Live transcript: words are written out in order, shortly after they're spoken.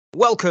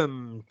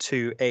Welcome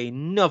to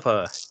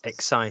another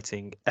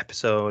exciting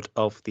episode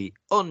of the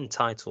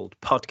Untitled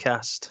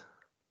Podcast,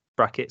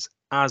 brackets,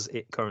 as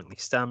it currently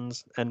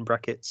stands, end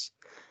brackets.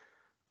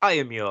 I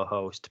am your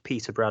host,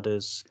 Peter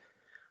Bradders,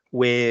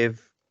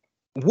 with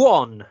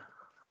one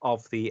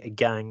of the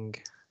gang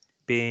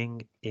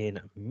being in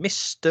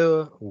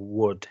Mr.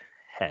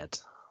 Woodhead.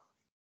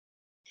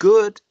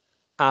 Good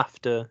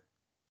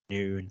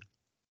afternoon,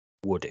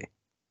 Woody.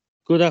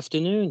 Good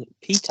afternoon,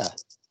 Peter.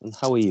 And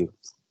how are you?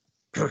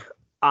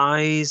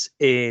 Eyes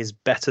is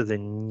better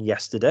than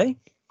yesterday.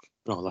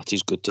 Oh, that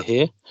is good to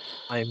hear.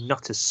 I am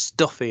not as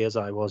stuffy as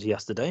I was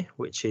yesterday,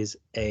 which is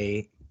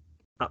a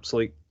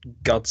absolute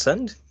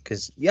godsend,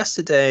 because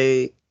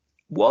yesterday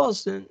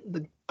wasn't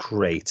the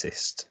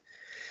greatest.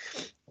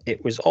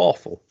 It was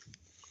awful.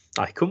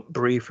 I couldn't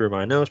breathe through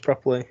my nose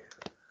properly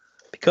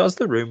because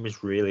the room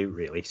was really,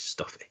 really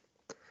stuffy.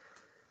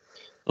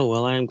 Oh,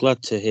 well, I am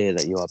glad to hear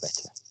that you are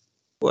better.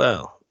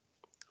 Well,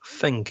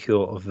 thank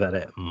you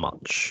very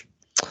much.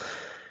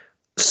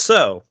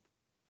 So,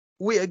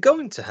 we are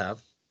going to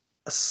have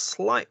a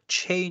slight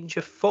change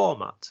of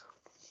format.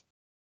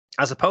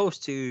 As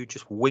opposed to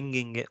just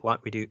winging it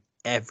like we do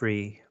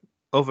every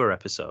other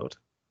episode,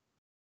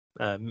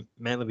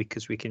 mainly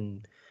because we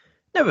can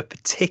never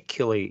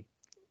particularly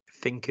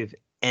think of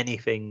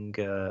anything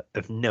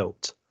of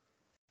note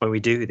when we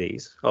do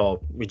these, or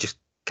we just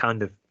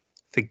kind of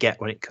forget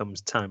when it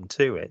comes time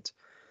to it.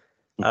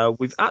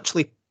 We've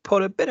actually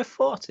put a bit of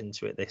thought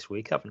into it this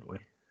week, haven't we?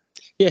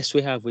 Yes,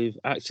 we have. We've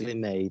actually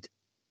made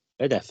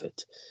an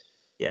effort.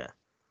 Yeah.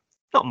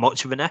 Not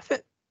much of an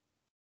effort.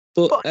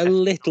 But a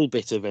little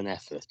bit of an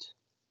effort,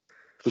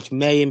 which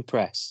may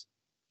impress.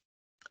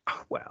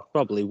 Well.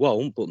 Probably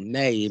won't, but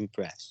may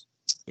impress.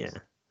 Yeah.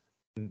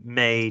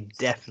 May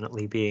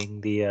definitely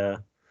being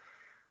the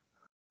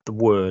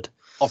word.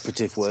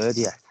 Operative word,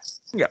 yeah.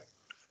 Yeah.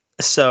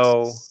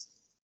 So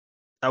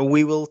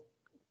we will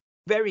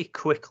very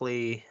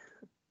quickly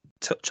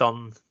touch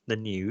on the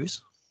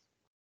news.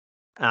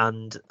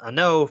 And I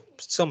know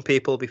some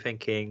people will be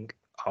thinking,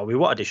 oh, we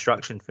want a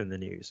distraction from the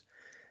news.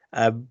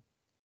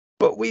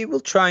 But we will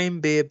try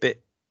and be a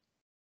bit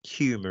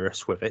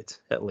humorous with it,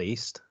 at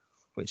least,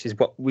 which is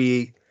what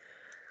we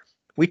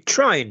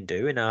try and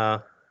do in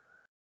our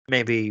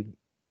maybe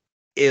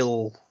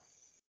ill-prepared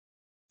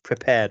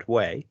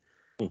way.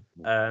 But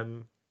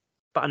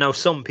I know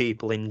some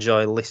people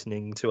enjoy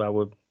listening to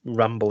our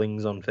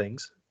ramblings on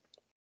things,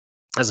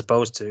 as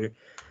opposed to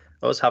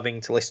us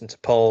having to listen to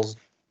Paul's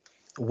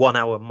 1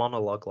 hour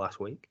monologue last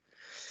week,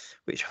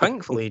 which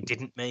thankfully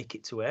didn't make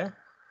it to air,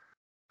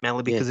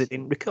 mainly because it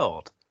didn't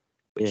record.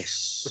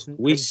 Yes,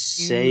 we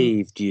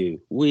saved you.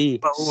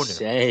 We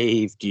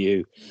saved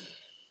you.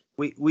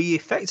 We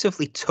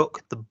effectively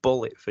took the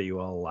bullet for you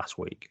all last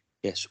week.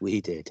 Yes,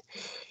 we did.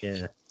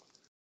 Yeah.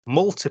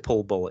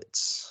 Multiple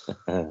bullets.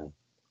 And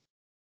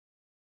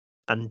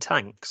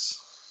tanks.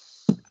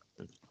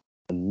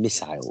 And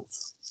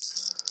missiles.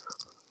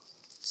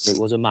 It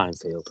was a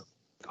minefield.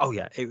 Oh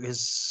yeah, it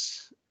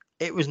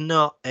was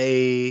not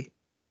a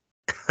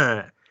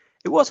it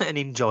wasn't an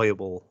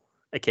enjoyable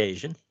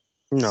occasion.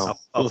 No.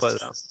 I'll put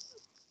that.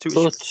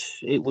 But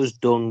it was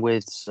done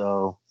with,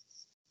 so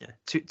yeah.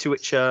 To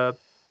which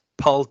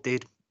Paul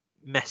did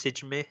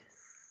message me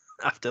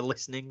after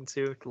listening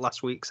to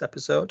last week's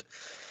episode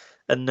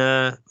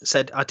and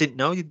said, I didn't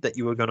know that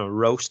you were going to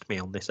roast me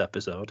on this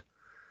episode.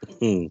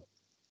 Well,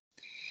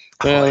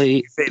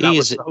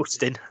 was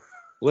roasting.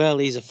 Well,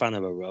 he's a fan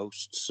of a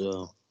roast,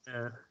 so.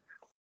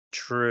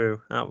 True,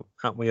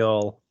 aren't we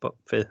all? But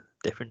for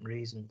different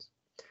reasons.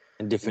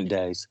 And different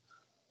days.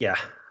 Yeah,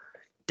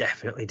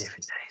 definitely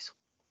different days.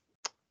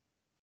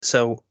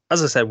 So,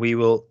 as I said, we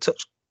will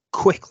touch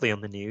quickly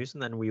on the news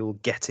and then we will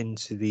get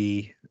into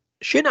the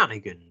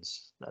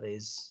shenanigans. That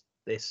is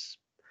this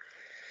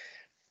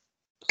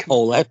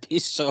whole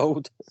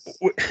episode.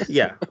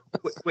 Yeah,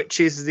 which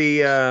is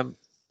the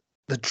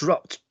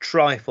dropped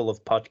trifle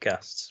of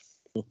podcasts,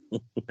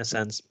 in a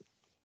sense.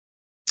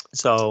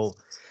 So,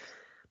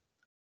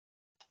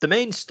 the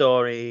main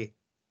story,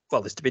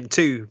 well, there's been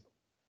two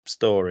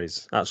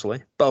stories,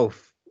 actually,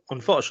 both,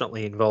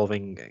 unfortunately,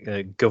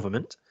 involving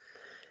government.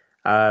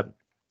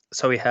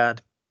 So we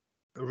had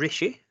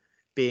Rishi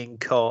being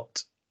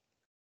caught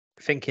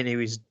thinking he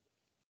was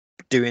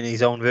doing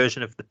his own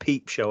version of the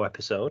Peep Show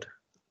episode,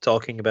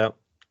 talking about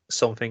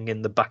something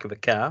in the back of a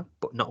car,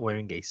 but not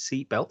wearing a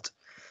seatbelt.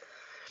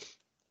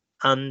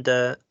 And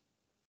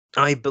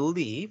I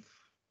believe,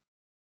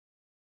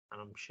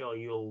 and I'm sure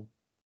you'll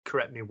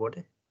correct me,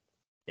 Woody,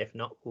 if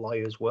not,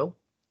 lawyers will,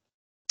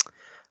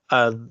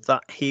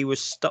 that he was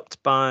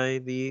stopped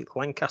by the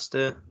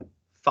Lancaster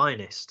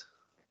Finest.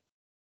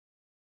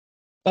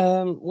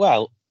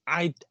 Well,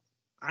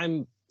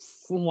 I'm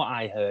from what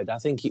I heard, I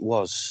think it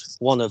was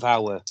one of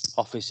our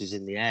officers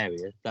in the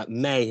area that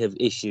may have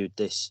issued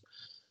this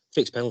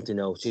fixed penalty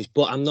notice,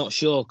 but I'm not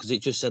sure because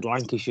it just said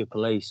Lancashire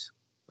Police,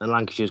 and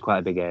Lancashire is quite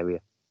a big area.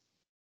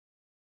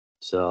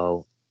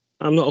 So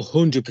I'm not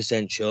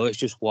 100% sure. It's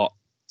just what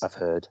I've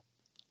heard.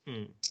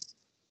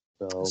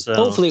 So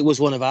hopefully it was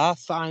one of our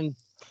fine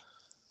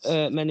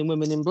men and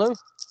women in blue,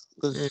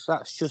 because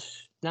that's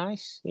just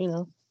nice, you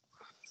know.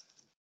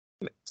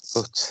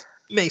 But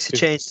makes a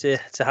change to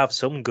have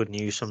some good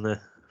news from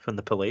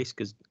the police,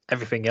 because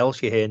everything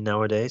else you hear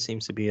nowadays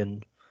seems to be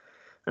an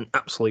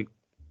absolute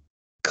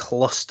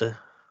cluster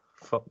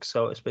fuck,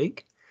 so to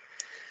speak.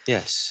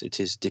 Yes, it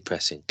is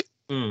depressing.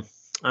 And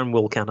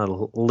we'll kind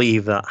of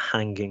leave that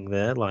hanging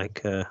there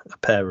like a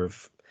pair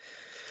of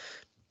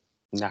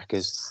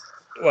knackers.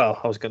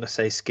 Well, I was going to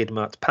say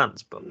skid-marked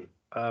pants, but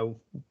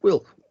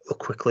we'll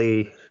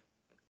quickly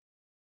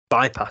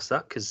bypass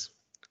that, because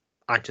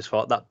I just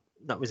thought that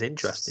was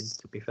interesting,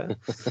 to be fair.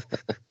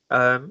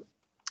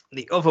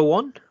 The other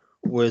one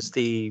was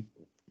the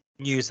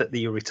news that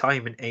the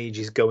retirement age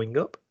is going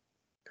up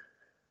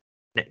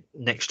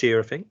next year,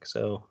 I think.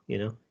 So, you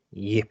know,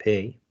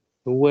 yippee.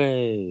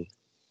 Way.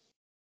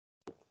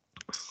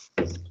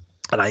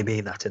 And I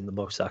mean that in the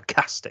most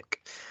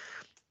sarcastic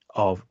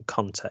of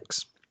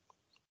contexts.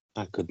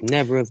 I could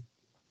never have,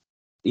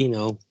 you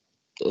know,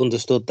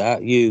 understood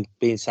that, you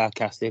being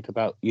sarcastic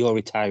about your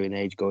retiring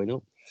age going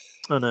up.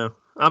 I know.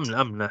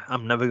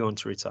 I'm never going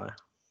to retire.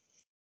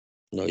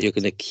 No, you're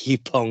going to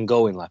keep on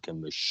going like a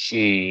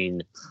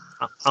machine.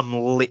 I'm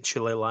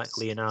literally like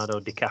Leonardo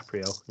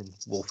DiCaprio in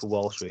Wolf of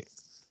Wall Street.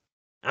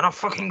 And I'm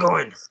fucking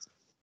going.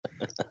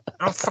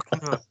 I'm fucking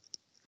going.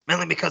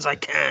 Mainly because I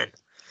can.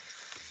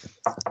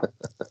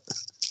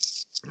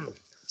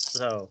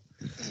 So,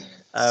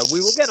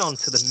 we will get on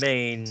to the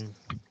main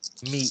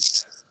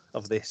meat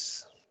of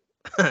this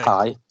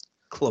pie.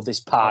 Club, this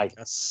pie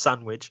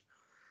sandwich.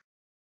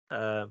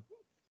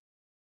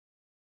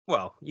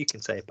 Well, you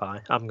can say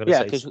pie. I'm gonna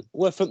say because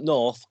we're from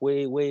North.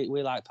 We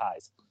like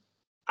pies.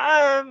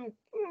 I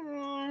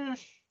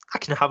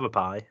can have a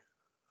pie.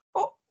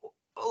 Oh,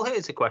 well,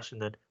 here's a question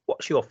then.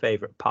 What's your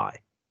favourite pie?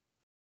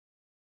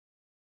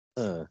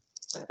 Okay,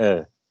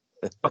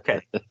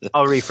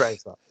 I'll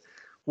rephrase that.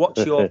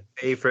 What's your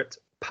favourite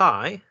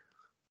pie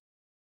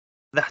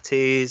that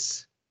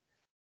is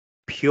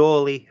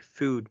purely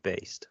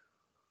food-based?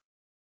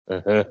 I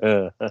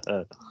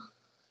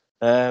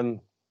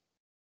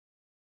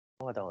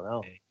don't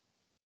know.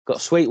 Got a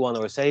sweet one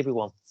or a savoury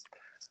one?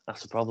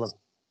 That's the problem.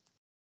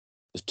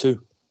 There's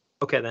two.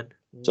 Okay, then.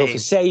 So for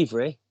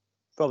savoury,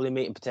 probably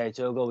meat and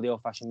potato. I'll go with the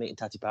old-fashioned meat and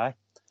tatty pie.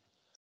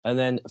 And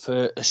then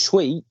for a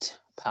sweet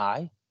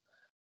pie,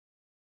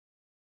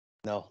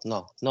 no,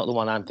 not the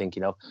one I'm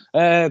thinking of.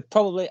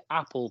 Probably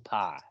apple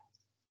pie.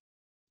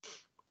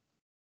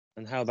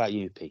 And how about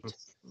you, Pete?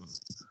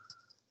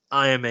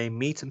 I am a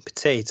meat and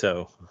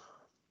potato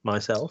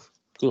myself.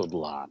 Good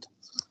lad.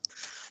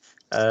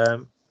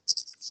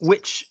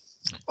 Which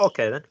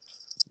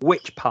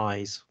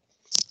pies,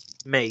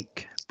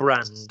 make,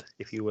 brand,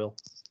 if you will?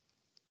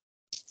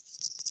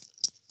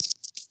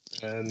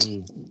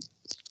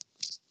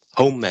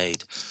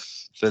 Homemade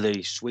for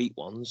the sweet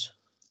ones.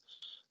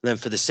 And then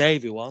for the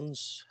savoury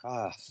ones,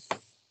 I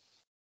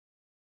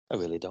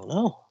really don't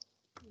know.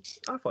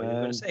 I thought you were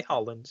going to say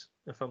Holland,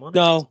 if I'm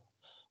honest.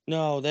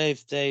 No,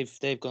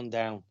 they've gone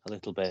down a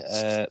little bit.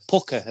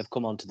 Pucker have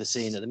come onto the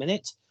scene at the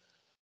minute.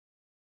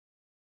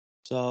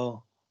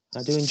 So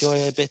I do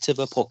enjoy a bit of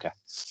a Pucker.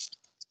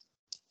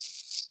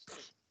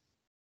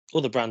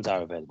 Other brands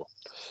are available.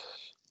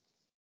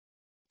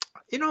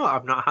 You know what?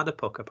 I've not had a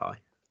Pucker pie.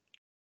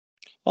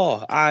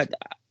 Oh,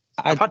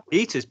 I've had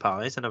Peter's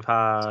pies and I've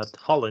had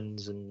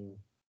Hollands and...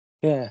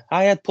 Yeah,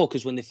 I had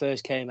Puckers when they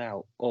first came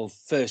out or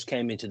first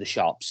came into the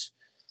shops,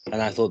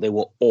 and I thought they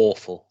were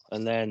awful.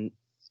 And then,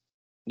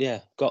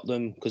 got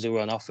them because they were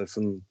on offer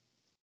from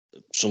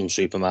some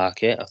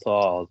supermarket. I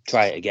thought, I'll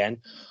try it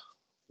again.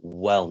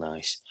 Well,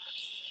 nice.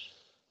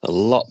 A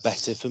lot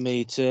better for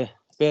me to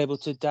be able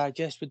to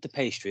digest with the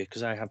pastry,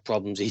 because I have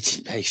problems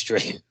eating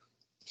pastry.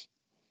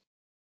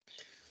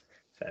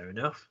 Fair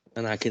enough.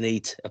 And I can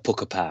eat a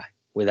Pucker pie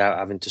without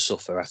having to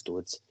suffer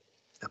afterwards.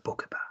 A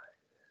Pucker pie.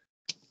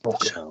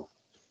 So.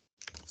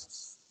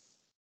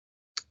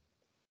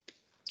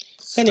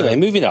 Anyway,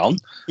 moving on.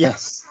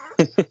 Yes.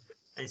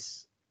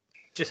 It's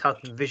just had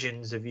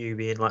visions of you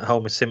being like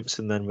Homer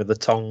Simpson then, with the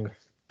tongue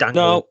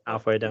dangling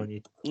halfway down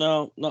you.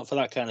 No, not for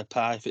that kind of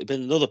pie. If it had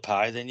been another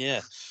pie, then yeah.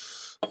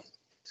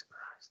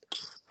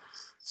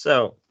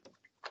 So,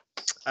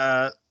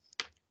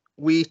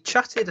 we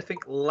chatted, I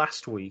think,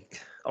 last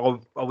week, or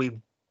we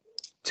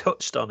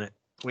touched on it,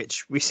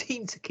 which we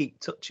seem to keep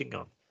touching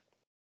on.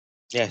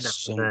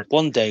 Yes,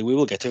 one day we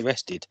will get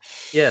arrested.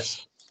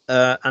 Yes,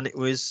 and it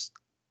was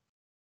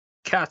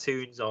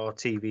cartoons or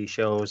TV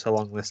shows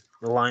along the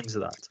lines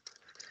of that.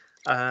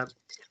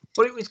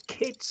 But it was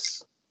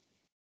kids.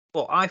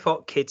 Well, I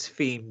thought kids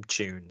themed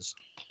tunes,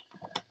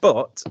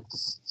 but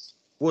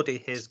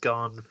Woody has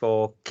gone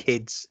for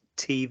kids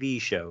TV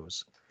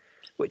shows,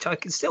 which I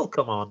can still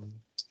come on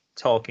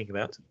talking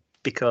about,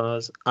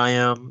 because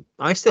I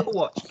still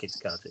watch kids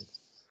cartoons,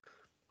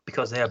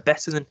 because they are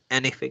better than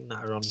anything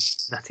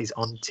that is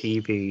on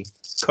TV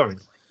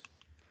currently.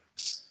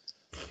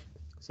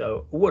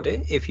 So,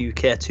 Woody, if you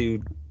care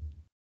to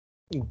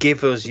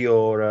give us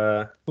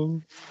your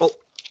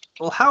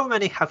Well, how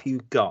many have you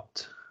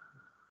got?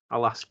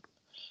 I'll ask.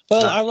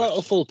 Well, that I wrote a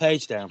question. full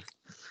page down.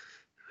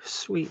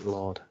 Sweet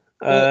Lord.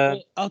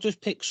 Well, I'll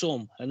just pick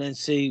some and then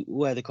see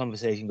where the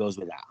conversation goes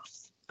with that.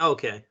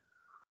 Okay.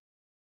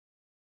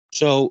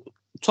 So,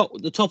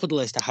 the top of the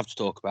list I have to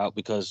talk about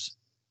because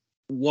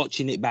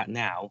watching it back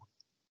now,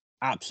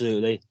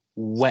 absolutely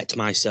wet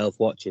myself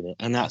watching it,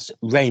 and that's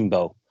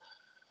Rainbow.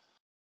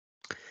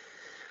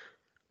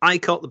 I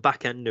caught the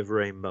back end of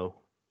Rainbow.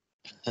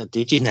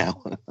 Did you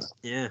now?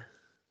 Yeah.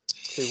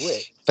 To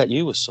which, Bet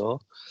you were sore.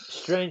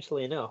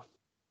 strangely enough,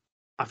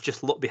 I've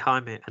just looked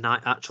behind me and I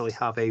actually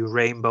have a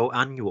Rainbow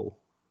Annual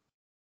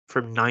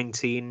from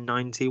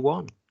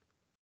 1991.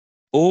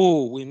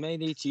 Oh, we may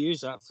need to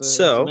use that for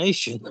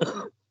information.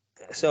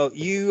 So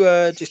you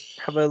just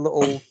have a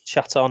little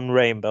chat on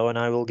Rainbow and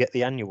I will get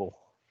the annual.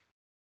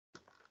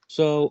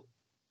 So,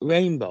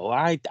 Rainbow,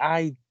 I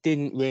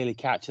didn't really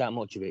catch that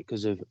much of it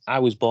because I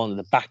was born at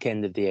the back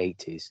end of the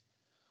 80s.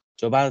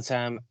 So by the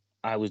time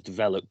I was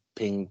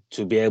developing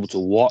to be able to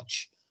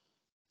watch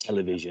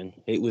television,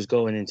 it was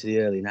going into the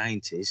early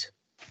 90s.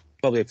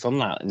 Probably from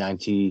that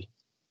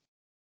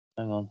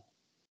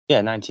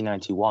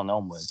 1991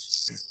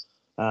 onwards.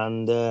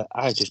 And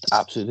I just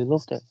absolutely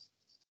loved it.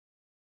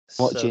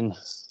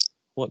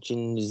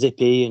 Watching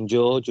Zippy and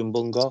George and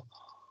Bungo.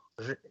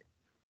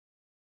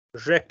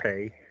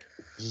 Zippy.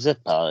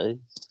 Zippy.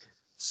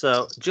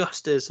 So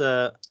just as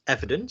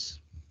evidence,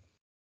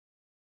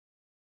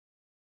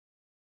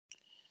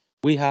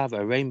 we have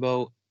a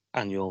Rainbow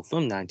Annual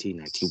from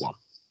 1991.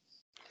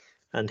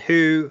 And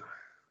who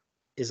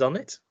is on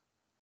it?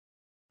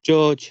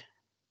 George,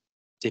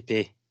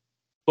 Zippy,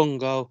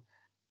 Bungo,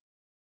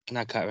 and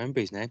I can't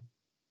remember his name.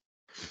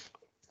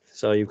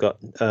 So you've got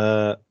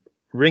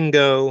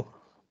Ringo,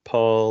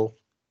 Paul,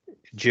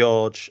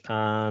 George,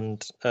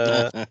 and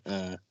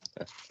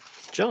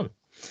John.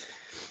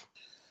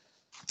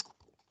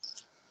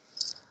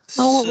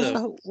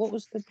 Oh, what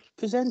was the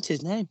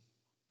presenter's name?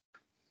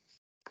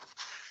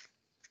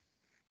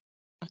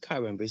 I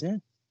can't remember his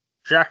name.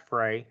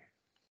 Jeffrey.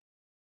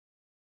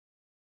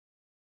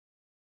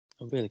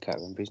 I really can't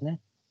remember his name.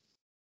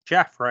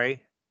 Jeffrey,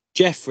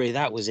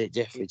 that was it.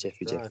 Jeffrey.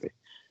 Right.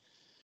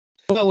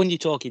 Well, when you're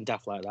talking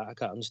daft like that, I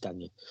can't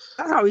understand you.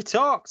 That's how he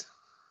talked.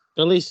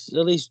 At least,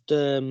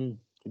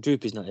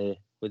 Droopy's not here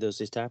with us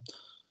this time.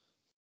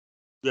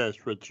 Yes,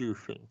 for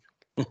Droopy.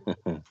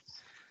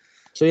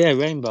 So yeah,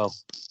 Rainbow,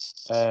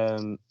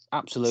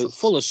 absolute,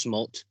 full of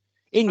smut,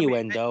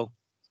 innuendo.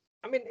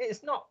 I mean,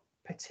 it's not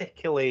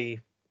particularly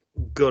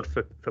good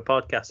for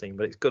podcasting,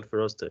 but it's good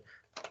for us to.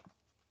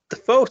 The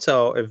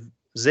photo of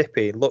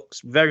Zippy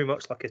looks very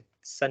much like a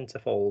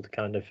centerfold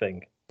kind of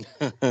thing.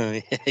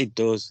 It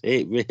does.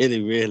 It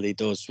really, really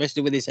does.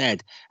 Especially with his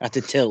head at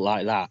a tilt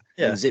like that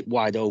and zip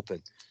wide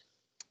open.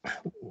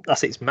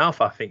 That's its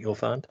mouth, I think you'll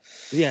find.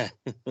 Yeah.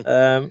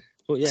 But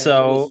yeah,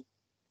 so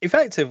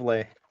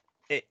effectively,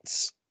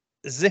 it's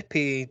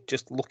Zippy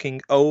just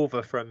looking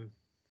over from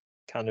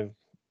kind of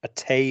a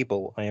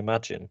table, I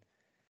imagine,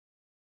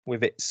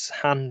 with its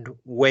hand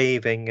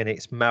waving and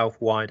its mouth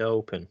wide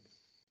open.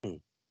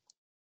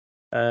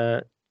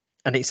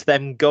 And it's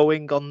them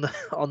going on the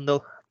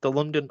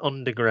London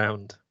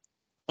Underground.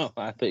 Oh,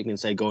 I thought you were going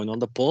to say going on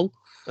the pull.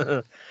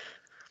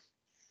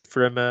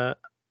 From the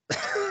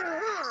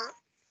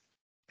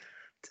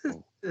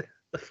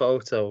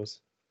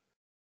photos.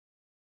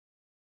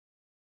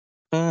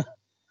 So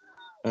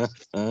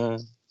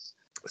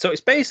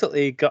it's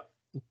basically got.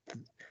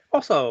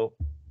 Also,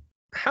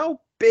 how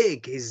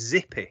big is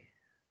Zippy?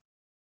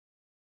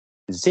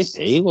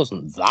 Zippy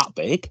wasn't that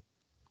big.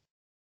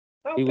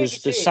 He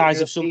was the size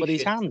of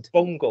somebody's hand.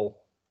 Bungle.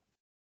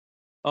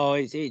 Oh,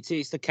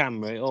 it's the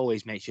camera. It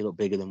always makes you look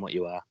bigger than what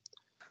you are.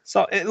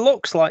 So it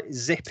looks like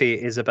Zippy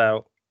is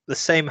about the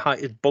same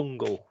height as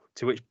Bungle,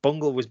 to which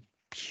Bungle was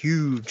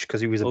huge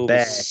because he was a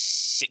bear.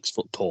 6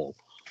 foot tall.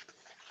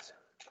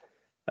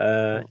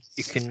 You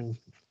can.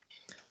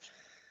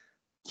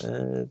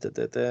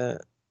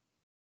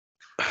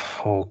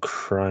 Oh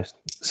Christ!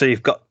 So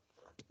you've got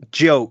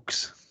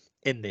jokes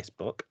in this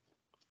book.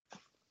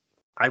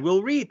 I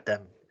will read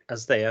them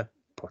as they are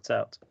put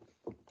out.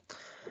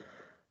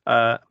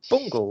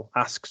 Bungle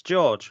asks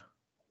George,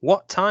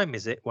 "What time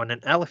is it when an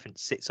elephant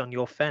sits on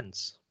your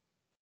fence?"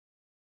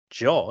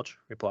 George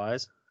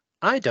replies,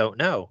 "I don't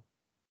know.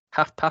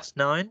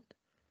 9:30?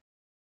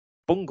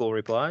 Bungle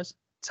replies,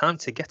 "Time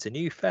to get a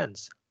new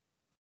fence."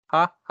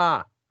 Ha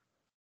ha.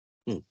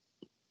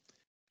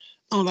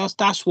 Oh,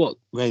 that's what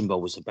Rainbow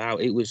was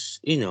about. It was,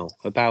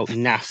 about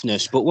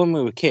naffness. But when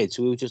we were kids,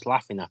 we were just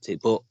laughing at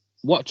it. But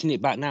watching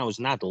it back now as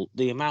an adult,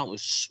 the amount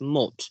of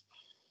smut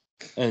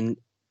and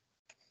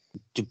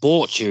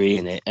debauchery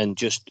in it and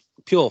just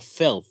pure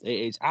filth, it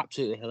is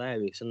absolutely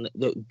hilarious. And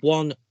the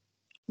one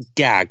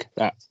gag,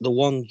 the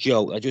one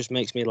joke that just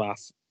makes me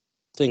laugh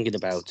thinking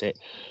about it,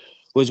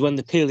 was when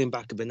they're peeling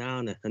back a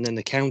banana and then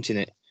they're counting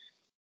it.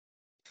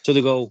 So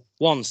they go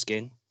 1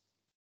 skin,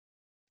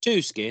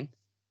 2 skin,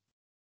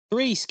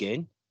 3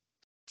 skin,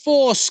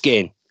 4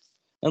 skin,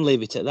 and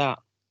leave it at that.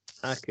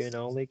 I can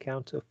only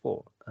count to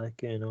 4. I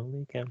can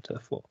only count to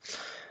 4.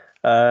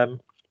 Um,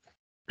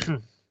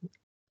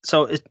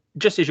 so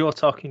just as you're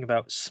talking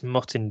about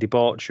smut and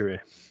debauchery,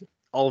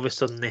 all of a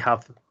sudden they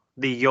have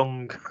the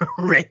Young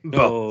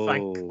Rainbow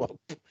fan club,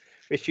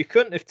 which you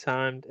couldn't have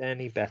timed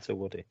any better,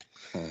 would it?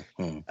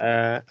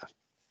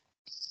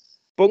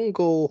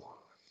 Bungle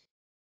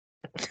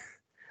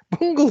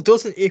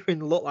doesn't even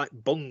look like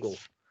Bungle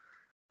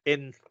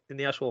in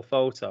the actual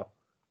photo.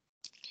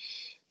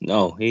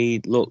 No,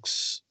 he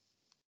looks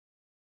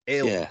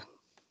Ill. Yeah,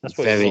 that's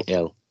what very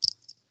ill.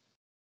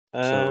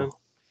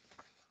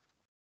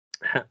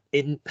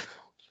 In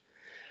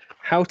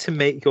How to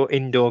Make Your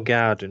Indoor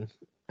Garden,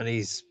 and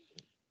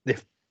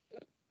they've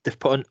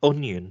put an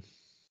onion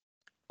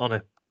on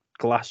a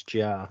glass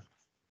jar.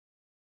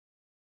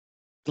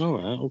 All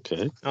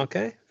right,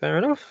 Okay, fair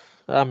enough.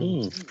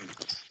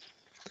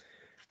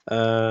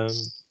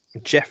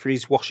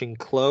 Jeffrey's washing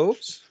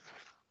clothes.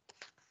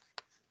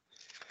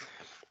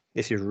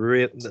 This is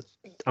real.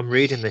 I'm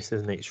reading this,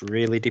 isn't it? It's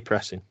really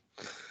depressing.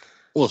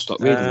 We'll stop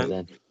reading it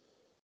then.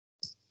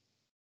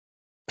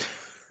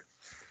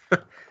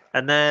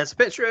 And there's a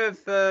picture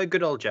of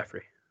good old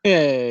Jeffrey.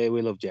 Hey,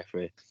 we love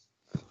Jeffrey.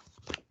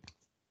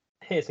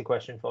 Here's a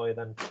question for you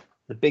then.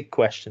 The big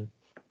question.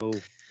 Oh.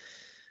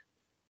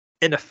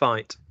 In a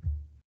fight,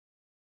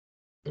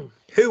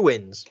 who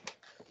wins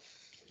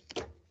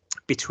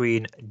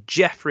between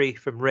Jeffrey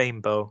from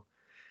Rainbow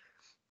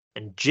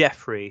and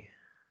Jeffrey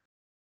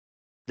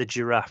the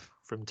giraffe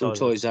from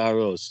Toys R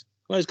Us?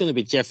 Well, it's going to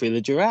be Jeffrey the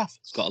giraffe.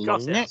 He's got a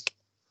long neck.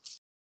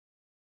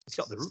 He's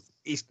got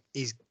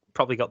he's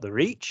probably got the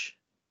reach.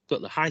 He's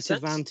got the height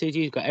advantage.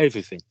 He's got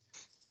everything,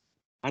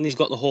 and he's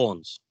got the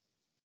horns.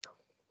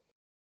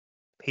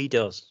 He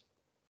does.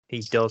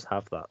 He does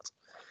have that.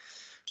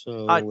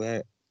 So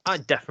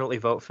I'd definitely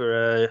vote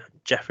for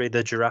Jeffrey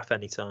the giraffe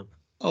anytime.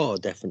 Oh,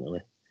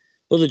 definitely.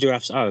 Other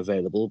giraffes are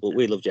available, but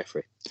we love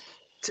Jeffrey.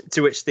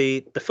 To which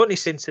the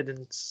funniest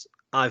incidents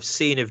I've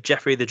seen of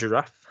Jeffrey the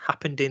giraffe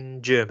happened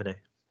in Germany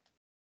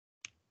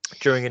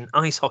during an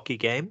ice hockey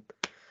game.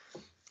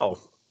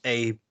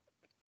 A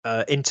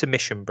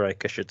intermission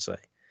break, I should say,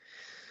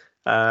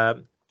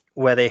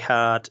 where they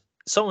had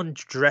someone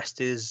dressed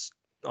as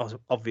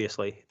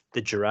obviously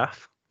the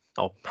giraffe,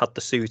 or had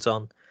the suit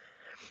on,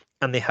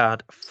 and they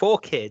had 4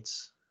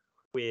 kids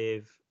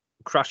with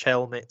crash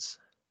helmets,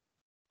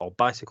 or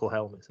bicycle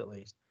helmets at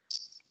least.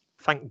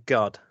 Thank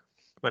God,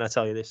 when I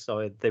tell you this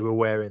story, they were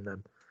wearing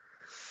them.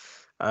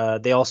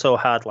 They also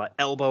had like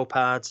elbow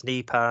pads,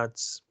 knee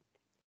pads,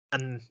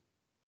 and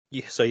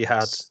you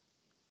had.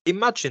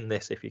 Imagine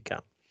this if you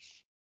can.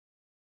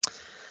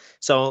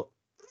 So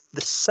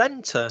the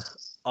center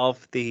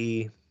of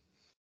the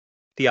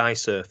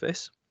ice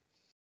surface,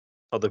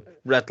 or the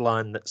red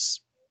line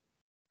that's,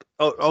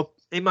 or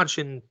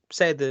imagine,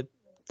 say the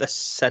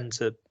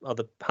center or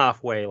the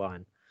halfway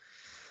line.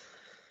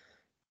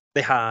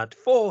 They had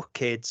 4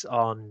 kids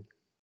on,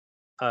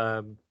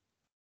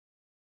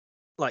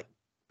 like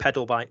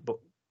pedal bike, but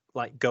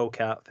like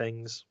go-kart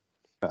things.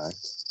 Right.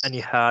 And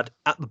you had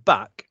at the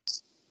back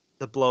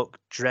the bloke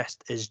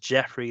dressed as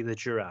Jeffrey the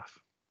giraffe.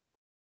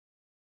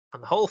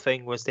 And the whole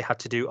thing was they had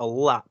to do a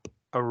lap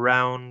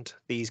around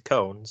these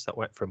cones that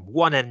went from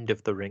one end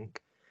of the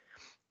rink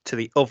to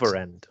the other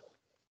end.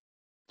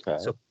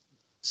 Okay.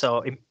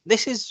 So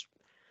this is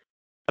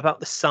about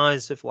the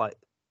size of like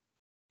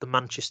the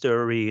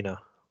Manchester Arena,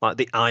 like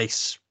the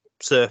ice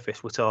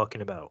surface we're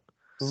talking about.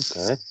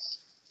 Okay.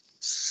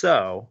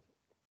 So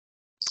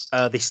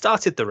they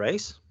started the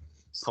race,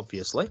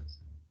 obviously.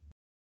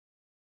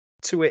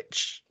 To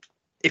which,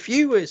 if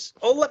you was,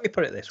 let me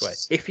put it this way: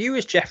 if you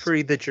was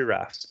Jeffrey the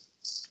giraffe,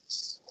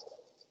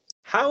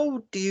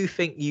 how do you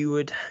think you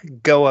would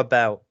go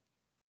about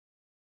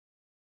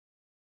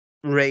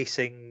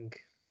racing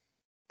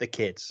the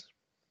kids?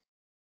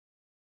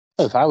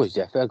 If I was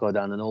Jeffrey, I'd go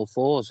down on all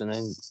 4s and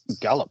then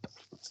gallop.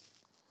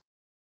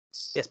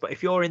 Yes, but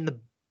if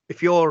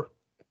you're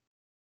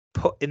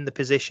put in the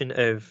position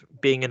of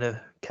being in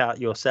a kart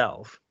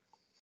yourself,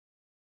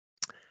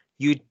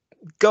 you'd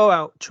go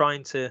out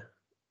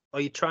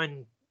you'd try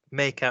and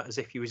make out as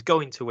if you was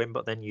going to win,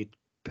 but then you'd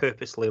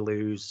purposely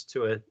lose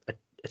to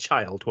a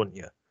child, wouldn't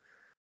you?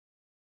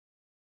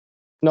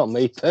 Not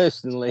me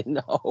personally,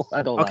 no.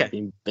 I don't like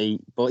being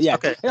beat, but yeah.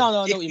 Okay.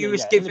 No, if you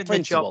was given the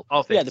job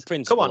of it, the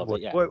principle. Come on, of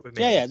it, yeah. Work with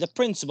me. Yeah, the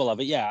principle of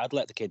it. Yeah, I'd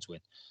let the kids win.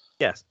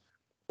 Yes.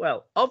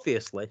 Well,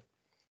 obviously,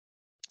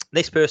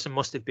 this person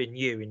must have been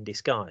you in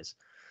disguise,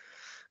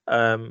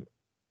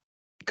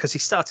 because he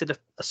started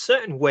a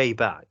certain way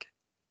back,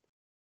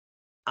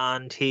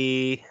 and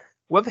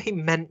whether he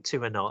meant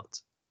to or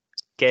not,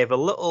 gave a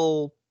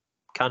little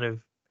kind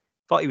of,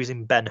 thought he was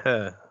in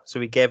Ben-Hur, so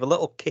he gave a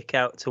little kick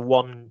out to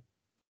one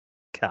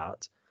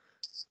kart,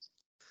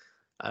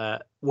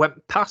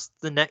 went past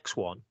the next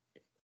one,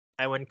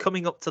 and when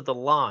coming up to the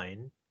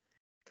line,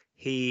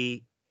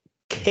 he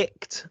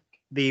kicked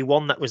the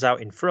one that was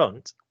out in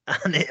front,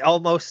 and it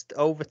almost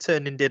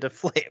overturned and did a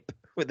flip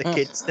with the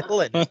kid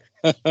still in.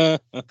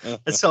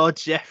 And saw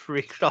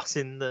Jeffrey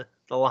crossing the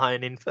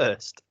line in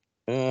first.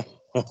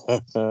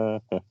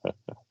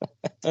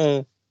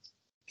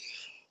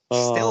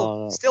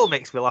 Still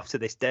makes me laugh to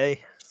this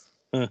day.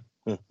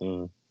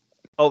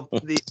 Oh,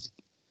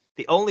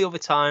 the only other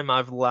time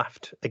I've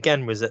laughed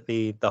again was at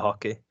the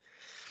hockey,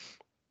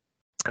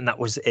 and that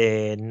was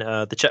in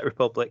the Czech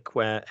Republic,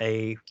 where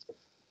a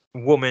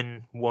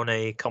woman won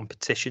a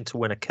competition to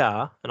win a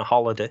car and a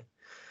holiday,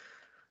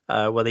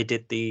 where they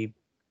did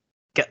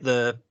get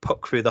the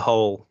puck through the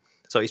hole.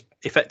 So it's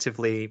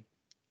effectively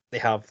they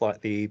have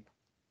like the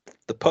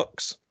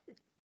pucks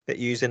that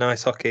you use in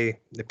ice hockey.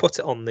 They put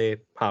it on the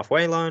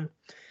halfway line.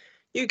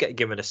 You get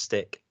given a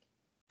stick,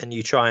 and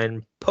you try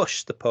and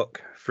push the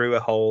puck through a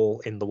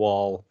hole in the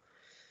wall,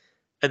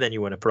 and then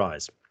you win a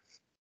prize.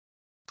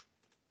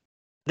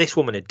 This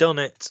woman had done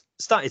it,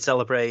 started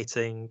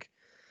celebrating.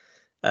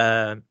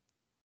 So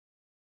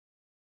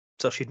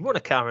she'd won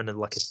a car and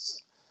like a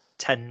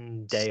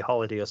 10-day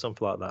holiday or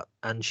something like that,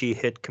 and she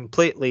had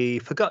completely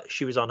forgot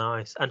she was on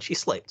ice, and she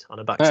slipped on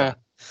her backside.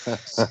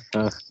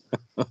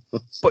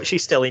 But she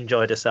still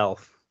enjoyed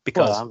herself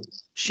because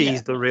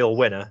she's the real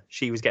winner.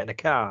 She was getting a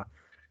car,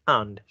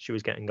 and she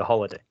was getting a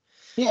holiday.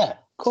 Yeah,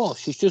 of course.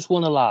 She's just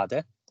won a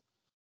larder,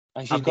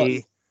 and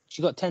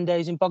she got 10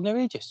 days in Bognor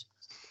Regis.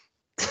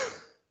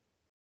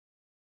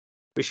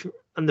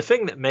 And the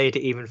thing that made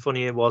it even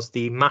funnier was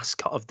the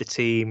mascot of the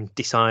team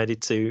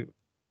decided to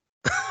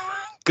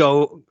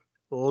go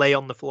lay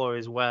on the floor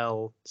as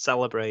well,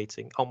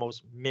 celebrating,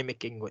 almost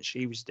mimicking what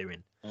she was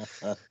doing,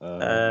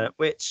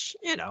 which,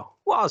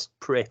 was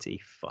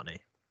pretty funny.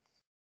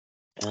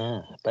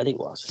 I bet it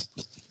was.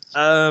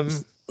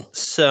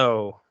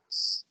 So,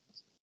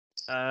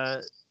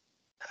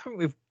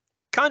 we've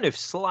kind of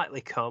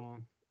slightly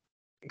come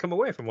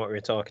away from what we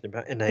were talking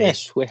about.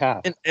 Yes, we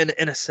have.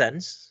 In a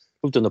sense.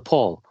 We've done a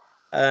poll.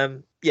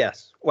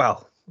 Yes.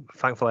 Well,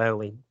 thankfully, I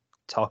only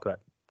talk about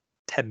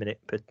 10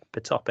 minutes per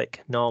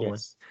topic normally.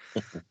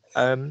 Yes.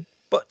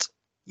 But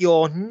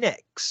your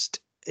next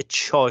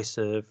choice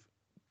of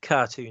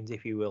cartoons,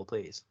 if you will,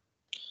 please.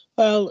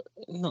 Well,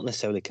 not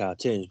necessarily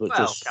cartoons, but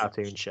just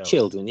cartoon shows.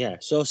 Children, yeah.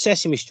 So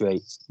Sesame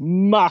Street,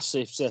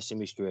 massive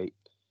Sesame Street.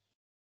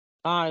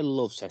 I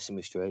love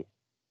Sesame Street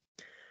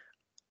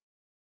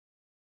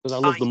because I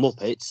love the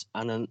Muppets,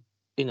 and then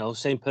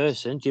same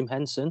person, Jim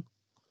Henson,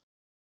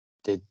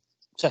 did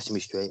Sesame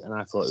Street, and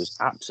I thought it was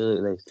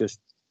absolutely just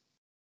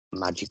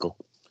magical.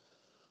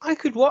 I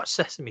could watch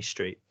Sesame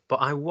Street,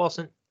 but I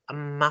wasn't a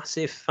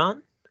massive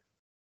fan.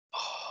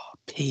 Oh,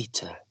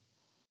 Peter.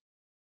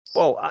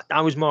 Well,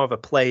 I was more of a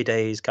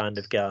Playdays kind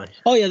of guy.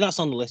 Oh yeah, that's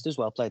on the list as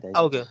well, Playdays.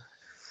 Okay.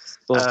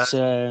 But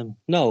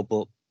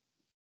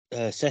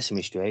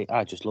Sesame Street,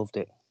 I just loved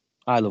it.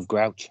 I love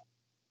Grouch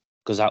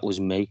because that was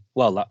me.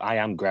 Well, I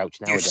am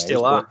Grouch nowadays. You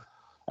still are.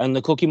 And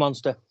the Cookie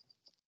Monster.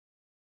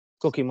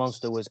 Cookie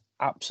Monster was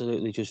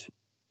absolutely just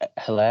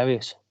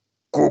hilarious.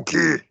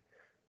 Cookie.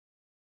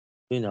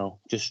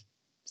 Just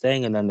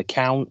thing. And then the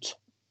Count.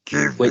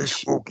 Give me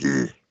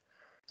Cookie.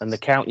 And the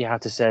Count you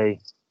had to say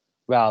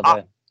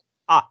rather...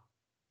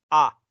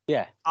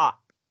 Yeah.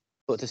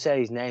 But to say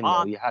his name,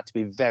 though, you had to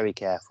be very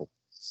careful.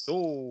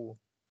 Oh.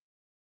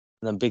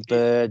 And then Big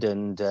Bird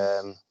and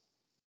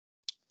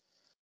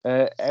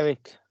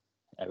Eric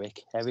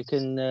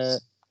and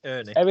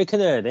Ernie. Eric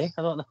and Ernie.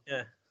 I don't know.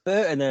 Yeah.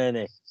 Bert and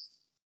Ernie.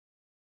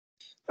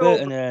 Hello,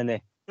 Bert and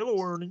Ernie.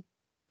 Hello, Ernie.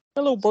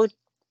 Hello, Bert.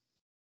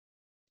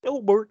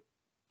 Hello, Bert.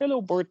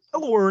 Hello, Bert.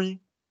 Hello, Ernie.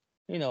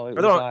 It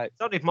was like... It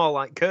sounded more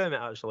like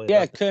Kermit, actually.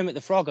 Yeah, Kermit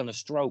the Frog on a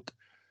stroke.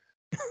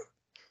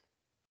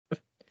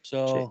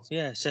 So, Shit.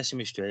 yeah,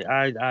 Sesame Street.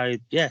 I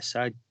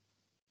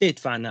did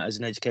find that as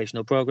an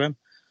educational program.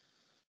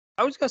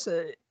 I was going to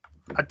say,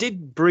 I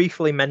did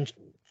briefly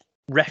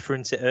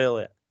reference it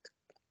earlier.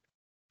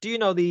 Do you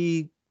know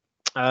the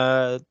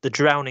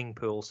Drowning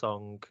Pool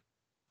song,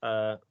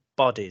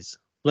 Bodies?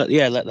 Let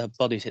the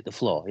bodies hit the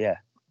floor, yeah.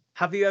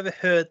 Have you ever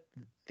heard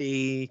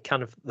the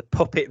kind of the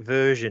puppet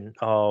version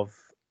of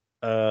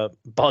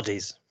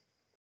Bodies?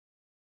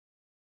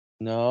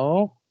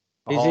 No.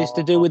 Is this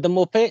to do with the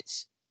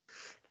Muppets?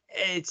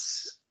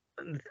 It's...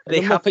 The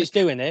Muppets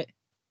doing it?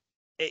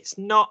 It's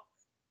not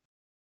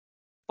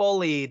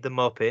fully the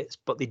Muppets,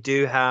 but they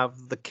do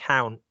have the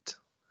Count,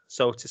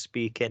 so to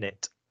speak, in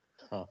it.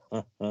 So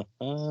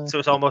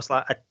it's almost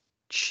like a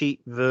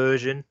cheap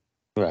version,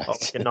 right? Or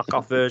like a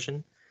knockoff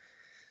version.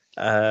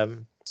 But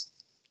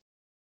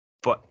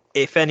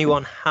if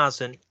anyone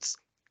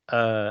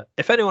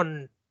if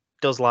anyone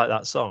does like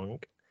that song,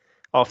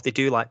 or if they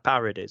do like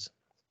parodies,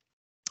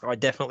 I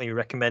definitely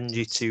recommend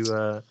you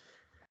to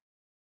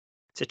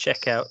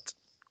check out,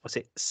 what's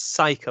it,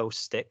 Psycho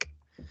Stick,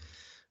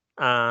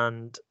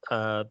 and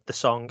the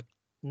song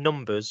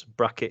Numbers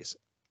brackets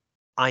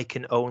I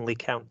Can Only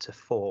Count to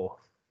 4,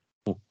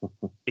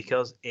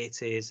 because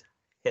it is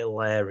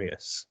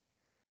hilarious.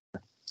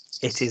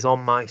 It is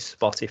on my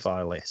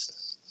Spotify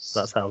list.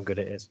 That's how good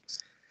it is.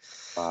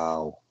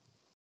 Wow.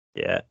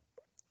 Yeah,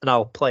 and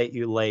I'll play it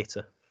you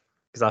later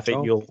because I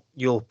think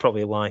you'll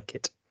probably like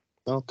it.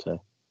 Okay.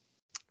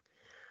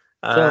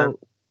 So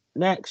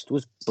next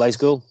was Blaze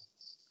Ghoul.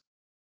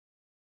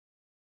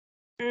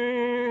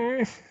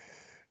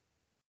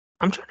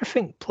 I'm trying to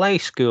think. Play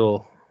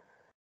School.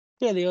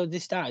 Yeah, they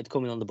started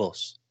coming on the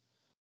bus,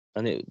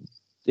 and they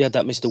had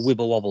that Mr.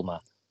 Wibble Wobble man.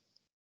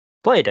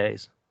 Play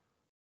Days.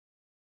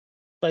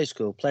 Play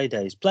School, Play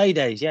Days,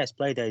 yes,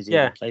 Play Days.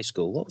 Yeah. Even Play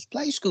School. What was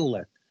Play School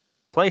then?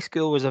 Play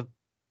School was a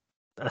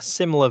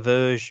similar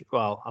version.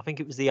 Well, I think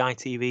it was the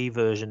ITV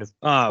version of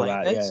Oh, Play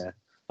right, Days. yeah.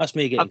 That's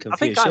me getting I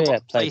think confused. I So, yeah,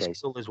 watched Play Play Days.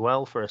 School as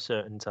well for a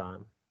certain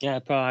time. Yeah,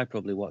 I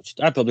probably watched.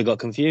 I probably got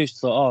confused.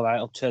 Thought, all right,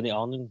 I'll turn it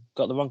on, and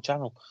got the wrong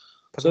channel.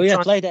 So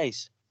yeah, Play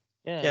Days.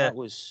 Yeah, that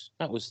was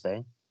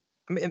thing.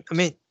 I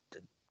mean,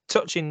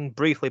 touching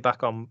briefly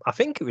back on, I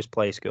think it was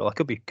Play School. I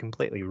could be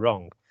completely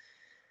wrong.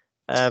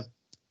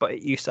 But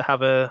it used to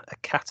have a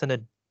cat and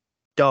a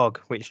dog,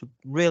 which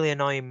really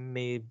annoyed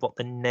me. What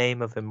the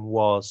name of him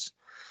was,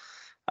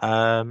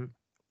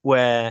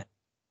 where,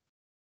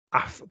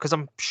 because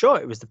I'm sure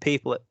it was the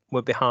people that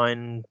were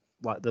behind,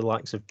 like the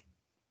likes of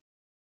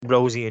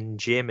Rosie and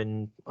Jim,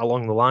 and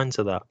along the lines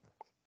of that,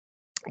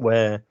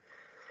 where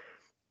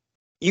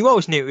you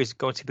always knew it was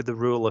going to be the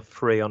rule of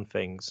three on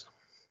things.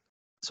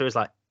 So it's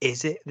like,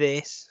 is it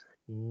this?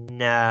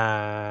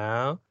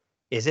 No.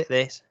 Is it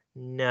this?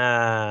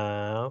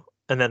 No.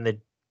 And then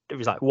it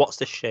was like, what's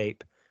the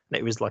shape? And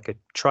it was like a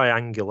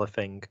triangular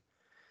thing.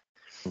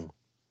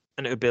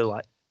 And it would be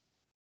like,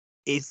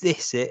 is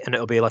this it? And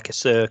it'll be like a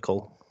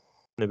circle.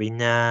 And it'll be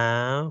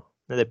no.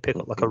 And they'd pick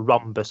up like a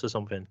rhombus or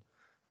something.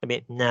 It'd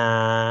be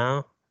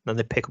no. Then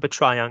they'd pick up a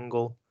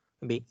triangle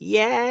and be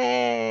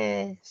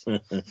yes.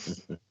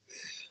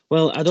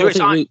 Well, I don't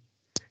think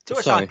too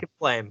much I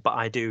complain, but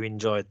I do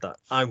enjoy that.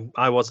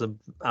 I was an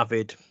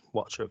avid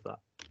watcher of that.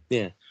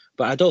 Yeah,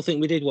 but I don't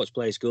think we did watch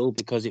Play School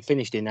because it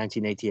finished in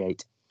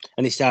 1988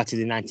 and it started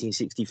in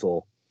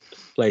 1964.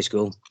 Play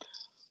School.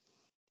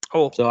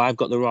 Oh, so I've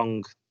got the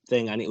wrong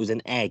thing, and it was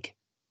an egg,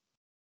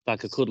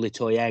 like a cuddly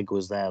toy egg,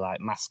 was their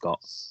like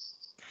mascot.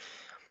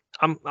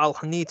 I'll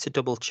need to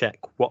double check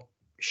what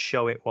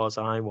show it was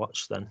I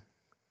watched then.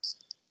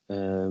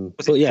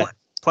 Was it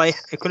Play?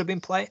 It could have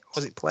been Play.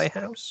 Was it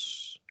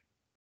Playhouse?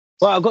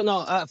 Well, I've got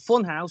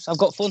Funhouse. I've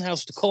got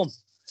Funhouse to come.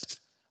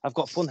 I've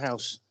got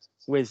Funhouse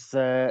with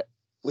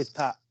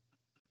Pat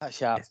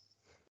Sharp.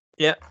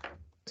 Yeah,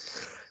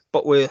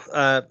 but with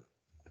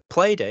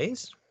Play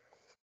Days,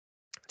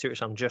 to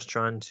which I'm just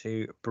trying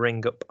to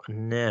bring up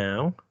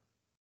now.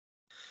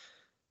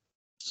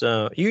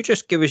 So you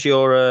just give us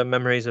your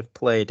memories of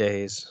Play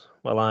Days.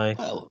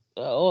 Well,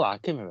 all I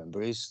can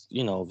remember is,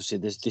 obviously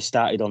they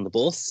started on the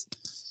bus,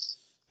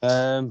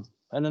 and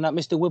then that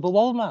Mr. Wibble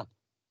Wobble man.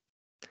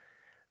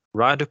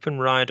 Ride Up and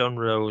Ride on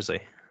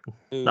Rosie.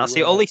 That's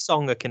the only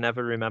song I can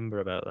ever remember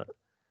about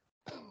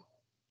that.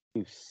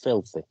 You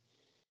filthy.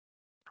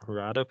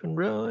 Ride up and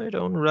ride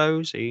on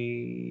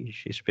Rosie.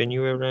 She spin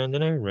you around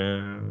and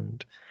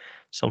around.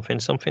 Something,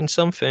 something,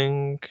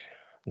 something,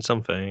 and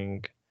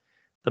something.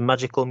 The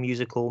magical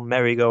musical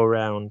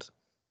merry-go-round.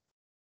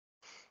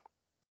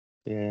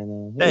 Yeah,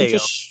 no. There you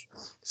go.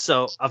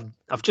 So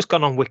I've just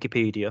gone on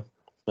Wikipedia.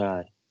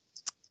 Right.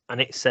 And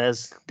it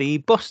says the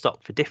bus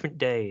stop for different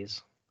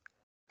days.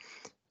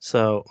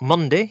 So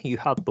Monday you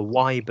had the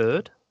Y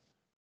Bird.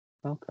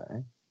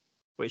 Okay.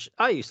 Which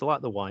I used to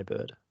like the Y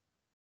Bird.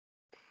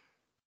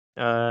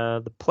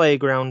 The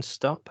playground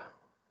stop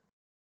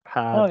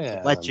had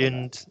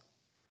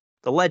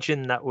the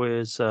legend that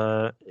was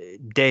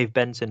Dave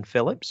Benson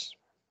Phillips,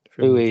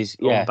 who is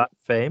Back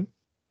fame.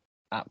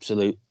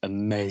 Absolute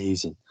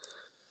amazing.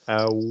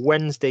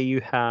 Wednesday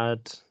you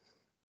had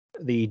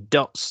the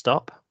dot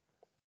stop,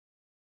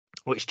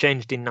 which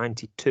changed in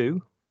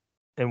 '92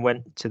 and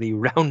went to the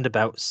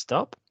roundabout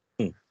stop.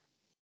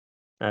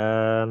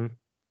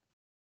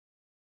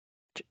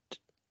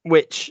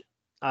 Which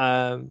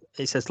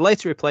it says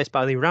later replaced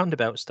by the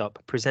roundabout stop,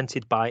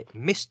 presented by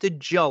Mr.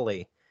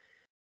 Jolly,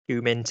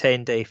 who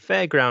maintained a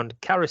fairground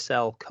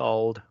carousel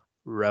called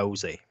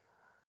Rosie.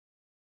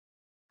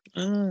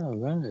 Oh,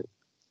 right.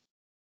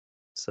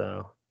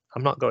 So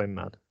I'm not going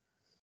mad.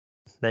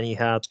 Then you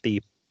had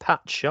the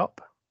Pat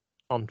Shop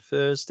on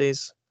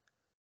Thursdays,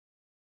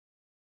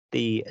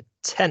 the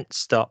tent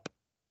stop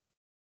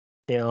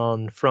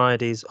on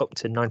Fridays up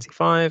to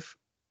 95,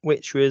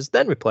 which was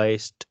then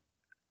replaced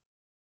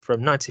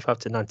from 95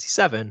 to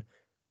 97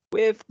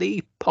 with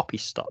the Poppy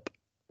stop.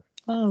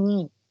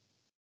 Oh, right.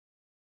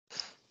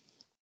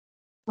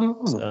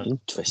 Oh, so,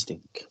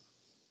 interesting.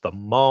 The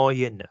more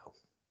you know.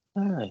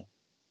 All right.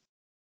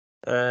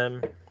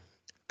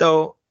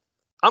 Though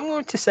I'm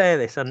going to say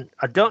this, and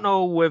I don't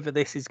know whether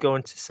this is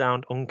going to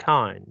sound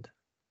unkind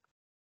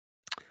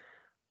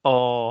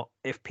or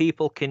if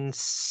people can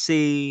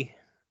see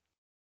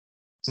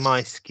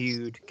my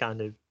skewed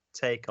kind of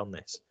take on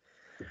this.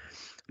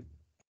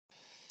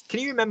 Can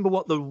you remember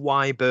what the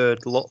Y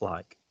Bird looked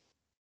like?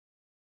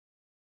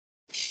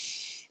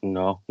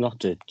 No,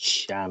 not a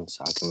chance.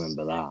 I can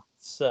remember that.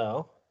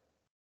 So,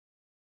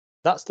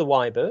 that's the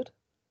Y Bird.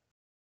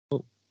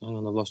 Oh, hang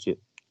on, I've lost you.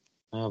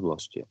 I have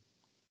lost you.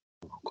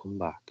 Oh, come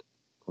back.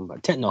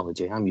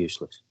 Technology, I'm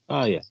useless.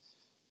 Oh, yeah.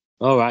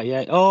 All right,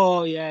 yeah.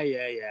 Oh, yeah.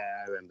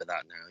 I remember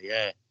that now,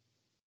 yeah.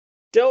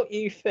 Don't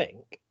you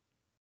think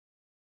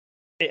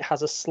it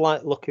has a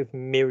slight look of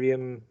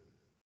Miriam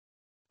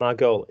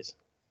Margolyes?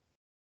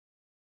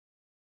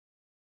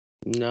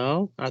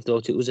 No, I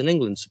thought it was an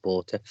England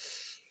supporter.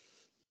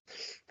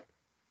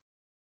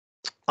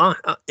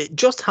 It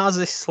just has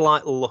this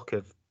slight look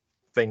of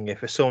finger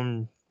for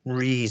some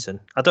reason.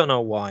 I don't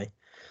know why.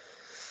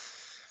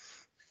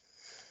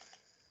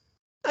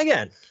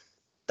 Again,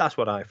 that's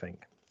what I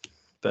think,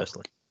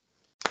 personally.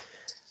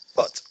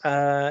 But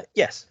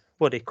yes,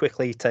 Woody,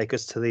 quickly take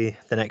us to the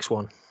next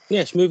one.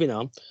 Yes, moving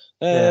on.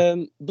 Yeah.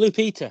 Blue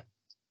Peter,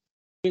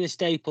 been a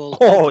staple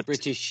Oh, of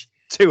British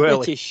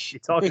British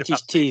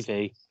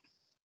TV.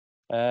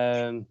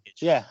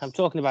 Yeah, I'm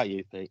talking about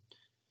you, Pete.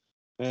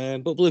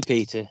 But Blue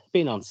Peter,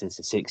 been on since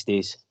the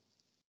 60s.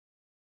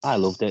 I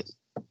loved it.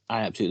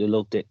 I absolutely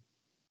loved it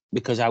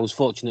because I was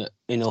fortunate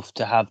enough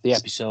to have the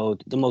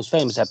episode, the most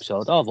famous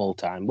episode of all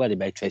time, where they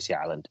made Tracy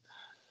Island.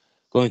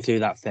 Going through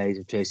that phase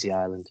of Tracy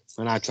Island,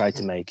 and I tried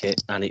to make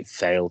it, and it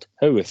failed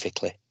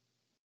horrifically.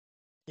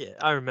 Yeah,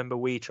 I remember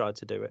we tried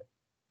to do it.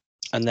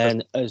 And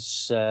then,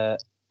 as I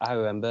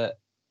remember,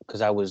 because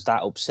I was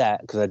that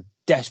upset, because I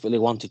desperately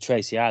wanted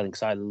Tracy Island,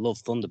 because I love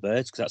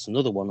Thunderbirds, because that's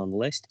another one on the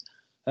list.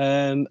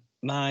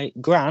 My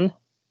gran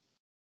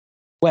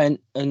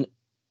went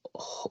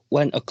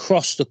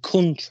across the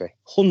country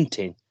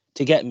hunting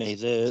to get me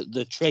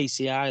the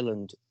Tracy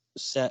Island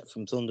set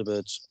from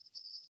Thunderbirds.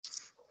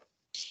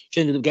 She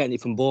ended up getting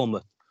it from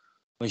Bournemouth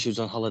when she was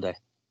on holiday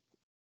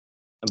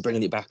and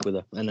bringing it back with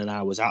her. And then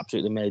I was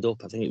absolutely made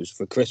up. I think it was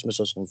for Christmas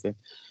or something.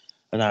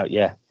 And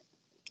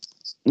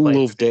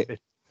loved it.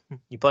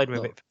 You played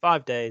with it for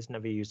 5 days,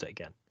 never used it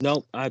again.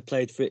 No, I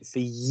played for it for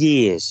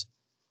years.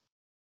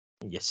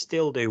 You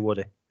still do,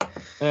 Woody.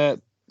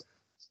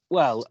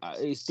 Well,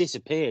 it's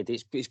disappeared.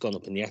 It's gone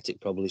up in the attic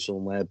probably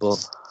somewhere.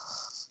 But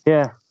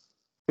yeah,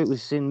 if it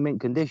was in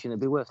mint condition, it'd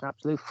be worth an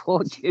absolute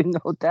fortune,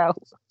 no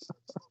doubt.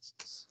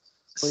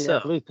 But yeah,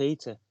 Blue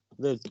Peter.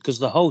 Because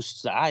the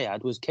hosts that I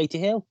had was Katie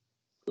Hill,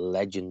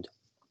 legend.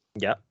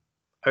 Yeah,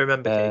 I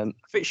remember. I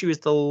think she was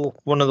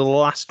one of the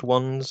last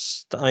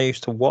ones that I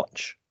used to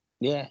watch.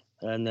 Yeah,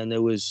 and then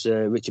there was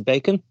Richard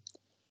Bacon.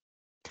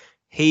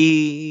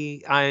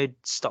 I'd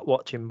stopped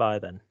watching by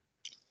then.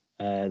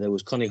 There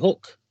was Connie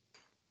Hook.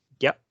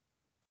 Yep.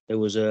 There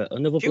was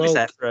another bloke. She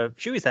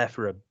was there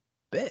for a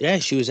bit. Yeah,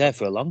 she was there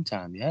for a long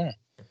time. Yeah.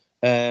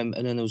 And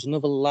then there was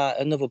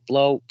another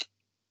bloke.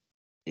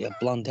 He had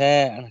blonde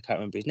hair, and I can't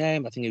remember his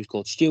name. I think he was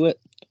called Stuart.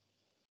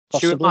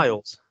 Stuart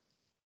Miles.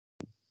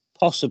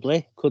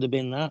 Possibly could have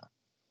been that.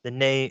 The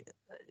name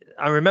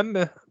I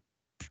remember.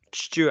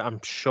 Stuart.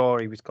 I'm sure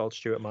he was called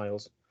Stuart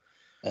Miles.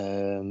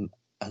 And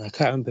I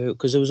can't remember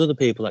because there was other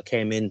people that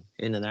came in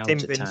and out Tim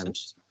at Vincent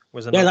times.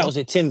 That was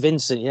it. Tim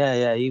Vincent.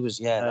 Yeah, he was.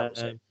 Yeah, that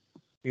was it.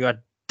 You had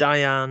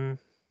Diane.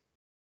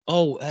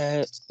 Oh,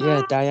 yeah,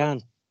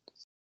 Diane.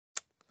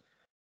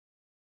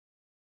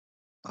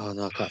 Oh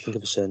no, I can't think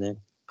of her surname.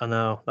 I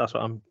know, that's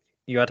what I'm.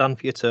 You had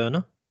Anthea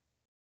Turner.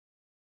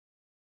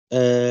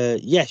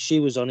 Yes, she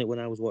was on it when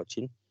I was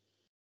watching.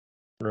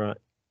 Right.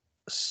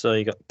 So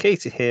you got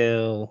Katie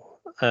Hill,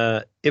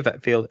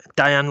 Yvette Field,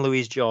 Diane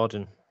Louise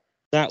Jordan.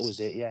 That was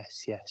it.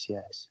 Yes.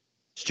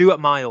 Stuart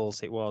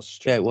Miles. It was.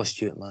 Yeah, it was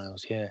Stuart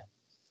Miles. Yeah.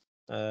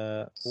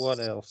 What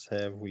else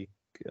have we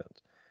got?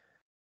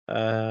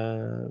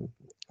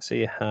 So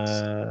you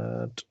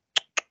had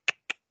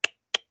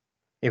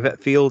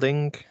Yvette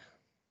Fielding.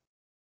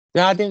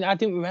 No, I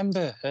didn't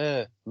remember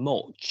her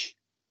much.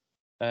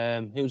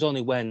 It was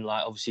only when,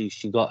 like, obviously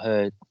she got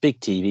her big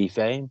TV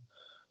fame,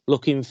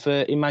 looking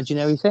for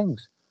imaginary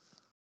things.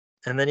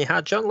 And then you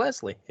had John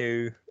Leslie,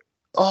 who.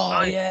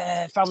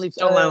 Family.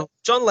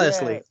 John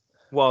Leslie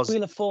was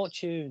Wheel of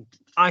Fortune.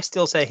 I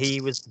still say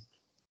he was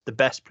the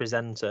best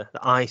presenter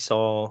that I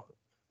saw,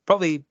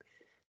 probably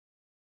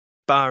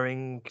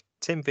barring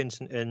Tim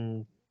Vincent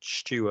and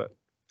Stuart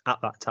at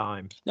that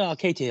time. No,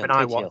 Katie Hill. When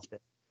I watched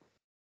it.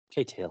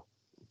 Katie Hill.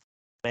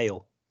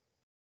 Male.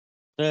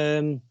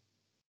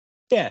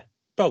 Yeah,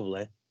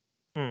 probably.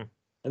 And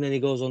then he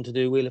goes on to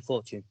do Wheel of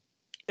Fortune.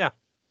 Yeah.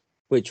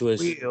 Which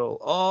was Wheel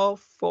of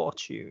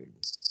Fortune.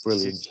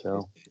 Brilliant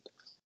show.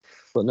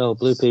 But no,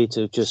 Blue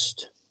Peter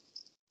just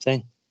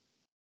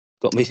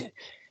got me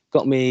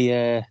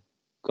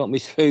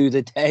through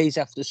the days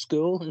after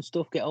school and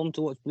stuff. Get home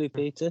to watch Blue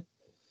Peter.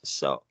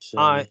 So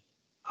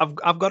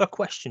I've got a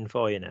question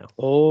for you now.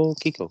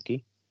 Okie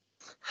dokie.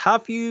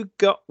 Have you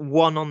got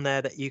one on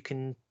there that you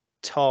can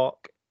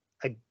talk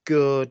a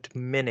good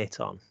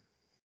minute on?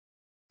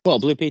 What, a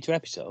Blue Peter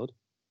episode?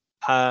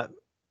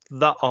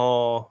 That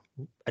or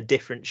a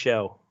different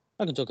show?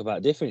 I can talk about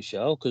a different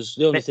show because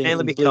the only thing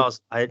mainly because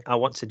I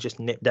want to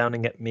just nip down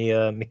and get me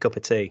my cup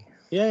of tea.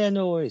 Yeah,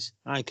 no worries.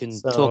 I can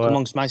talk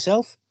amongst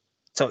myself.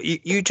 So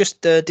you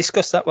just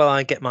discuss that while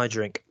I get my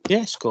drink.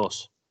 Yes, of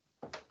course.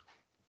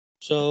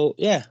 So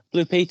yeah,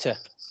 Blue Peter,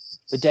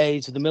 the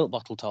days of the milk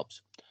bottle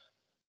tops,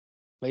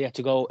 where you had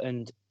to go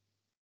and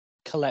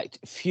collect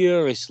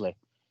furiously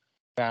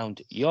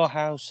round your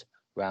house,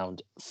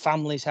 round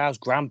family's house,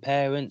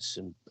 grandparents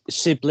and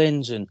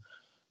siblings, and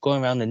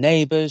going around the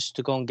neighbours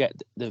to go and get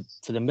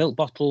for the milk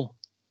bottle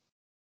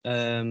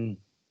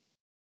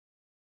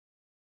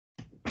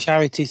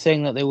charity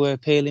thing that they were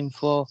appealing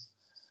for.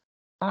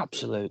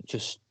 Absolute,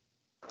 just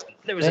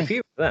There was a few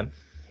of them.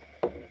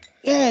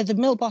 Yeah, the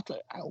milk bottle.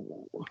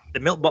 The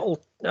milk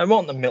bottle. I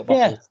want the milk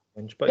bottle.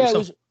 Yeah, But it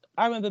was.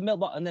 I remember milk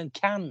bottle and then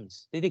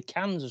cans. They did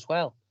cans as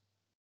well.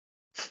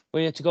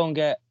 We had to go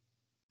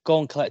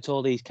and collect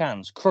all these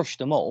cans, crush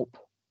them up,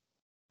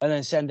 and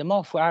then send them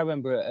off. I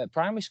remember at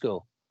primary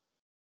school,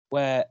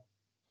 where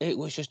it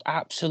was just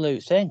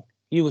absolute thing.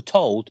 You were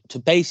told to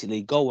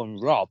basically go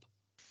and rob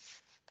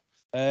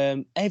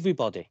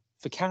everybody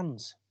for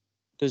cans,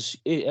 because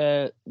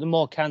the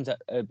more cans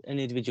that an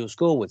individual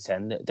school would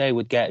send, they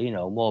would get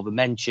more of a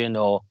mention,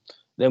 or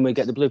then we'd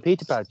get the Blue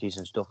Peter badges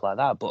and stuff like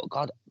that. But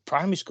God,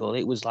 primary school,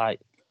 it was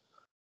like,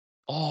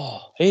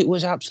 it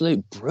was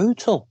absolute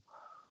brutal.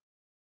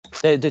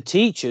 The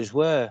teachers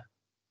were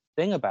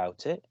thing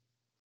about it.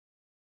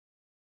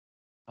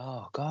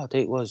 Oh God,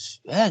 it was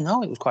it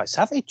was quite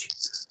savage.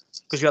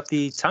 Because you have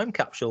the time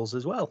capsules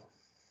as well.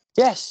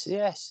 Yes,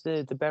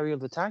 the burial of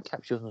the time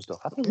capsules and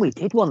stuff. I think we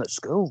did one at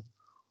school.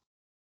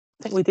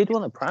 I think we did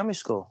one at primary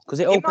school because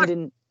it opened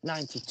in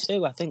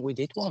 '92. I think we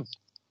did one.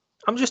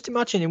 I'm just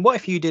imagining, what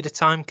if you did a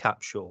time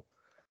capsule?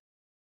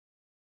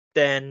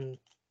 Then,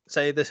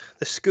 say the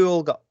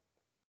school got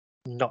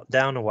knocked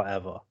down or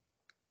whatever,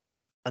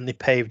 and they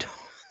paved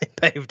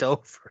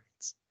over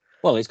it.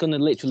 Well, it's going to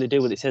literally do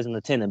what it says on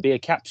the tin and be a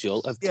capsule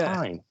of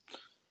time.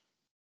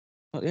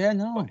 But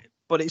no.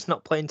 But it's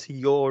not playing to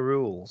your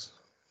rules.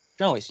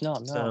 No, it's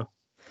not. No.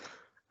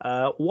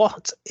 So,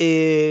 what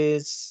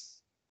is?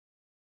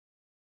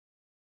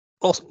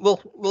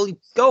 We'll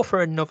go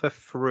for another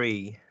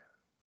 3.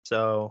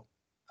 So,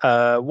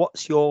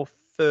 what's your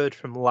third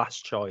from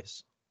last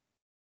choice?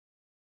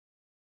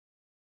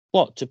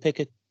 What, to pick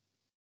a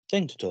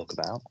thing to talk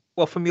about?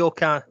 Well, from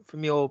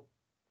your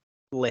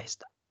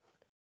list.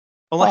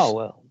 Unless,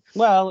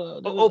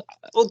 well,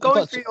 we'll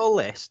go through your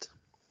list.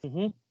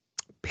 Mm-hmm.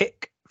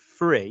 Pick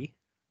 3.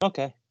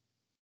 Okay.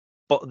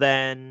 But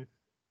then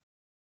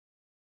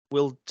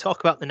we'll talk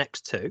about the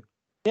next 2.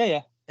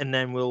 Yeah. And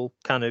then we'll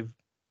kind of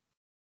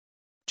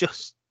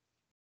just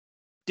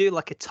do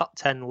like a top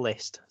 10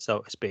 list, so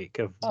to speak,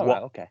 of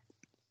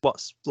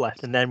what's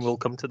left, and then we'll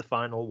come to the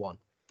final one.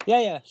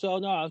 Yeah. So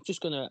no, I was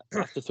just gonna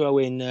have to throw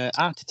in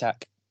Art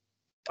Attack.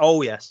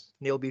 Oh yes,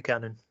 Neil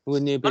Buchanan.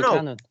 With Neil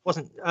Buchanan. No,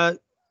 wasn't.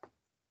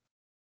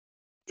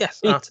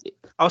 Yes, I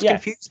was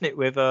confusing it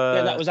with.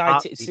 That was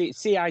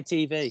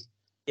CITV.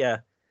 Yeah.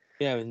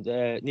 Yeah, and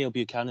Neil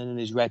Buchanan and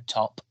his red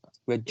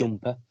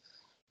jumper.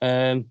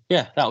 That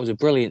was a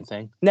brilliant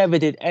thing. Never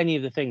did any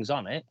of the things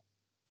on it.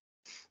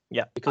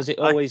 Yeah, because it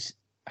always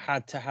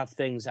had to have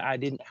things that I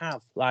didn't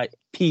have, like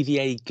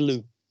PVA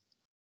glue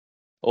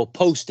or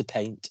poster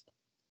paint.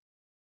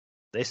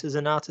 This is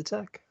an Art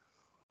Attack.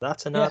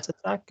 That's an Art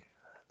Attack.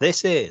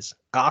 This is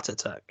Art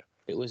Attack.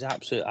 It was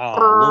absolute. I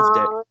loved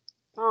it.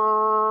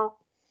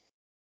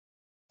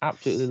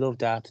 Absolutely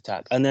loved Art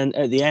Attack. And then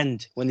at the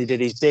end, when he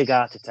did his big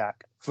Art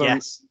Attack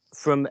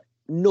from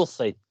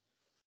nothing,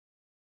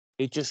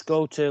 he'd just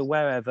go to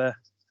wherever,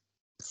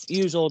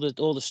 use all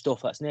the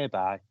stuff that's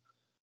nearby,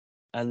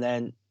 and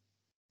then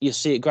you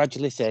see it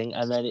gradually thing,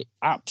 and then it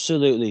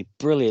absolutely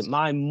brilliant.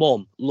 My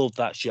mum loved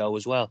that show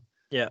as well.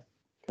 Yeah.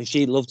 And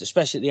she loved,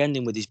 especially at the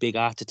ending with his big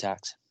Art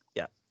Attacks.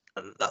 Yeah.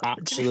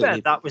 Absolutely. To be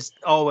fair, that was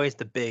always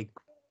the big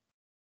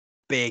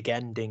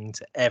ending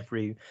to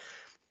every.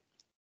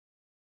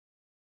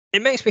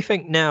 It makes me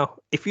think now,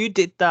 if you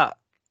did that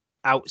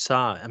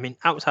outside,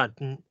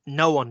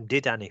 no one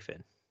did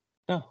anything.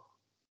 No.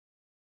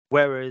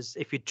 Whereas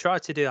if you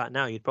tried to do that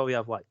now, you'd probably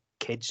have like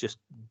kids just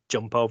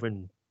jump over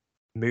and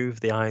move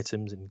the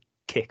items and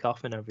kick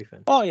off and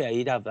everything. Oh yeah,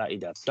 you'd have that.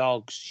 You'd have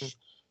dogs,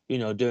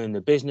 doing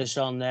the business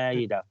on there.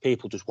 You'd have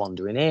people just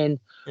wandering in,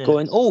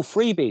 going, "Oh,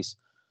 freebies,"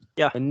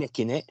 and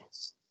nicking it.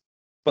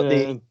 But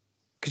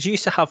because you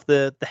used to have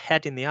the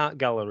head in the art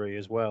gallery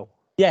as well.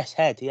 Yes,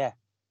 head. Yeah.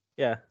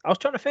 Yeah, I was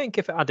trying to think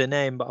if it had a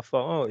name, but I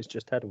thought, it's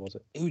just head, was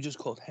it? It was just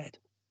called Head.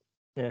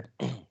 Yeah.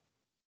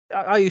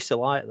 I used to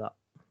like that.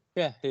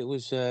 Yeah, it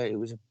was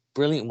a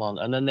brilliant one,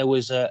 and then there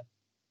was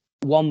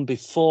one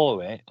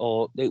before it,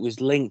 or it was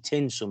linked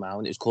in somehow,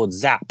 and it was called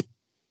Zap.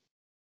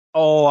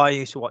 Oh, I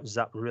used to watch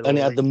Zap really. And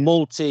it had the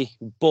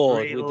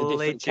multi-board with the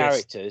different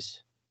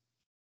characters.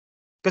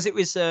 Because it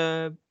was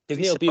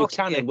Neil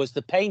Buchanan was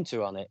the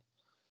painter on it.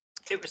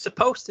 It was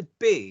supposed to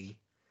be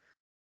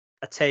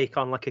a take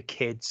on like a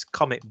kid's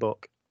comic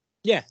book.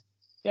 Yeah,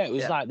 it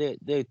was like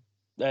the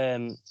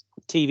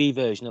TV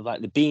version of like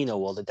the Beano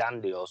or the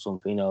Dandy or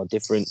something,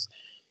 different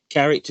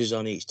characters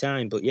on each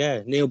time. But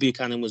yeah, Neil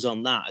Buchanan was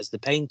on that as the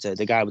painter,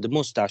 the guy with the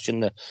mustache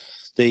and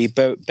the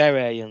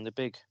beret and the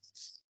big.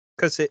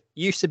 Because it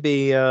used to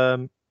be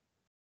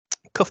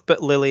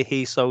Cuthbert Lily,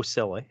 He's So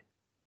Silly.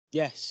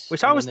 Yes.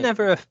 Which I was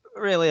never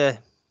really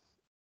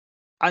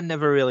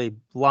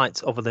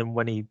liked, other than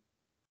when he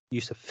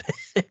used to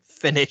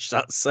finish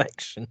that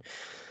section.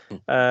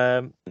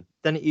 Then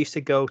it used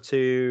to go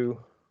to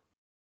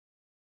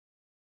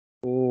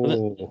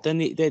Oh, Then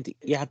you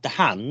had the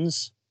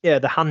hands. yeah,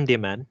 the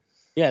handymen.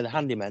 Yeah, the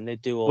handymen. They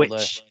do all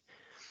Which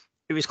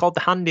it was called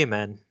the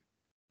handymen.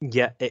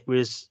 Yeah, it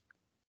was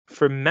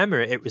from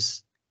memory. It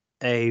was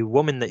a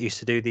woman that used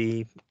to do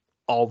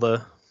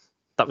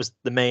that was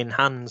the main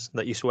hands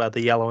that used to wear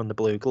the yellow and the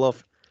blue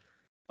glove.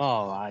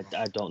 Oh, I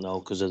don't know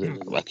because of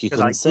like you Because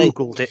I couldn't see.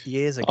 googled it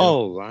years ago.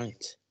 Oh,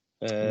 right.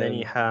 And then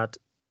you had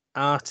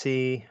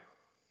Artie.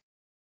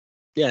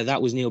 Yeah,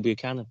 that was Neil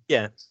Buchanan.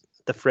 Yeah,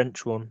 the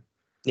French one.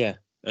 Yeah,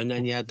 and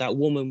then you had that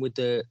woman with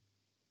the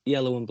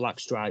yellow and black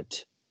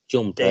striped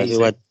jumper Daisy.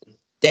 who had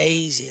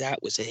Daisy.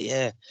 That was it.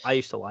 Yeah, I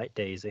used to like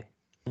Daisy.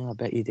 oh, I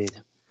bet you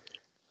did.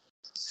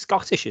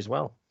 Scottish as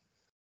well.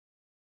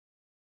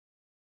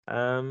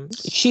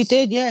 She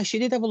did. Yeah, she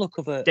did have a look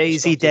of a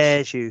Daisy Scottish.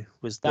 Dares You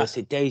was the. That's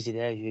it, Daisy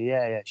Dares You.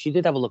 Yeah, yeah. She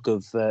did have a look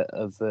of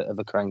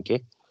a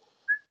cranky.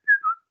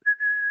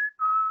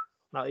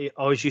 That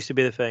always used to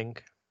be the thing.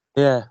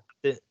 Yeah.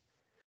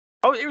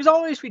 Oh, it was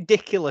always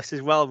ridiculous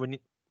as well when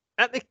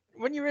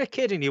you're a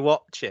kid and you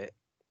watch it,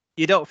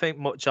 you don't think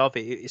much of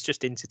it. It's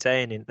just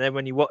entertaining. Then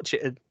when you watch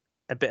it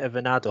a bit of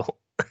an adult,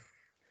 and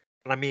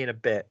I mean a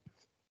bit,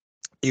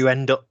 you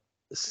end up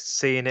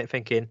seeing it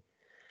thinking,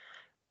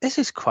 this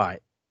is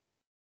quite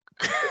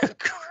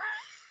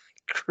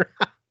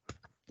crap.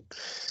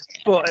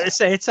 But at the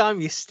same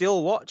time, you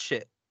still watch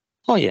it.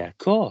 Oh yeah, of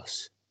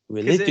course,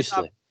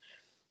 religiously.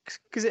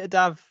 Because it'd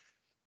have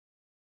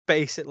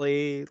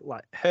basically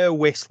like her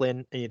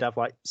whistling, and you'd have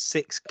like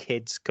 6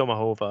 kids come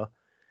over,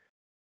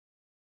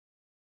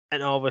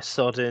 and all of a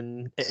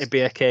sudden it'd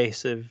be a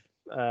case of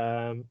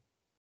what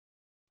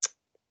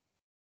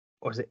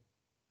was it?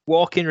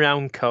 Walking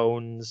around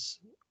cones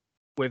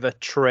with a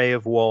tray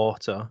of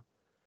water,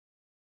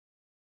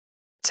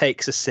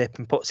 takes a sip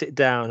and puts it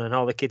down, and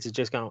all the kids are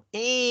just going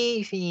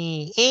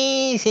easy,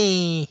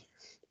 easy,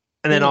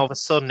 and then all of a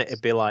sudden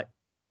it'd be like,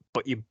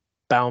 but you're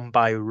bound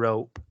by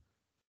rope.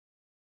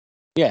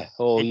 Yeah,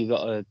 or you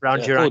got a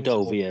hood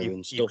over you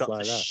and stuff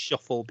like that.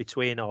 Shuffle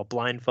between or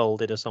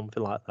blindfolded or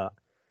something like that.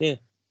 Yeah.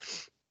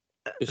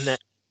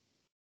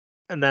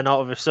 And then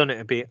all of a sudden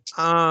it'd be,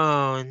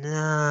 oh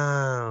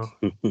no.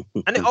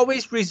 And it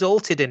always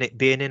resulted in it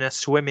being in a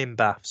swimming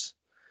baths.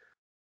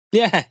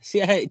 Yes,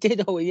 yeah, it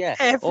did. Oh, yeah.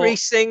 Every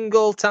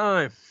single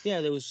time.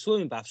 Yeah, there was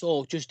swimming baths,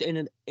 or just in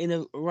an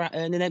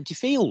empty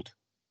field.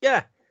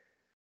 Yeah,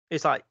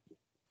 it's like,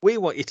 we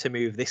want you to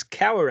move this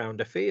cow around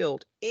a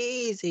field.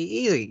 Easy,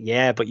 easy.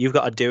 Yeah, but you've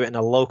got to do it in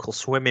a local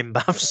swimming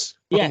baths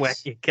where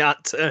you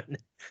can't turn.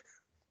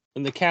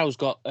 And the cow's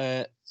got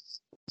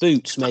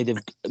boots made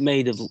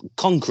of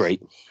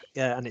concrete.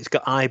 Yeah, and it's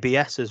got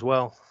IBS as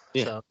well.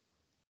 Yeah.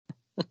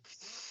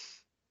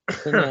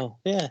 So.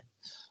 Yeah.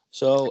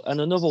 So, and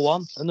another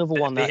one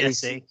that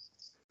is.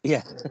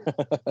 Yeah.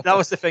 That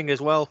was the thing as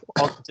well.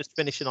 Just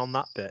finishing on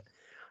that bit.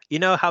 You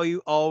know how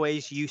you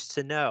always used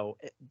to know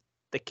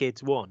the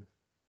kids won?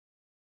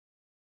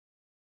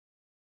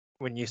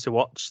 When you used to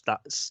watch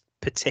that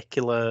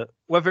particular,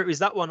 whether it was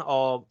that one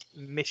or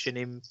Mission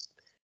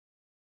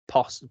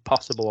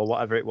Impossible or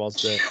whatever it was,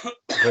 the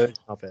version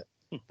of it,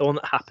 the one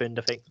that happened,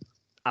 I think,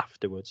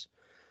 afterwards.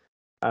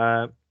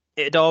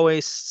 It'd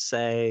always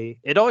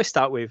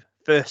start with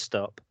first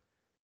up,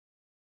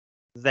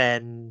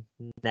 then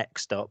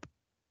next up,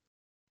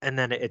 and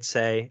then it'd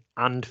say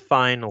and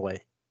finally,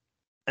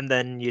 and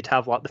then you'd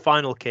have like the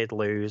final kid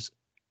lose,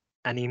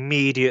 and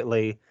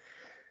immediately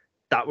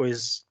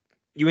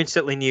you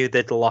instantly knew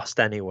they'd lost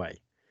anyway.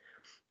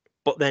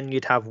 But then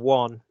you'd have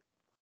one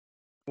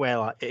where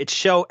like, it'd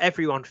show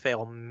everyone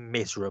fail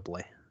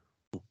miserably,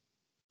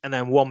 and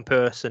then one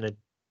person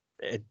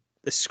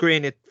the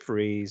screen would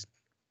freeze,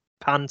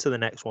 pan to the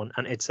next one,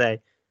 and it'd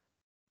say,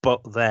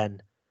 but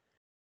then.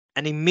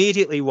 And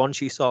immediately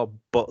once you saw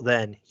but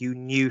then, you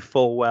knew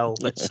full well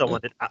that someone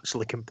had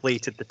actually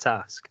completed the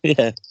task.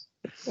 Yeah.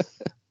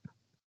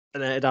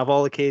 And then it'd have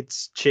all the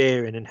kids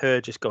cheering and her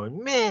just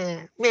going,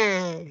 meh,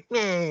 meh,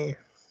 meh,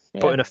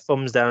 putting her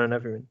thumbs down and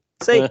everything.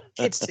 See,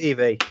 kids'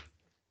 TV.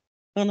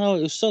 I know,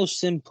 it was so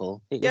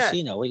simple. It was,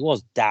 it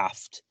was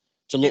daft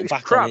to look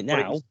back crap, on it now.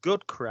 But it was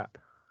good crap.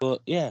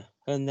 But yeah,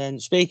 and then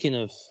speaking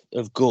of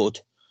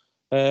good,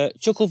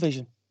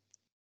 Chucklevision.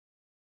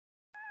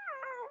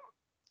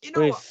 You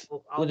know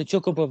with the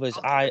Chuckle Brothers,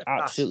 I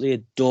absolutely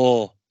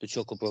adore the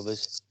Chuckle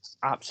Brothers.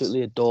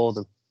 Absolutely adore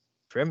them.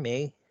 From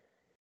me.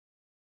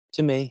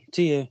 To me.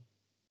 To you.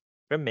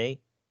 From me.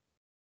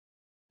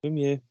 From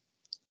you.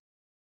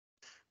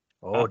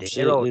 Oh,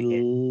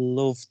 absolutely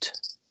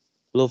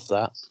loved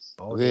that.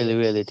 Oh, really,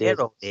 really did.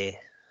 Oh dear.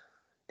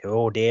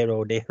 Oh dear,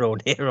 oh dear, oh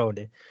dear, oh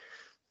dear.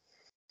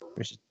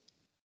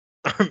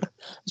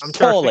 I'm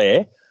Paul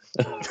here.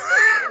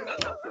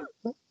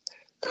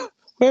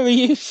 Where are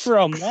you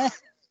from there?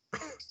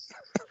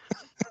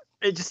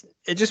 It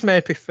just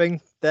made me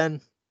think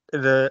then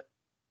that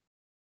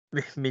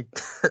me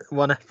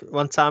one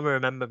time I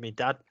remember my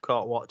dad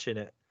caught watching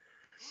it.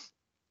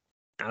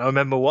 And I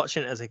remember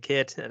watching it as a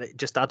kid, and it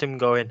just had him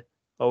going,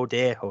 oh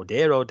dear, oh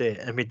dear, oh dear.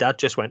 And my dad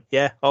just went,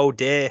 yeah, oh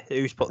dear,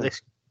 who's put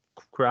this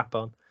crap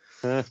on?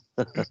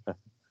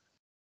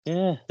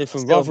 Yeah, they're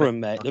from Still Rotherham,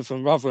 make mate. fun. They're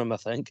from Rotherham, I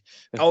think.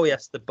 Oh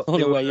yes, I don't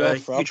know where you're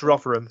from. huge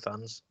Rotherham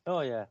fans. Oh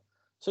yeah.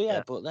 So yeah,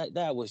 Yeah. but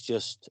that was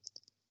just,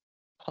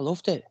 I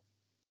loved it.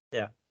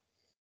 Yeah.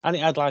 And it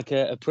had like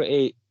a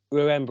pretty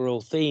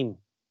rememberable theme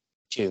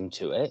tune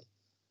to it.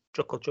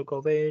 Chuckle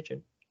Chuckle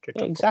Virgin.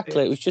 Yeah,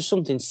 exactly. It was just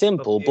something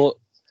simple, but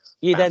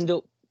you'd Bam. end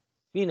up,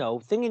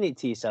 singing it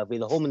to yourself,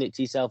 either humming it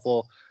to yourself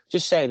or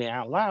just saying it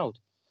out loud.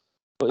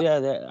 But yeah,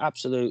 they're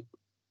absolute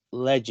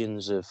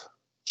legends of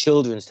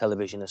children's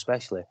television,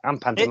 especially,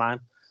 and pantomime.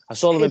 I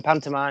saw them in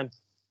pantomime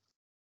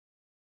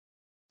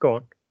Go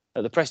on.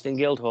 at the Preston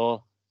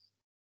Guildhall.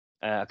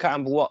 I can't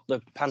remember what the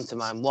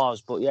pantomime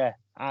was, but yeah,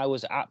 I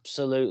was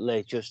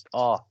absolutely just,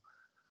 my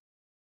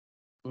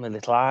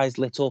little eyes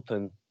lit up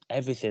and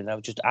everything. That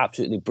was just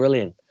absolutely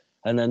brilliant.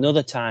 And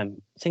another time,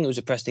 I think it was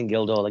at Preston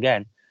Guildhall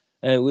again,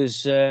 it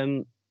was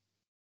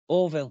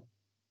Orville.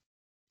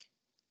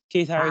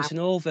 Keith Harrison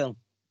Orville.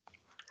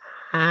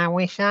 I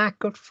wish I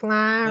could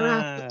fly.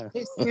 Ah.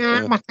 But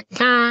I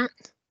can't.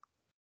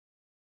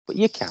 But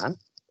you can.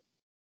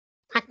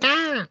 I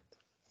can't.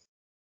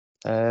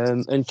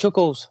 And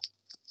Chuckles.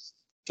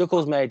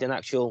 Chuckles made an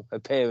actual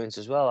appearance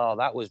as well. Oh,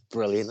 that was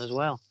brilliant as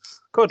well.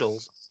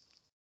 Cuddles.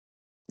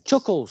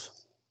 Chuckles.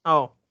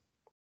 Oh.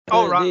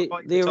 Oh, right. The I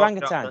thought you were talking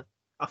orangutan.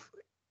 about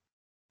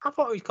I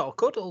thought he was called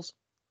Cuddles.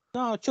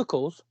 No,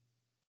 Chuckles.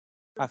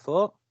 I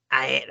thought.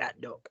 I hate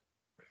that duck.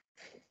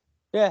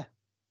 Yeah.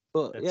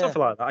 But yeah,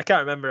 Something like that. I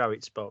can't remember how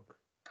it spoke.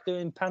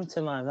 doing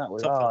pantomime, that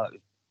was Something.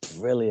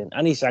 brilliant.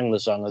 And he sang the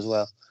song as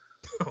well.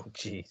 Oh,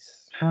 jeez.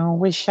 I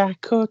wish I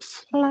could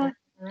fly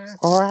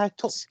right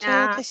up to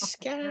the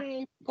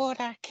sky, but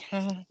I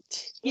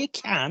can't. You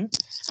can.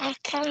 I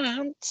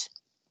can't.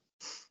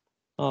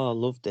 Oh, I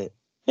loved it.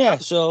 Yeah,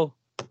 so...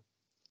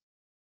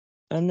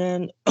 And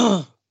then...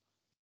 I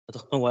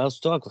don't know what else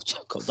to talk about.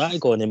 I've got that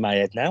going in my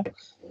head now.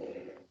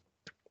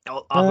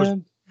 I was,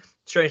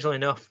 strangely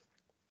enough,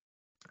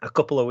 a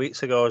couple of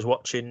weeks ago, I was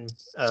watching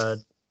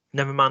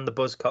Nevermind the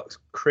Buzzcocks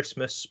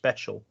Christmas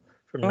special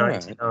from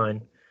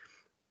 '99.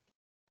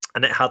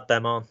 And it had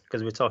them on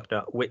because we were talking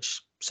about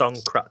which song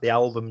cracked the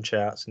album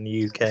charts in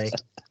the UK.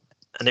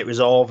 And it was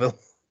Orville.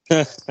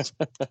 Well,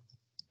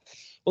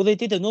 they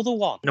did another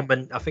one.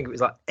 I think it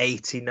was like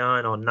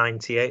 89 or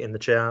 98 in the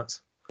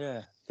charts.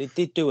 Yeah, they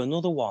did do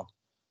another one.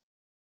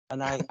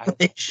 And I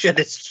It should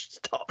have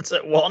stopped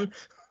at one.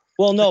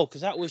 Well, no,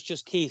 because that was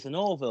just Keith and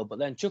Orville, but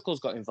then Chuckles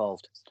got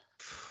involved.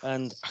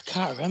 And I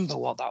can't remember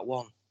what that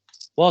one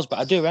was, but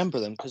I do remember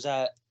them because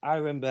I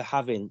remember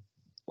having,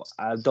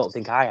 I don't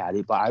think I had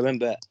it, but I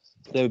remember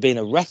there being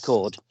a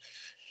record,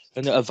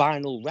 a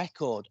vinyl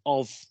record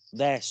of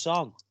their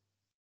song.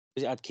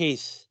 It had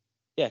Keith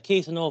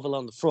and Orville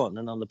on the front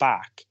and on the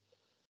back.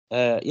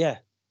 And there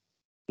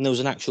was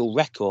an actual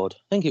record. I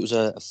think it was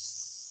a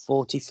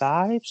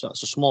 45, so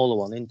that's a smaller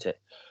one, isn't it?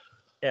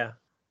 Yeah.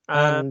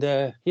 And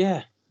they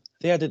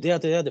had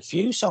a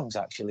few songs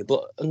actually,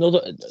 but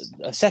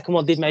a second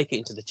one did make it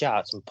into the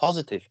charts and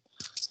positive.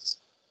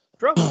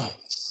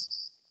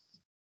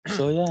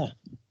 So yeah,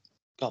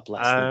 God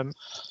bless them.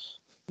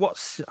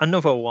 What's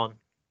another one?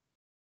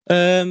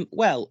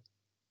 Well,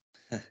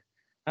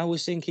 I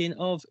was thinking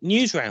of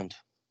Newsround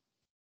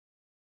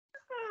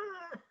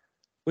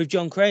with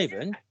John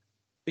Craven,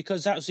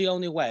 because that's the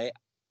only way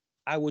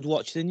I would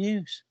watch the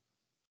news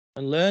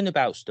and learn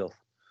about stuff.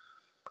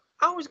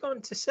 I was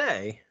going to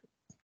say,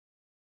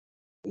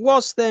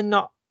 was there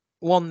not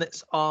one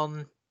that's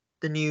on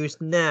the news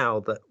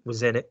now that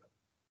was in it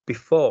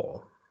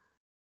before?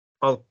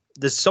 Oh,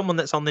 there's someone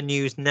that's on the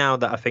news now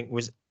that I think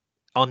was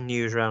on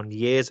Newsround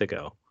years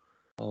ago.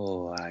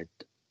 Oh,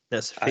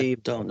 that's I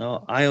don't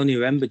know. I only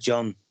remember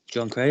John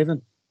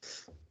Craven.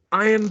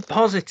 I am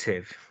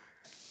positive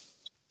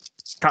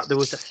that there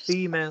was a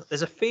female.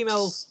 There's a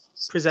female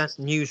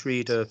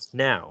newsreader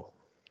now,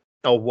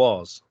 or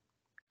was,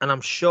 and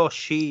I'm sure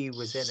she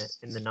was in it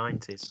in the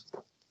 90s.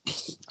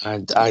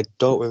 And I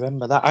don't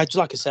remember that. I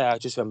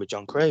just remember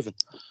John Craven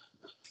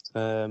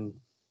doing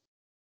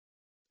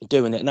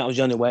it, and that was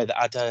the only way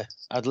that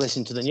I'd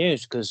listen to the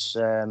news, because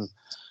the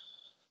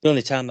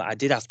only time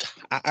that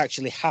I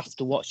actually have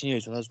to watch the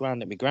news when I was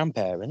round at my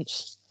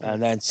grandparents,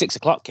 and then 6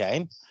 o'clock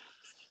came,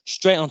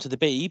 straight onto the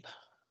Beeb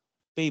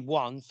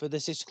 1 for the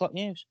 6 o'clock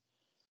news,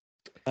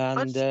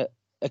 and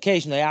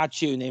occasionally I'd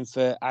tune in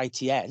for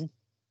ITN,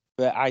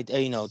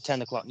 for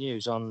 10 o'clock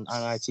news on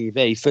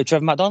ITV for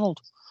Trevor McDonald.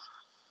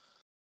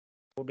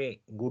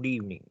 Good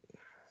evening.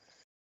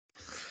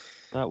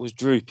 That was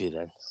droopy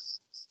then.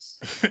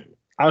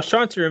 I was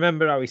trying to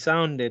remember how he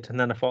sounded, and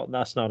then I thought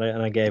that's not it,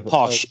 and I gave up.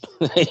 Posh.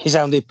 He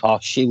sounded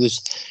posh. He was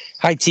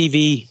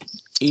ITV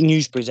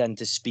news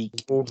presenter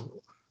speak. Oh,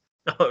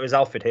 it was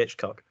Alfred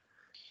Hitchcock.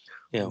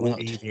 Yeah, good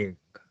evening.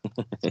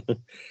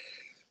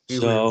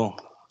 So,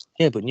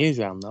 yeah, but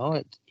Newsround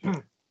though,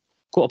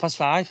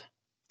 5:15.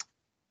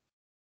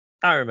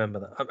 I remember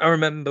that. I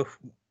remember.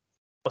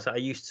 I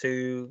used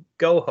to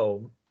go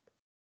home,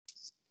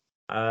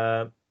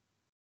 and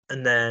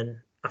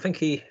then I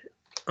think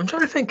I'm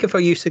trying to think if I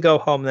used to go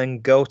home and then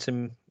go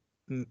to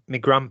my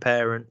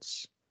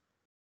grandparents'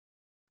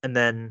 and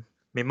then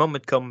my mum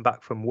would come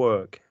back from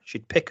work.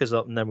 She'd pick us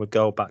up, and then we'd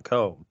go back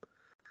home.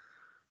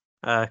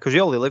 Because we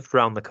only lived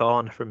round the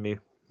corner from my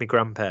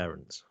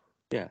grandparents.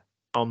 Yeah.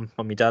 On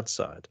my dad's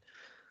side.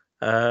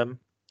 But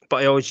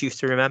I always used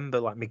to remember,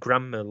 like, my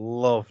grandma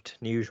loved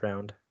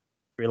Newsround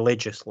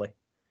religiously.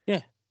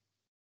 Yeah.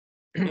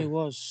 It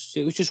was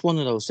just one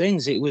of those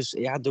things. It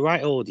had the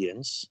right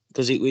audience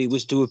because it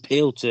was to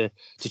appeal to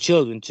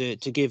children to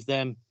give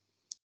them,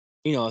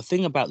 a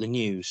thing about the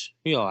news.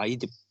 You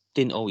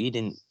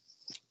didn't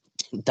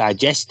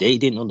digest it, you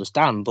didn't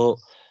understand, but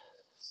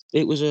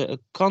it was a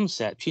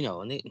concept, and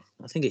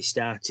I think it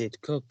started.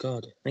 Good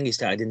God, I think it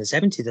started in the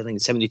 70s. I think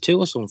it's 72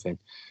 or something.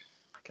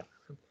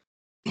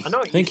 I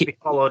know it used to be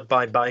followed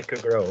by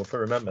Biker Grove. I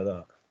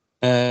remember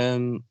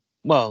that.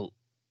 Well,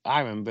 I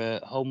remember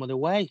Home and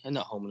Away, and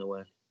not Home and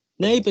Away.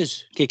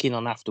 Neighbours kicking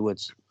on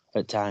afterwards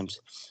at times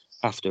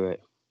after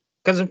it.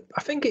 Because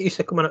I think it used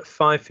to come on at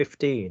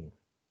 5:15.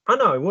 I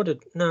know it would have.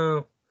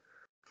 No,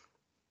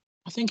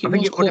 I think it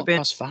was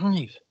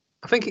 5:15.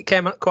 I think it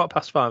came at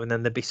 5:15, and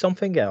then there'd be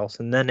something else,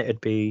 and then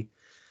it'd be.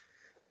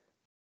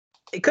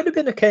 It could have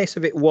been a case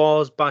of it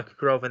was Biker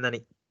Grove, and then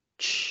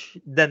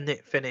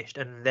it finished,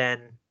 and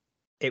then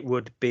it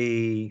would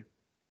be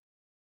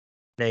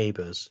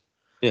Neighbours.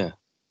 Yeah,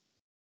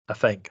 I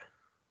think.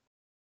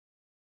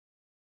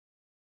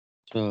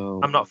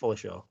 So I'm not fully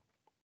sure.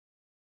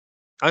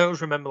 I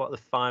always remember like the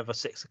 5 or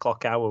 6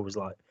 o'clock hour was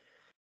like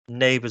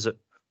Neighbours at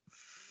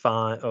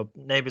 5 or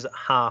Neighbours at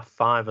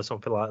 5:30 or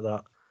something like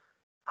that.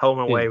 Home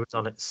and Away was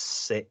on at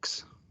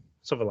 6,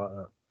 something like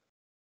that.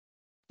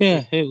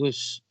 Yeah, it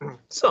was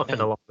something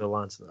along the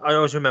lines. I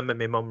always remember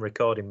my mum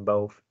recording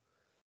both.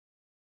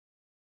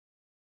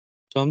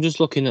 So I'm just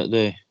looking at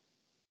the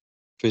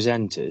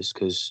presenters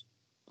because,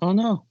 oh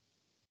no,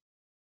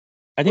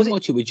 I didn't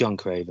watch it with John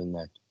Craven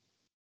then.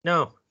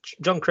 No,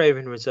 John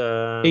Craven was.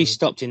 He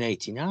stopped in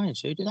 '89.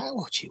 So who did I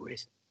watch it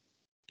with?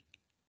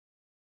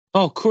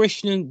 Oh,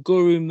 Krishnan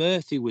Guru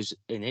Murthy was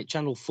in it.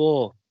 Channel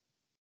 4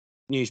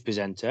 news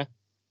presenter.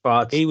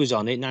 But he was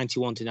on it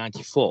 91 to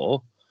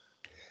 94.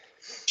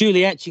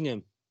 Julie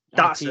Etchingham.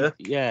 That's her.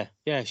 Yeah,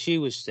 she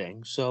was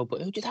thing. So,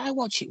 but who did I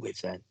watch it with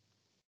then?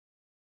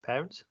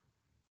 Parents?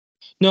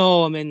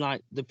 No, I mean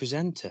like the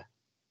presenter.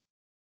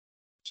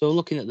 So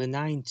looking at the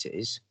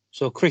 90s,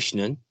 so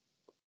Krishnan.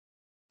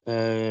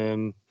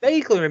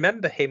 Vaguely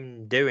remember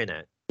him doing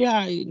it.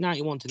 Yeah,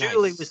 91 to 94.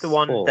 Julie was the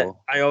one that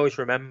I always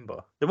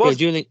remember.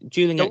 Julie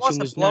Etchingham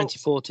was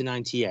 94 to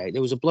 98.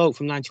 There was a bloke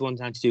from 91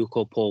 to 92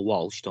 called Paul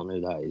Walsh. Don't know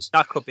who that is.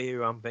 That could be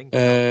who I'm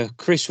thinking.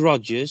 Chris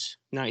Rogers,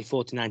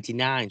 94 to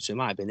 99. So it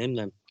might have been him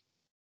then.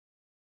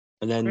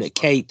 And then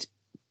Kate,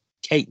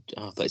 I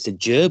thought it's a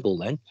gerbil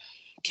then.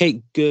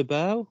 Kate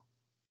Gerbeau.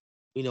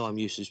 I'm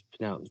used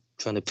to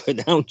trying to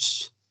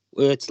pronounce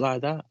words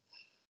like that.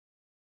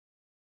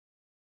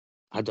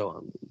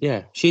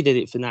 She did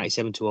it for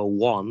 97 to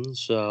 01,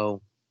 so.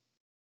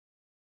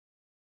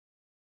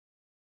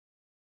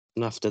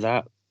 And after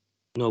that,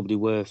 nobody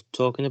worth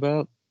talking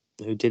about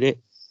who did it,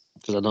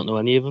 because I don't know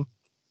any of them.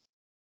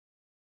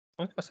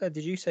 Like I said,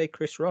 did you say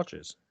Chris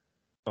Rogers?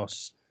 Or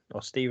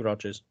Steve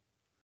Rogers?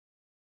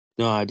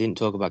 No, I didn't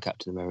talk about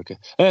Captain America.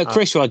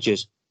 Chris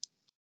Rogers,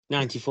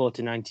 94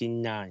 to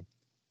 99.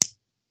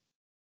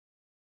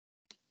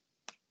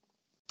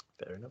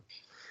 Fair enough.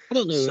 I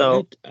don't know.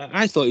 So,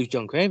 I thought it was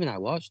John Craven I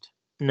watched.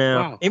 No.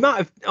 Wow. He might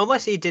have,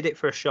 unless he did it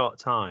for a short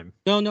time.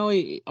 No,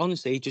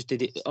 honestly, he just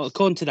did it.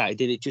 According to that, he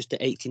did it just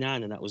at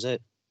 89 and that was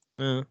it.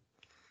 Yeah.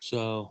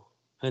 So,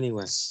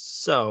 anyway.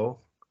 So,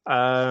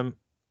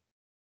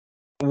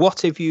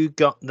 what have you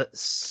got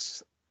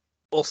that's...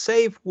 We'll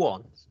save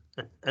one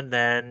and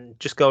then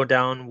just go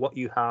down what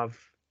you have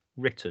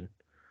written.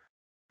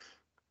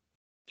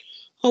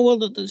 Oh,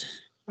 well,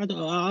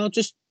 I'll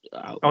just... do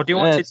you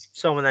want to do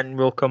some and then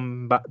we'll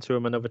come back to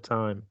them another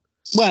time?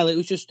 Well, it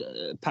was just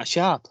Pat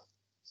Sharp.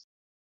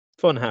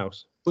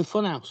 Funhouse. With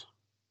Funhouse.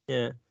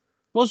 Yeah.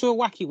 Was there a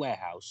Wacky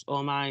Warehouse, or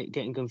am I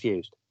getting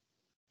confused?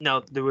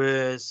 No, there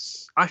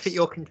was... I think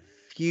you're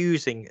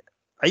confusing...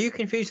 Are you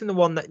confusing the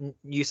one that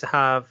used to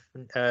have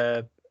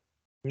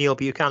Neil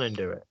Buchanan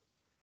do it?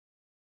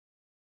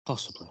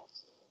 Possibly.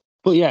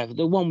 But yeah,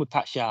 the one with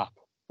Pat Sharp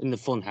in the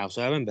Funhouse,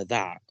 I remember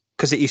that.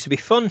 Because it used to be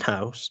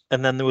Funhouse,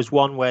 and then there was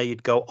one where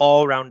you'd go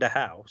all around a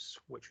house,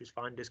 which was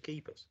Finders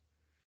Keepers.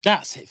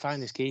 That's it,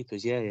 Finders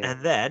Keepers, yeah.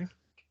 And then,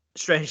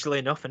 strangely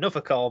enough,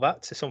 another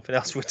callback to something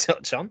else we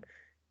touched on.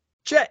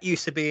 Jet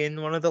used to be in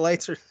the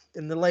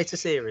later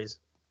series.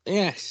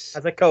 Yes.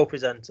 As a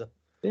co-presenter.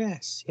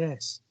 Yes.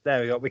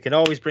 There we go. We can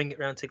always bring it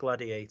round to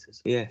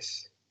Gladiators.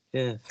 Yes.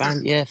 Yeah.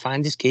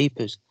 Finders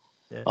Keepers.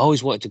 Yeah. I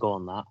always wanted to go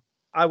on that.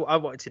 I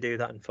wanted to do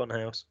that in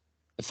Funhouse.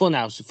 The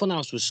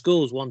Funhouse was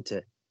schools, wasn't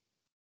it?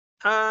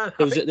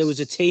 There was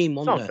a team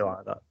on something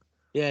like that.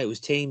 Yeah, it was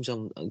teams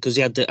on because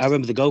I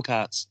remember the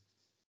go-karts.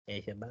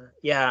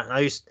 Yeah,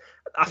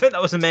 I think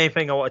that was the main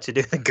thing I wanted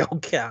to do, the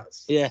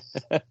go-karts. Yeah.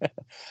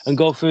 And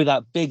go through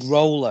that big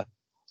roller.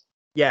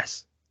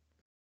 Yes.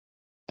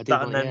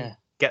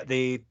 Get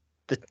the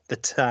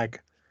tag.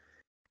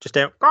 Just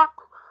down.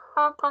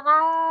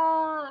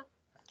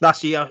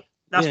 That's you.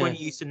 That's Yeah. when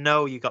you used to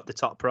know you got the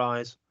top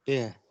prize.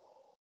 Yeah.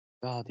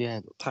 God,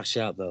 yeah. Pat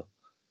Sharp though.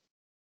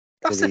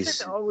 That's With the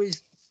thing that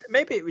always.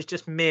 Maybe it was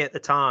just me at the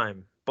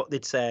time, but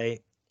they'd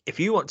say, if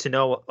you want to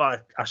know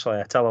what. Actually,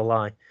 I tell a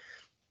lie.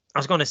 I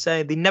was going to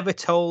say they never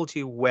told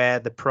you where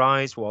the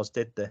prize was,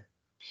 did they?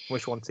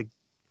 Which one to?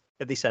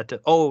 They said,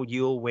 "Oh,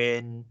 you'll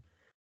win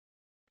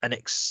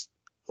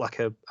like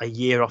a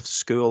year off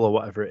school or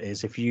whatever it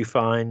is if you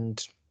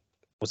find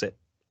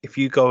if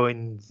you go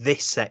in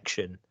this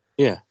section."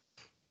 Yeah.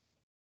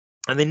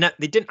 And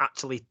they didn't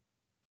actually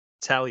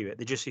tell you it.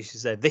 They just used to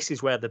say, "This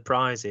is where the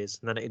prize is,"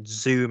 and then it'd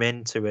zoom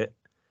into it.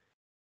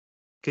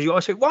 Because you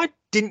always say, "Why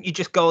didn't you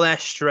just go there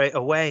straight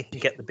away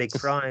and get the big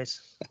prize?"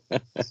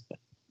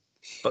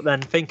 But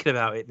then thinking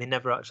about it, they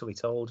never actually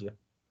told you.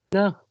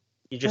 No.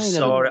 You just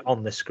saw it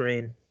on the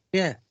screen.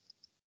 Yeah.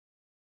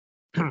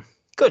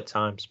 Good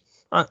times.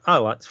 I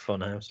liked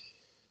Funhouse.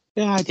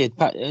 Yeah, I did.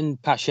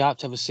 Pat Sharp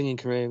to have a singing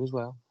career as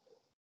well.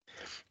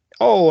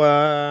 Oh,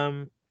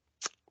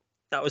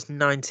 that was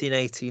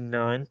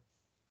 1989.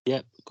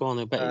 Yep. Go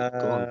on, go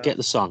on. Get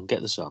the song.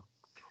 Get the song.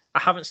 I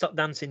haven't stopped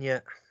dancing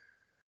yet.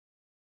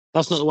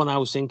 That's not the one I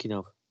was thinking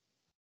of.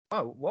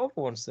 Oh, what other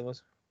ones there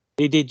was?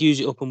 He did Use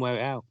It Up and Wear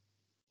It Out.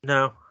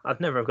 No,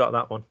 I'd never have got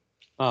that one.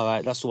 All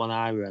right, that's the one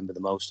I remember the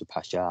most of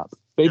Pat Sharp.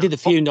 But he did a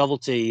few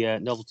novelty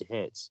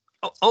hits.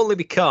 Only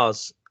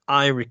because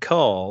I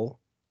recall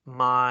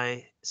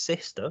my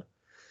sister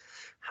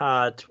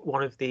had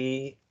one of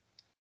the.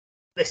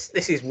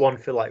 This is one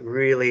for like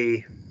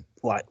really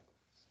like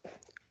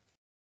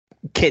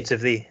kids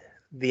of the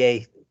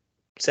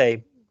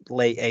say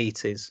late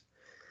 80s.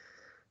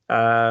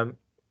 The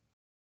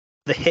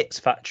Hits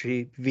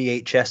Factory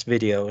VHS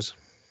videos.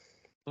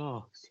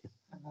 Oh,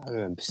 I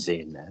remember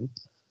seeing them.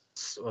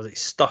 Was it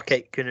Stock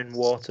Aitken and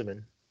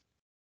Waterman?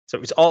 So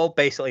it was all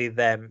basically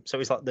them. So it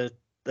was like the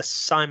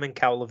Simon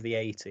Cowell of the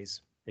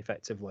 80s,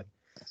 effectively,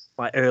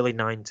 like early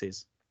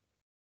 90s.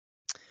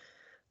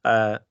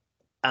 And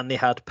they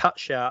had Pat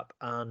Sharp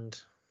and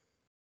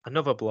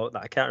another bloke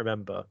that I can't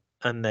remember,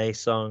 and they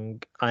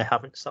sung "I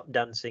Haven't Stopped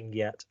Dancing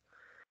Yet,"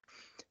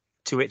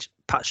 to which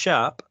Pat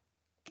Sharp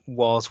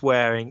was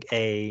wearing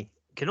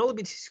can only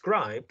be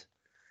described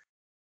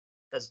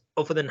as,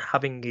 other than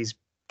having his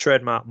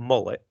trademark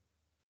mullet,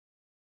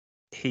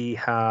 he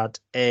had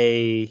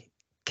a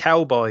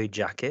cowboy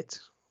jacket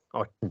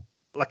or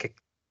like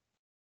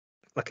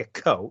a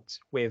coat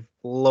with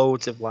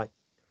loads of like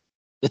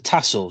the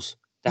tassels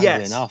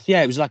dangling off.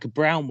 Yeah, it was like a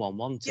brown one,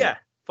 wasn't it? Yeah,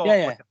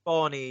 like a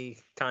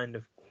fawny kind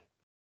of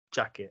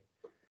jacket,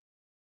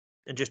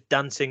 and just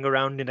dancing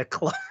around in a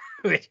club.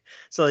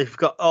 So you've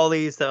got all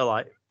these that are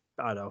like,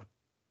 I don't know,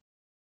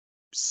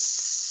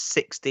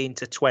 16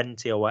 to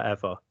 20 or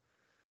whatever.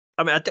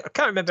 I mean, I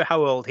can't remember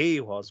how old he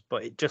was,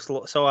 but it just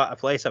looked so out of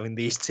place having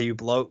these two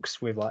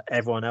blokes with like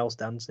everyone else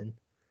dancing.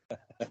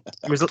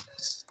 It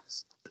was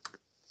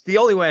the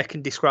only way I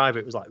can describe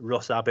it was like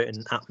Russ Abbott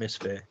and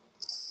Atmosphere.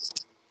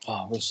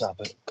 Oh, Russ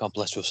Abbott. God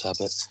bless Russ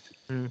Abbott.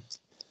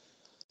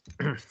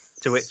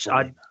 To which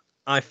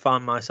I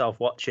found myself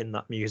watching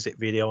that music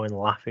video and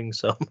laughing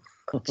so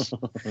much.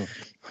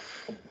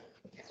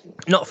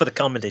 Not for the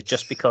comedy,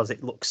 just because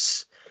it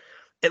looks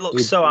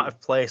so out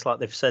of place. Like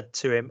they've said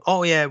to him,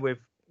 "Oh yeah,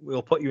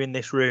 we'll put you in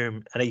this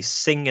room," and he's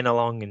singing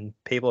along, and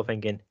people are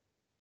thinking,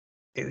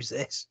 "Who's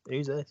this?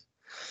 Who's this?"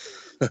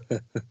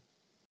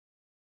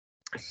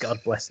 God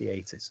bless the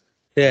 80s.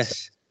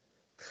 Yes.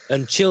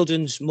 And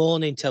children's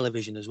morning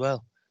television as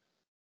well.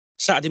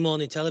 Saturday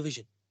morning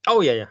television.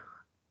 Oh yeah.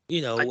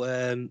 You know,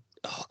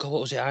 oh God,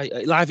 what was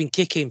it? Live and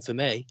Kicking for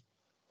me.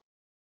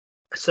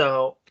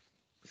 So,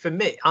 for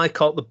me, I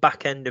caught the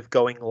back end of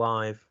Going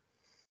Live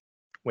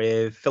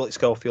with Philip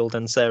Schofield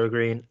and Sarah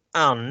Green,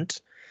 and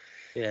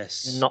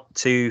not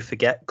to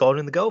forget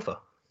Gordon the Gopher.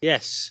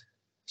 Yes,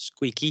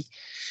 Squeaky.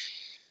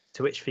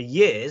 To which, for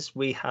years,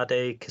 we had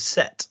a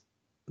cassette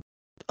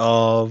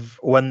of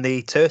when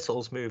the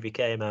Turtles movie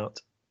came out.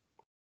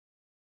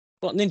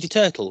 What, Ninja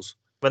Turtles?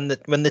 When the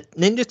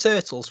Ninja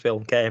Turtles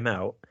film came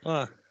out,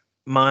 I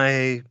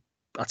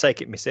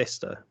take it my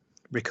sister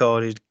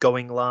recorded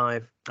Going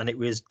Live, and it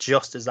was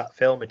just as that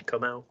film had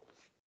come out.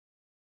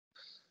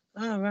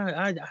 Oh,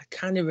 right. I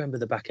kind of remember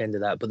the back end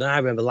of that, but then I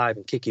remember Live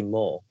and Kicking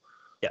more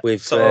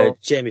with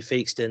Jamie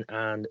Theakston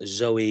and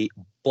Zoe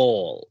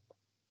Ball.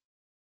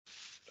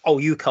 Oh,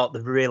 you caught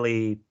the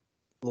really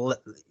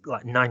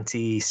like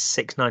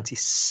 96,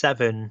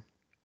 97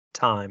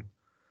 time.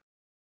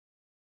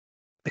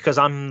 Because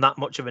I'm that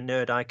much of a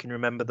nerd, I can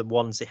remember the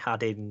ones they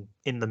had in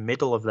the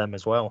middle of them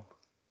as well.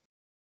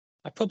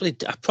 I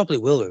probably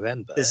will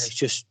remember. It's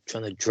just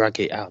trying to drag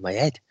it out of my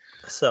head.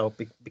 So,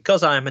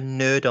 because I am a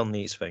nerd on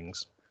these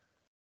things,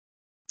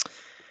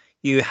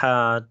 you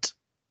had,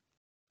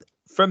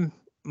 from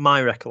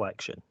my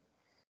recollection,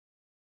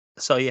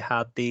 so you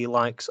had the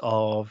likes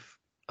of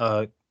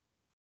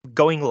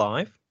Going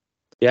Live.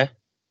 Yeah.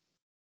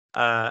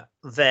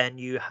 Then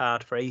you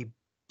had, for a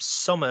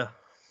summer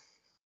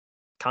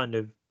kind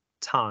of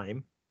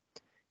time,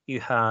 you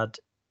had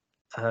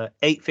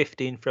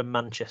 8:15 from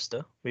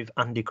Manchester with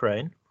Andy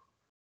Crane.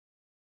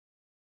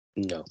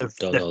 No, don't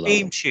The know that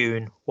theme one.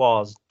 tune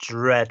was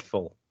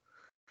dreadful.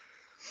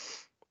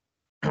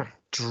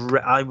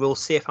 I will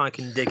see if I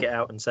can dig it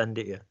out and send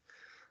it you.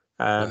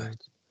 Right.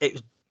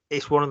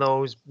 It's one of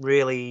those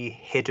really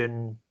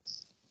hidden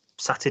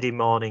Saturday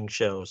morning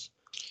shows.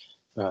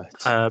 Right.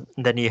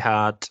 Then you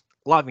had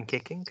Live and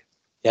Kicking.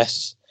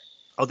 Yes.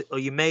 Or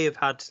you may have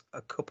had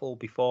a couple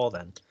before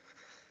then.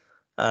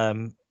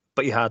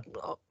 But you had,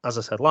 as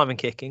I said, Live and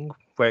Kicking,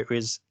 where it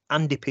was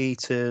Andy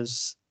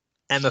Peters,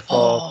 Emma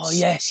Forbes. Oh,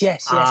 yes.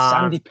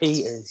 Andy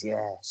Peters,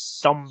 yes.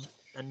 John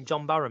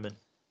Barrowman.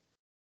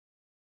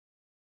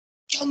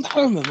 John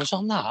Barrowman was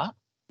on that?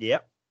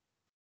 Yep.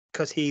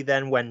 Because he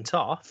then went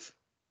off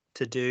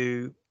to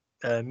do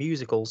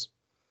musicals.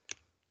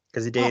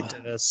 Because he did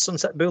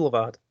Sunset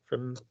Boulevard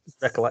from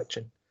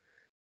recollection.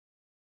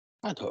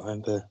 I don't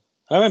remember.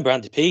 I remember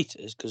Andy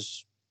Peters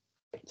because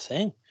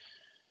thing.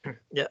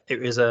 Yeah, it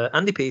was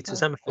Andy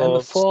Peters, Emma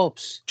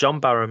Forbes,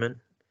 John Barrowman.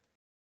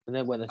 And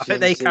then when I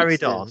think they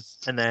carried on,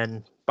 and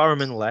then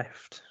Barrowman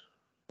left.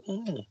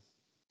 Oh.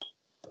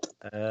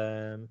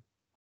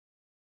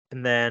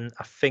 And then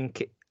I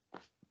think it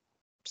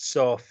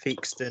saw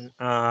Theakston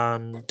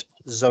and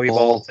Zoe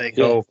Ball take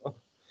over.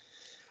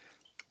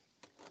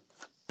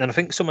 And I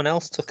think someone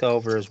else took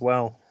over as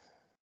well.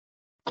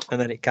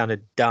 And then it kind of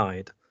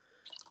died.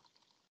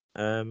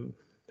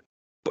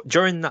 But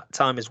during that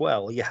time as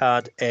well, you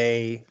had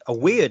a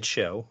weird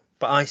show,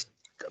 but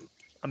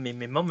I mean,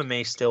 my mum and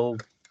me still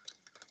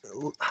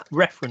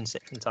reference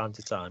it from time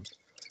to time.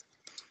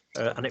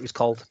 And it was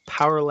called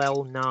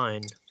Parallel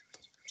 9.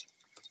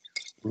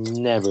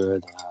 Never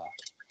heard of that.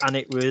 And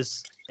it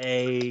was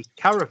a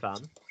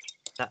caravan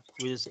that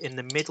was in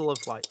the middle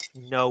of like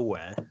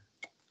nowhere.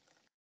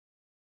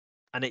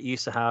 And it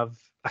used to have,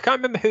 I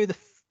can't remember who the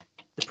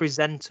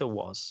presenter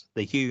was,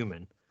 the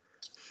human.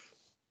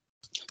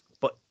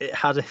 But it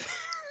had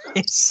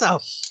it's so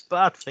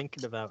bad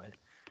thinking about it.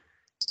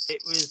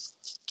 It was,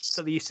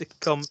 so they used to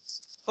come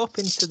up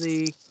into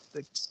the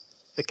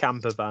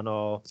camper van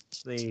or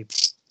the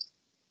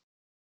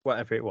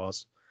whatever it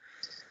was,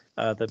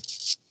 the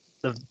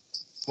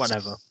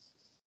whatever,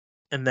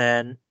 and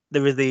then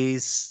there were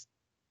these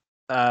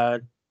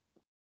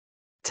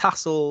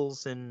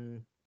tassels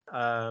and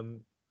how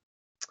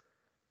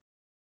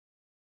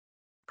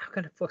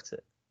can I put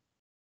it?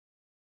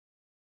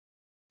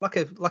 Like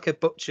a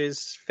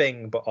butcher's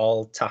thing, but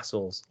all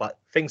tassels, like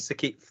things to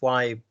keep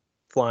flies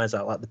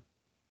out, like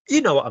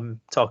you know what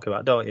I'm talking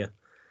about, don't you?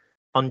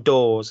 On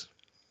doors.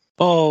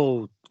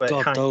 Oh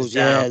God, those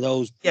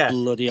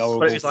bloody horrible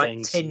but it was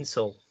things. Like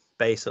tinsel,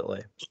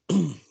 basically.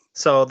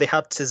 So they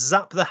had to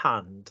zap the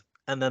hand,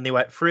 and then they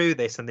went through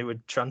this, and they were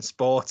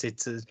transported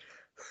to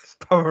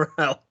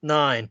Parallel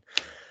 9,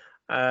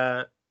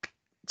 to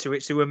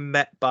which they were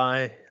met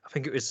by, I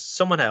think it was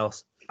someone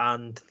else,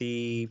 and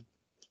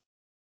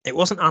it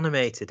wasn't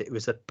animated, it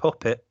was a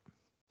puppet.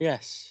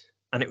 Yes.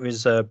 And it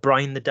was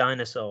Brian the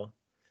Dinosaur.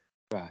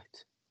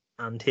 Right.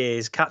 And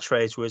his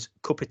catchphrase was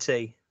 "cup of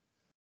tea."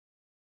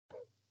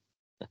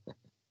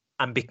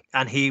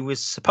 and he was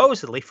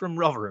supposedly from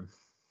Rotherham.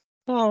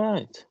 All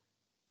right.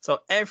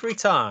 So every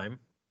time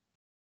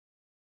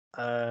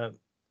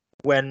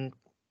when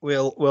we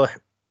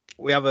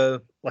have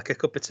a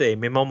cup of tea,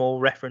 my mum will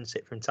reference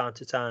it from time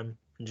to time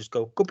and just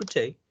go "cup of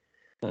tea,"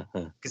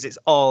 because it's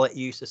all it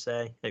used to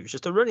say. It was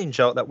just a running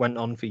joke that went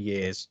on for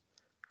years,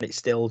 and it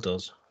still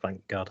does,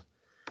 thank God.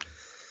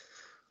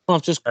 Well,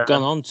 I've just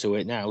gone on to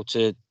it now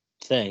to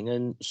thing,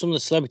 and some of the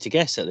celebrity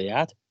guests that they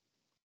had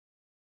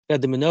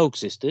the Minogue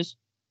sisters.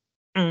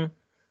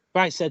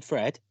 Right Said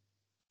Fred.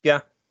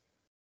 Yeah.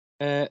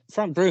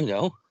 Frank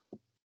Bruno.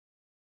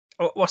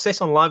 What's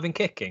this on Live and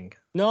Kicking?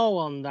 No,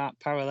 on that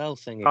Parallel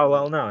thing.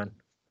 Parallel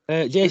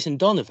 9. Jason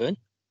Donovan.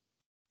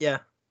 Yeah.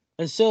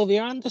 And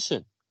Sylvia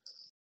Anderson.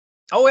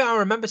 Oh yeah, I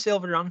remember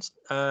Sylvia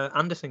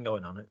Anderson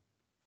going on it.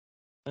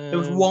 There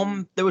was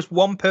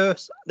one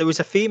person. There was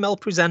a female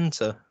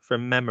presenter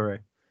from memory.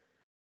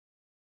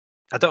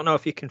 I don't know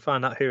if you can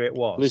find out who it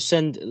was.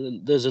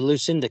 There's a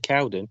Lucinda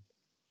Cowden.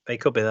 It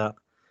could be that.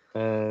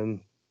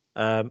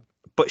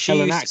 But she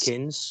Helen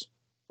Atkins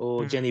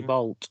or Jenny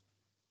Bolt.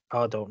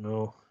 I don't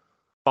know.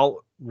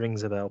 Bolt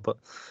rings a bell, but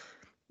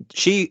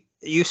she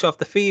used to have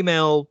the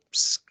female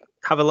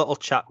have a little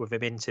chat with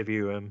him,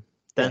 interview him.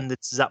 Then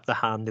they'd zap the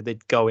hand and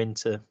they'd go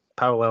into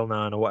Parallel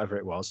 9 or whatever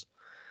it was.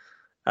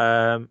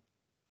 And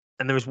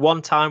there was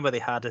one time where they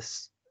had a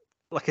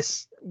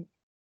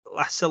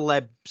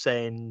celeb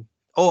saying,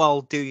 "Oh,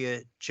 I'll do your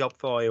job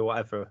for you," or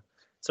whatever.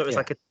 So it was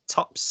like a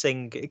top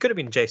singer. It could have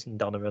been Jason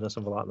Donovan or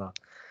something like that.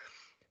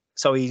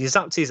 So he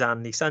zapped his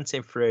hand, he sent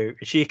him through,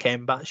 and she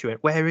came back. She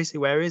went, "Where is he?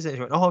 Where is it?" And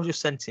she went, "Oh, I just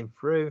sent him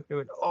through." He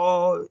went,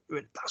 "Oh,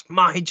 that's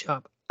my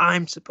job.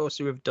 I'm supposed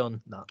to have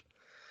done that."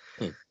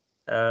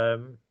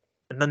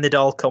 And then they'd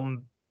all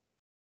come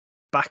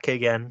back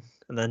again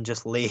and then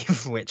just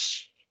leave,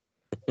 which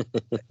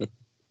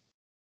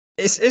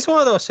it's one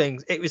of those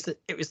things. It was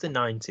the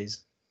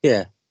 90s.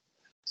 Yeah.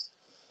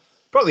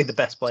 Probably the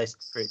best place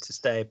for it to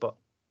stay, but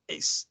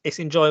it's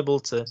enjoyable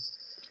to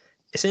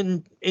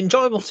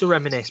enjoyable to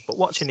reminisce, but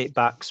watching it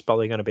back's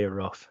probably going to be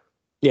rough.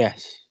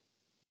 Yes.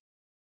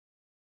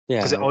 Yeah.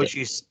 Because it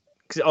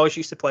always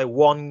used to play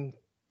one.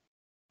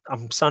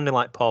 I'm sounding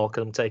like Paul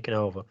because I'm taking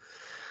over.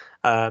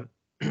 But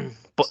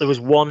there was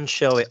one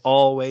show it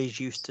always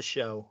used to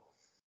show,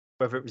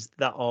 whether it was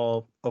that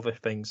or other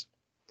things,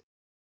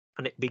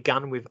 and it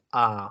began with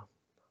R.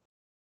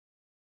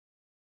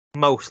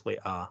 Mostly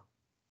R.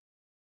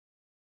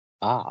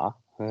 Yeah.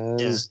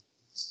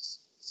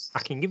 I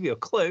can give you a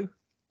clue.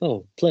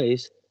 Oh,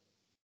 please.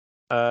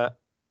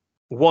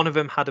 One of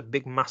them had a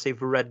big,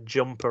 massive red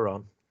jumper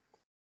on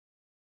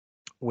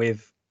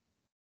with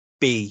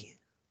B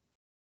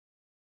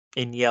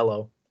in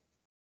yellow.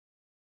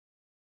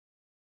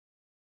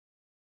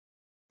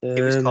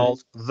 It was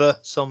called The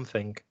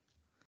Something.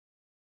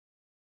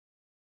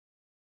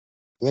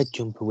 Red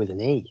jumper with an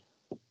E.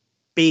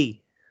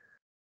 B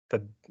for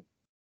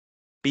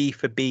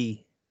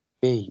B.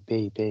 B.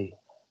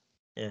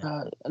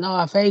 Yeah. No,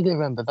 I vaguely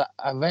remember that.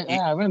 I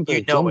remember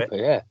the jumper.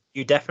 Yeah.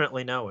 You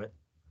definitely know it.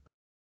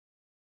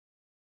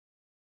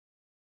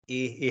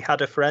 He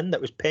had a friend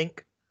that was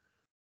pink.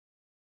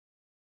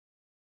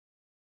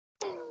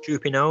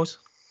 Droopy nose.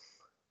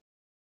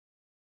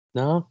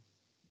 No.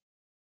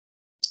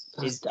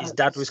 His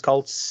dad was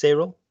called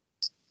Cyril.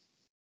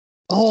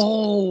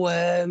 Oh,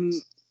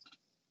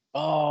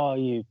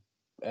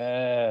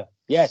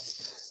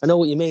 yes, I know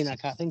what you mean. I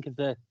can't think of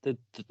the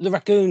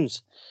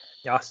raccoons.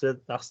 That's the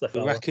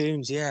The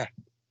raccoons, yeah.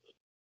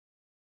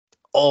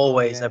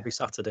 Always every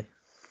Saturday.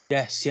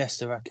 Yes,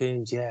 the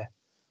raccoons, yeah.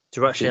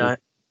 Do you actually?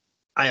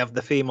 I have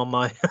the theme on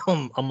my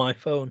on my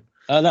phone.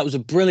 That was a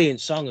brilliant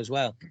song as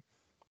well.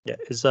 Yeah,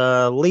 it's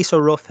Lisa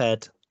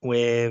Roughhead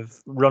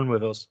with "Run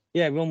With Us."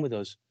 Yeah, Run With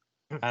Us,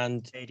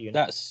 and Canadian.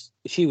 I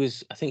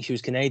think she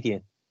was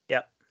Canadian.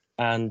 Yeah,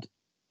 and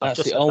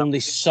that's the only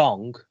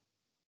song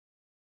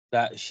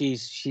that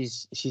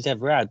she's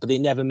ever had, but it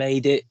never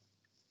made it,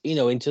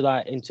 into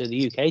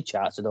the UK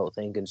charts, I don't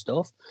think, and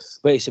stuff.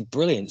 But it's a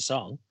brilliant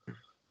song.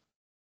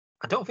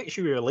 I don't think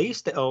she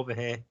released it over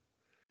here.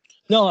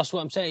 No, that's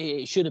what I'm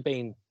saying. It should have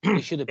been.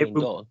 It should have been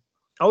done.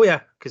 Oh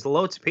yeah, because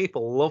loads of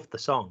people love the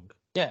song.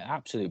 Yeah,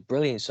 absolute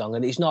brilliant song,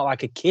 and it's not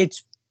like a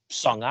kid's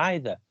song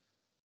either.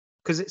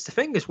 Because it's the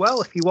thing as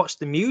well. If you watch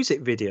the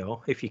music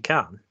video, if you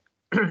can,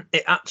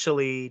 it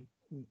actually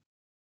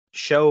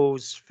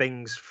shows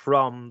things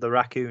from the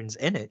raccoons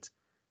in it.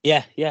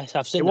 Yeah, yes,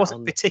 I've seen. It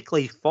wasn't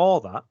particularly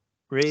for that,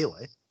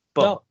 really,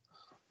 but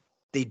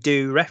they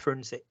do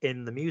reference it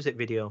in the music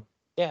video.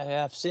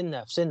 Yeah, I've seen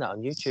that. I've seen that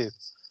on YouTube.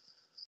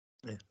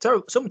 Yeah.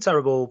 Some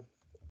terrible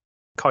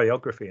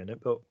choreography in it,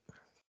 but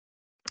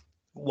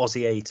was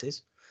the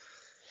 80s.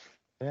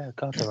 Yeah,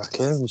 God, the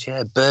raccoons.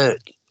 Yeah,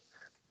 Bert.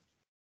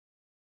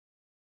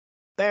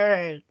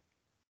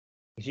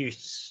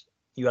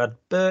 You had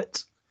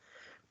Bert.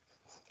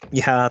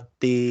 You had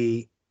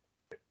the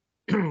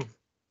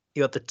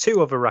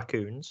two other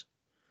raccoons.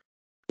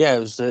 Yeah, it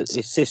was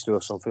his sister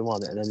or something,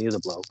 wasn't it? And then the other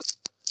bloke.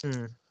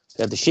 Mm.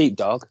 You had the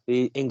sheepdog,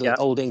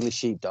 old English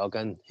sheepdog,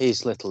 and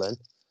his little one.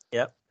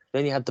 Yep.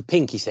 Then you had the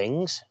pinky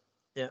things.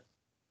 Yeah,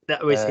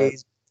 that was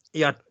his.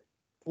 You had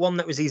one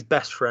that was his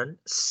best friend,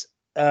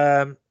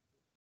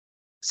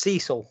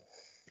 Cecil.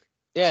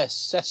 Yes,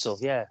 Cecil.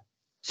 Yeah.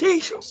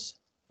 Cecil.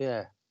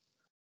 Yeah.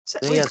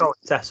 We called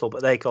him Cecil,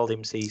 but they called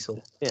him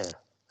Cecil. Yeah.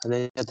 And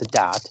then you had the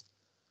dad.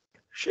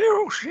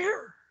 Sure.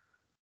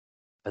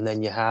 And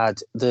then you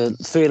had the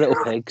three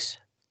little pigs.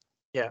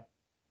 Yeah.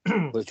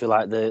 Which were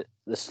like the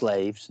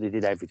slaves. They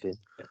did everything.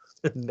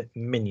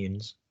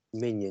 Minions.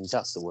 Minions,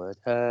 that's the word.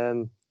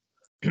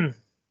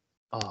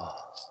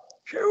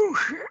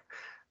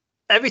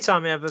 Every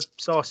time I ever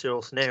saw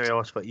Cyril Sneer, I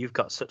always thought, you've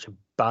got such a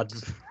bad...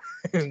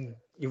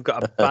 you've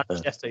got a bad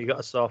chest or you've got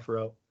a sore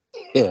throat.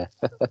 Yeah.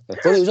 But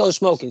he was always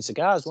smoking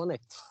cigars, wasn't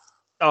he?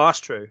 Oh, that's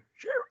true.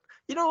 Sure.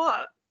 You know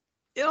what?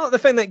 The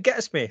thing that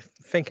gets me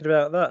thinking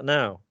about that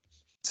now.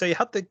 So you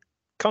had the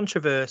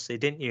controversy,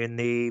 didn't you, in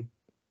the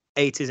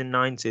 80s and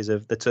 90s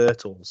of the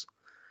Turtles,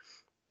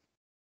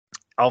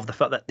 of the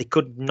fact that they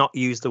could not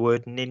use the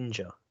word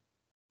ninja.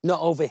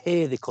 Not over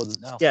here, they couldn't.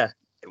 No. Yeah,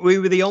 we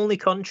were the only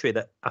country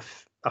that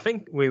I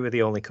think we were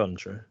the only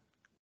country,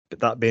 but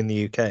that being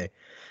the UK,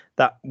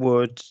 that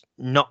would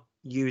not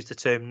use the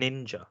term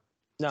ninja.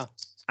 No,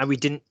 and we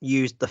didn't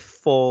use the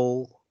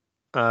full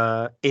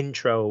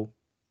intro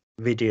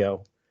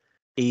video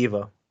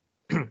either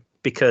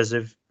because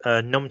of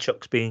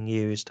nunchucks being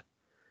used.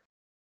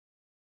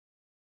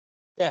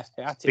 Yeah,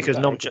 because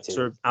nunchucks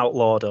are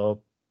outlawed or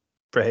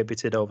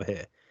prohibited over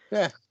here.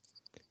 Yeah.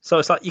 So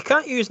it's like you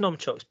can't use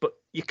nunchucks, but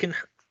you can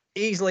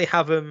easily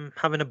have them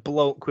having a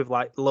bloke with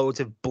like loads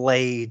of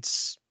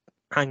blades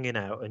hanging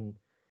out, and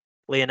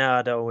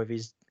Leonardo with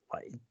his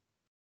like.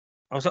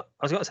 I was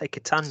going to say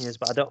Catanias,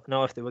 but I don't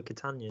know if they were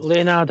Catanias.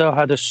 Leonardo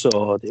had a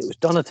sword. It was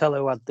Donatello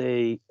who had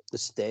the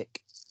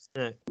stick.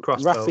 Yeah,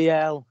 crossbow.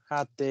 Raphael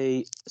had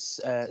the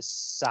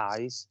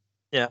size.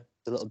 Yeah.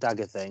 The little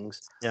dagger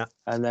things. Yeah.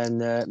 And then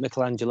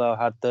Michelangelo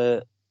had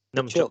the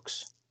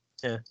nunchucks.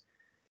 Yeah.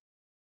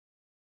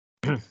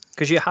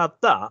 because you had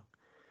that.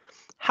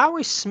 How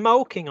is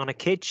smoking on a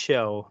kids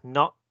show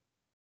not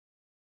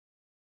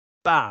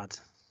bad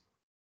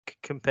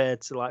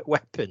compared to like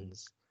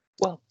weapons?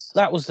 Well,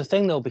 that was the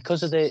thing though,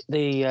 because of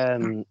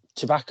the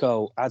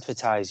tobacco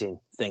advertising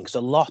thing. Because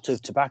a lot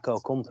of tobacco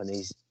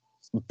companies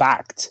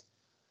backed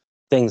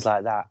things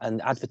like that,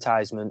 and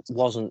advertisement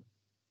wasn't,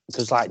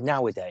 because like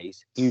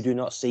nowadays you do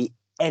not see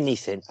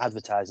anything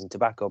advertising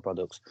tobacco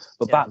products,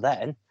 but Yeah. back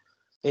then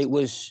it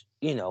was,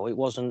 you know, it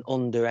wasn't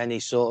under any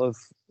sort of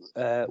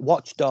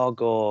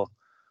watchdog or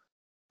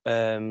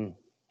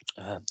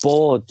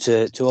board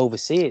to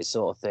oversee it,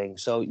 sort of thing.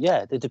 So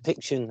yeah, the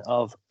depiction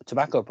of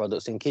tobacco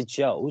products in kids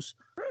shows,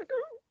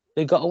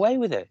 they got away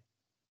with it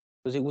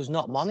because it was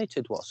not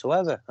monitored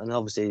whatsoever. And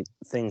obviously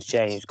things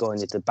changed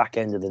going into the back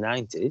end of the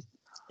 90s.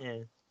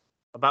 Yeah.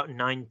 About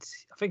 90,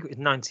 I think it was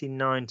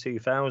 99,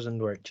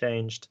 2000 where it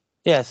changed.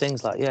 Yeah,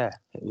 things like, yeah,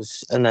 it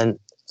was. And then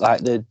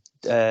like the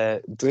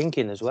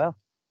drinking as well.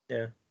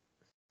 Yeah.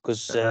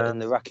 Because in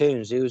the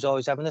raccoons, he was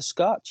always having a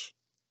scotch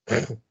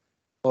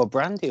or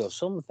brandy or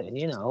something,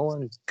 you know,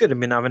 and Could have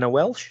been having a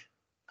Welsh.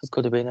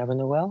 could have been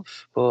having a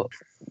Welsh. But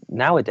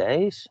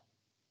nowadays,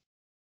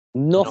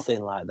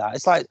 nothing like that.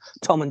 It's like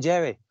Tom and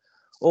Jerry.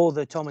 All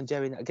the Tom and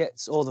Jerry that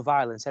gets all the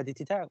violence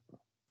edited out.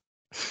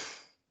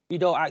 You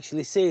don't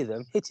actually see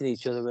them hitting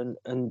each other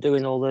and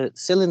doing all the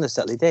silliness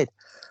that they did.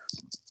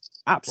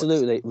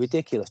 Absolutely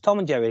ridiculous. Tom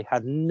and Jerry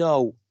had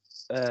no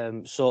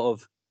sort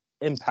of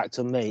impact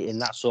on me in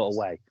that sort of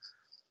way.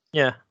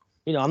 Yeah.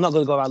 You know, I'm not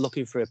going to go around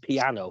looking for a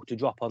piano to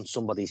drop on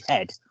somebody's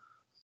head.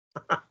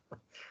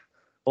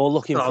 Or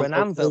looking for an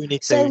anvil.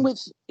 Same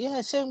with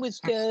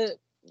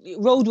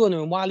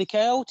Roadrunner and Wile E.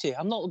 Coyote.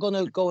 I'm not going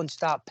to go and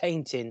start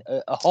painting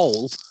a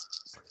hole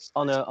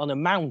on a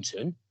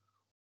mountain.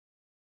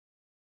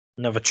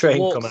 Another train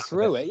walk come out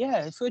through it.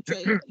 Yeah, for a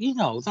you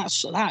know,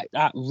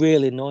 that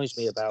really annoys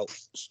me about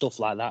stuff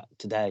like that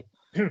today.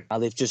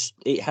 And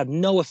it had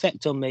no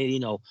effect on me, you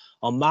know,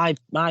 on my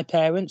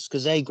parents,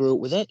 because they grew up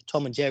with it,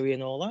 Tom and Jerry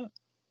and all that.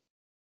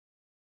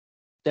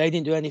 They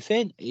didn't do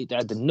anything. It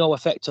had no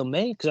effect on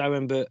me, because I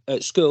remember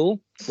at school,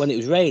 when it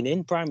was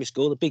raining, primary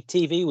school, the big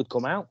TV would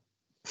come out.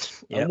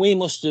 Yep. And we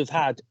must have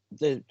had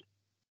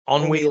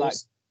on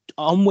wheels.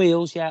 On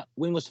wheels, yeah.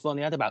 We must have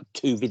only had about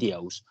 2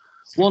 videos.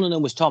 One of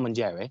them was Tom and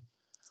Jerry.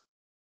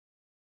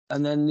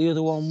 And then the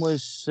other one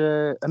was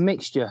a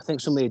mixture. I think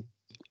somebody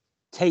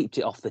taped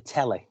it off the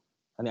telly,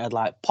 and it had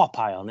like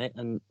Popeye on it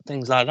and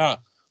things like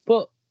that.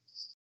 But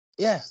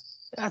yeah,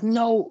 it had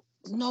no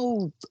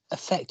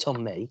effect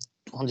on me.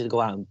 I wanted to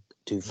go out and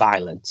do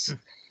violence,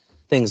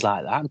 things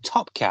like that. And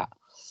Top Cat,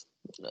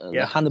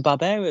 the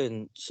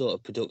Hanna-Barbera sort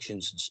of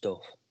productions and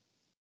stuff.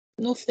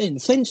 Nothing.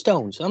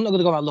 Flintstones. I'm not going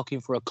to go out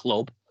looking for a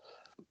club.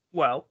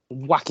 Well,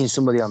 whacking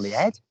somebody on the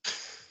head.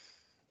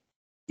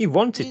 You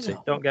wanted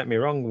to. Don't get me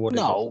wrong.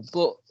 No,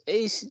 but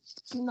it's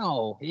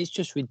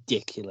just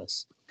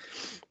ridiculous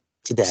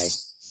today.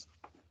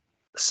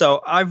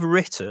 So I've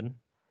written,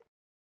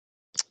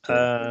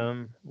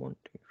 1, 2,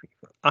 3,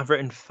 4. I've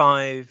written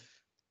 5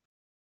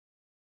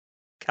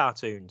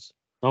 cartoons.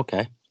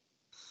 Okay.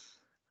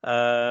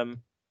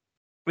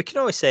 We can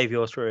always save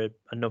yours for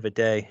another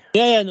day.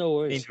 Yeah, no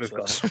worries. We've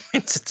got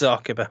something to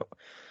talk about.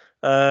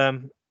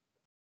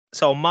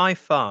 So my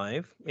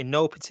 5, in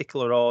no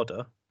particular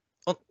order.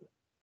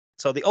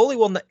 So the only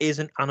one that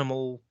isn't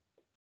animal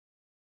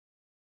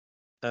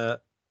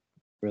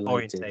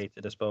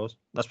orientated, I suppose.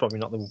 That's probably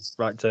not the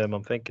right term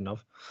I'm thinking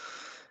of.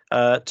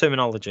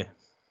 Terminology.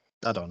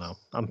 I don't know.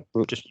 I'm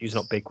just using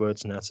up big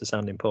words now to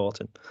sound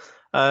important.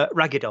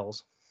 Raggy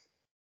Dolls.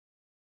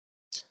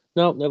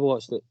 No, never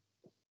watched it.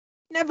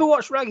 Never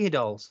watched Raggy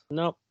Dolls?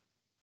 No.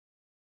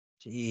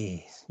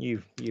 Jeez,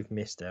 you've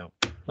missed out.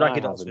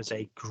 Raggy Dolls was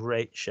a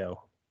great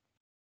show.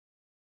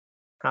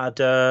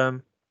 Had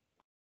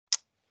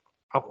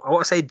I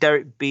want to say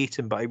Derek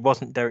Beaton, but it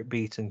wasn't Derek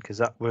Beaton, because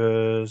I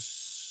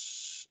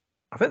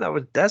think that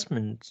was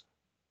Desmond.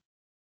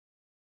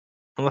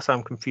 Unless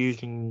I'm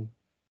confusing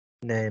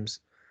names.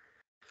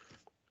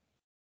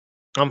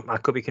 I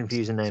could be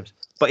confusing names.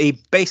 But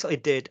he basically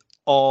did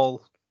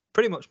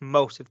pretty much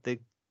most of the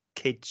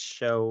kids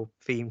show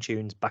theme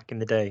tunes back in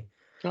the day.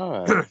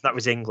 All right. That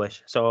was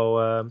English. So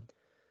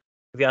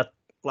if you had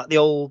like the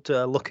old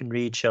Look and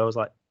Read shows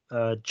like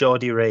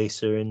Geordie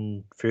Racer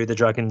and Through the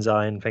Dragon's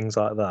Eye and things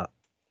like that.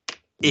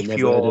 If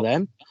you're heard of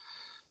them?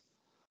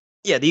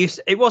 Yeah,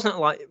 it wasn't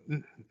like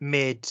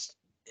mid.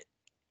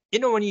 You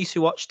know when you used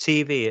to watch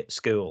TV at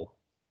school,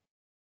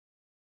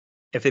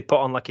 if they put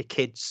on like a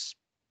kids'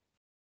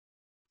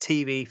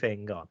 TV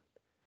thing on,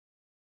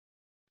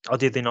 or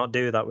did they not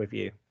do that with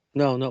you?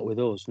 No, not with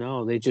us.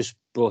 No, they just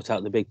brought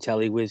out the big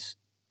telly with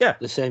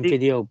the same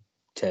video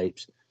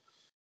tapes.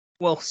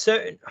 Well,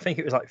 I think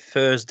it was like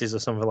Thursdays or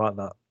something like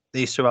that. They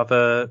used to have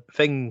a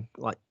thing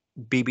like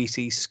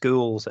BBC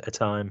Schools at a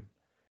time.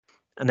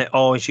 And they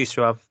always used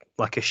to have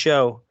like a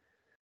show.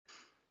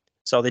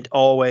 So they'd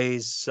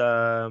always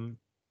have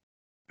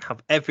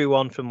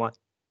everyone from like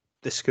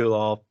the school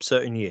or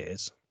certain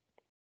years.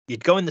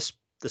 You'd go in the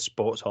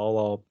sports hall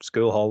or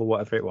school hall or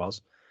whatever it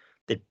was.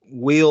 they'd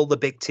wheel the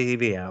big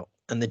TV out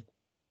and they'd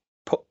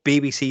put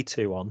BBC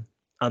Two on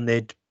and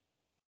they'd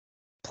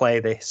play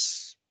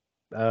this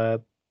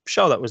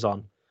show that was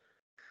on.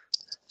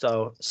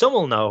 So some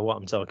will know what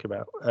I'm talking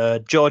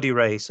about. Geordie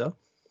Racer,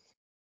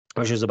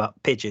 which was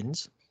about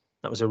pigeons.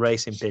 That was a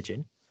racing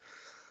pigeon.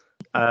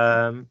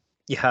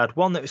 You had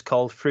one that was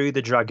called Through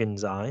the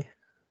Dragon's Eye.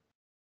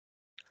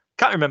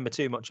 Can't remember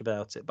too much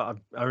about it, but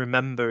I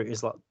remember it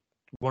was like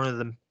one of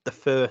the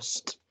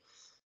first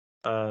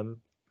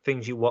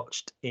things you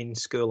watched in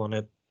school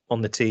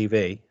on the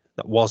TV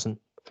that wasn't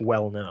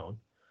well known.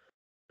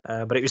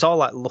 But it was all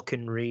like look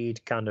and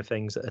read kind of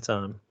things at the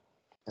time,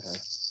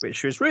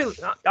 which was really,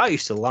 I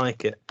used to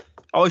like it.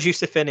 I always used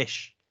to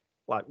finish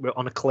like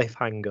on a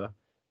cliffhanger,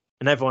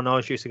 and everyone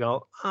always used to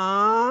go,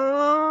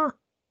 ah,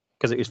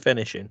 because it was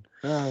finishing.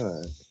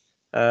 All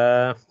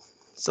right.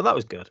 So that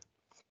was good.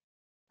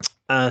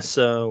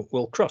 So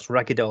we'll cross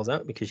Raggy Dolls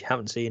out because you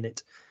haven't seen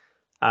it.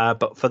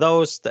 But for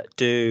those that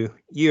do,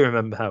 you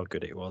remember how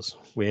good it was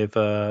with,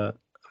 I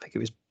think it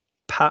was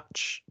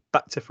Patch,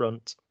 Back to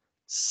Front,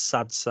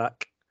 Sad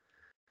Sack.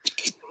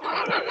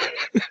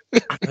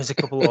 There's a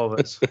couple of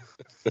others.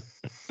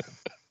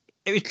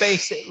 It was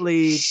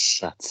basically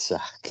Sad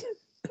Sack.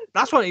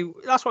 That's what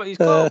he's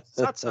called.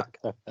 Sad Sack.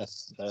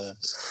 That's a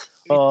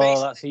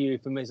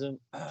euphemism.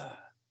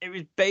 It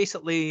was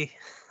basically.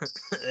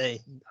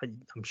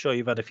 I'm sure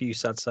you've had a few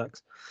sad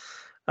sacks.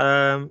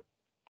 It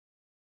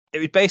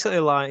was basically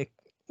like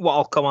what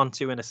I'll come on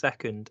to in a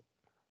second,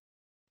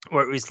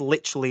 where it was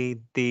literally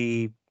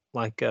the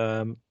like.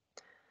 I'm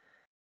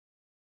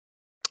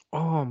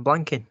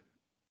blanking.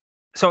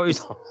 So it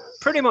was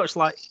pretty much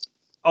like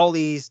all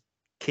these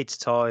kids'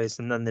 toys,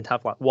 and then they'd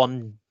have like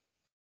one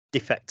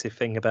defective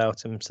thing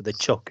about them, so they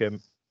chuck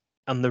them,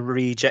 and the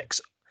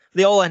rejects.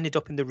 They all ended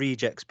up in the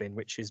rejects bin,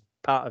 which is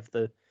part of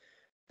the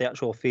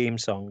actual theme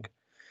song.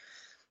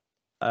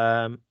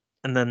 And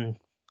then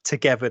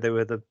together they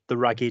were the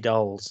Raggy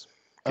Dolls.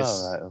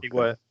 Because they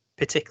were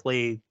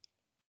particularly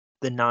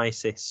the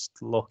nicest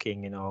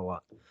looking and all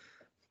that.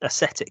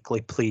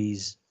 Aesthetically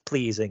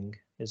pleasing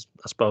is,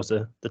 I suppose,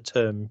 the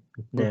term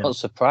now. I'm not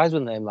surprised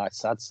when they like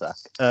Sad Sack.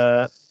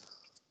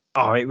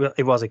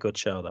 It was a good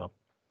show though.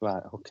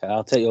 Right, okay,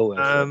 I'll take your word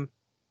for it.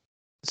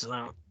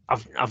 So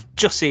I've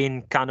just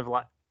seen kind of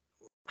like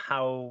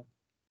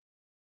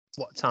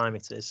what time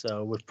it is,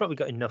 so we've probably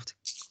got enough to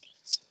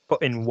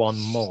put in one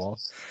more.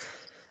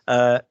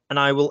 And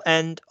I will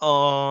end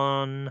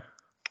on.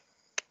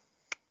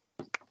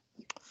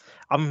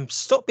 I'm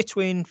stuck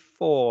between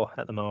 4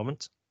 at the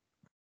moment.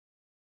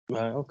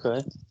 Right,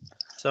 okay.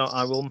 So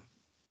I will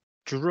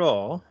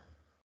draw.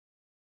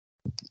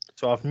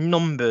 So I've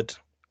numbered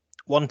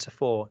 1 to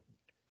 4.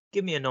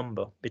 Give me a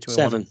number between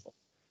 7.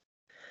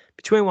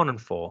 Between 1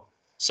 and 4.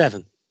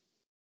 7.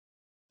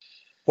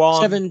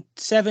 1.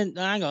 7.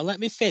 Hang on, let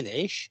me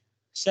finish.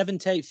 7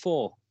 take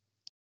 4.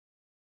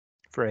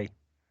 3.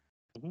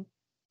 Mm-hmm.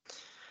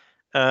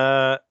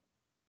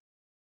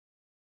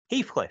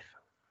 Heathcliff.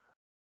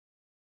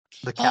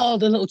 The cat. Oh,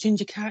 the little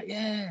ginger cat,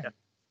 yeah.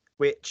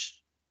 Which,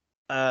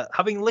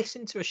 having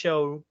listened to a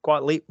show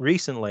quite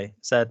recently,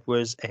 said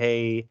was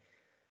a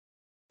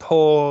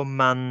poor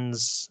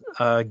man's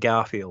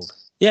Garfield.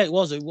 Yeah, it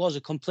was. It was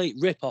a complete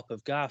rip-off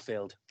of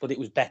Garfield, but it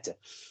was better.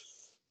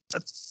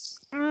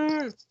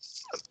 The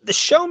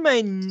show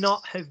may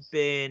not have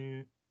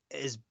been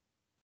as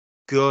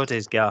good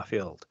as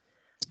Garfield.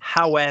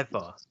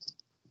 However,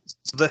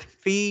 the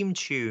theme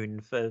tune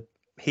for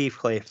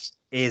Heathcliff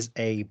is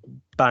a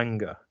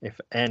banger, if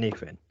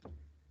anything.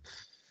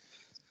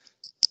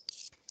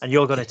 And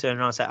you're going to turn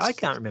around and say, I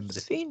can't remember the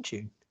theme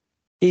tune.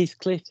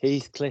 Heathcliff,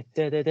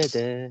 da da da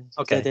da.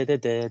 Okay. Da, da,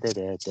 da, da,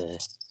 da, da.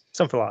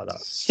 Something like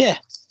that. Yeah.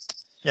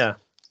 Yeah.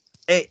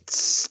 It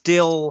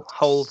still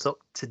holds up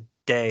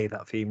today,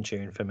 that theme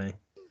tune for me.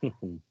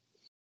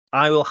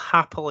 I will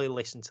happily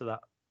listen to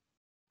that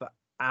for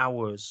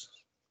hours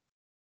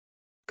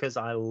because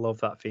I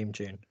love that theme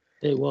tune.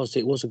 It was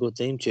a good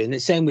theme tune.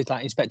 It's same with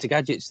like Inspector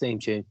Gadget's theme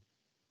tune.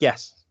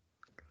 Yes.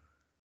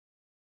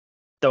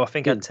 Though I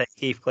think I'd take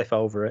Heathcliff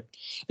over it.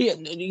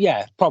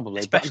 Yeah, probably.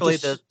 Especially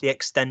the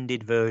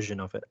extended version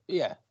of it.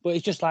 Yeah, but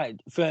it's just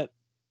like for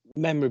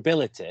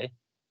memorability.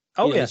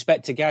 Oh, yeah.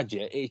 Inspector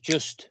Gadget, it's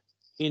just,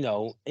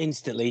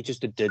 instantly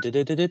just a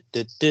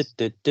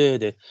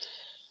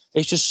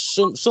It's just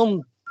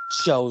some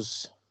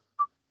shows,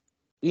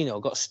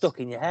 got stuck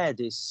in your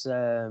head. It's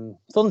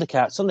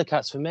Thundercats.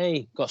 Thundercats for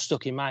me got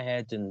stuck in my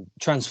head, and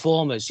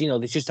Transformers.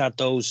 They just had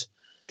those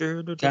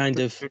kind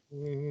of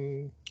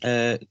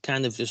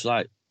just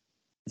like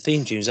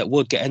theme tunes that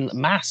would get in.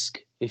 Mask.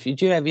 Have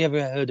you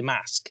ever heard of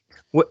Mask?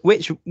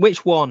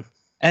 Which one?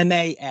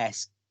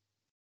 Mask,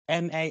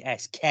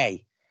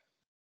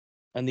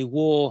 and they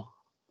wore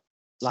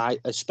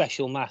like a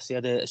special mask. They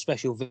had a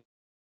special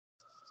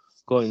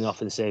going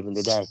off and saving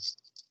the day.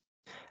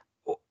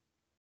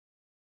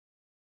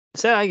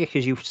 Say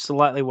because you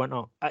slightly went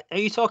on. Are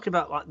you talking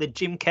about like the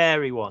Jim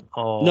Carrey one?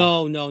 Or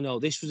No.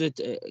 This was a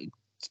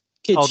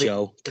kids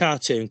show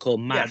cartoon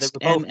called Mask.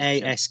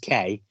 Mask.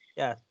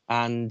 Yeah.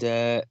 And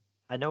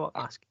I know what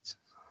mask is.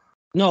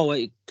 No,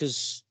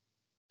 because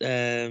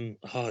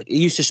it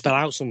used to spell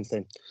out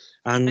something,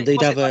 and they'd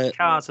Was have it like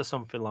cars or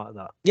something like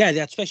that? Yeah, they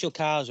had special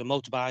cars, a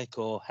motorbike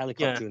or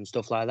helicopter and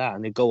stuff like that,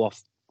 and they'd go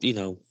off,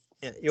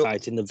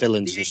 fighting the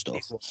villains and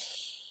stuff.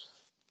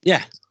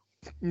 Yeah,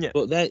 yeah.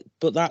 But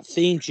that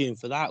theme tune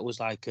for that was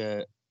like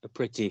a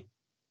pretty,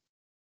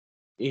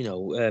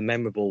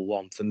 memorable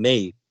one for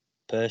me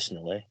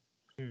personally.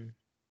 Mm.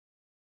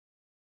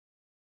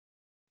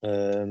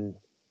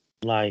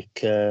 What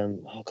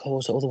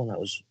was the other one that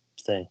was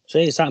thing?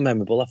 See, it's that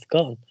memorable. I've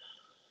forgotten.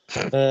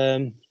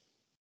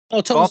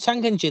 Thomas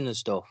Tank Engine and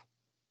stuff.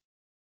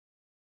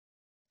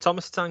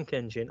 Thomas Tank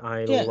Engine,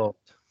 I Yeah.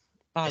 loved.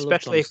 I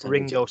Especially if love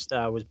Ringo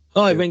Starr was.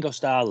 Ringo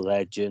Starr,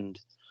 legend.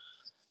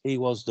 He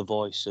was the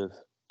voice of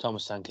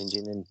Thomas Tank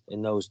Engine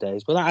in those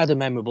days. But that had a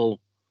memorable,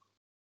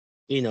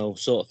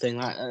 sort of thing.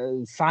 Like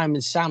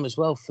Fireman Sam as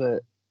well for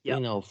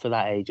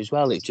that age as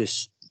well. It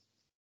just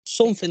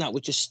something that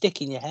would just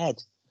stick in your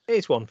head.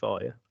 Here's one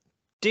for you.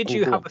 Did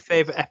you have a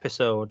favourite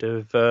episode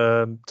of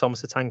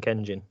Thomas the Tank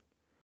Engine?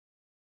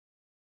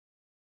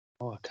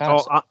 Oh, I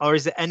can't. Or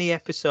is there any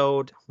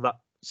episode that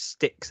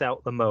sticks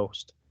out the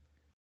most?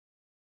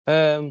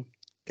 The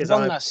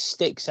one that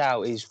sticks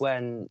out is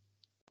when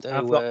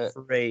I've got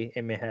 3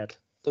 in my head.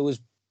 There was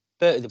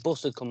Bertie the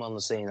Bus had come on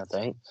the scene, I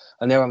think,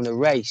 and they were having a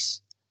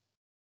race.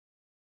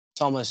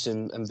 Thomas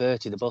and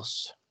Bertie the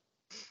Bus.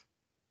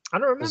 I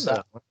don't remember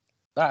that one.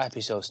 That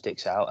episode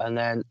sticks out, and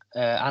then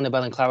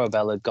Annabelle and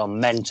Clarabelle had gone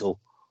mental.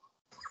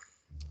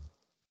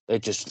 They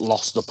just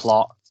lost the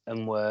plot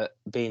and were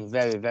being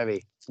very,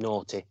 very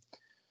naughty.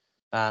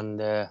 And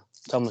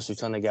Thomas was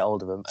trying to get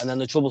hold of them. And then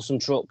the Troublesome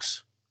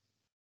Trucks.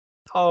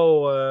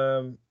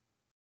 Oh,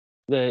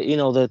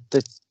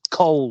 the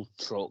coal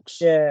trucks.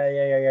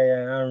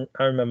 Yeah.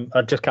 I remember.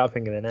 I just can't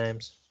think of their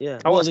names. Yeah,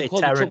 I want to say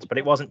Terrence, but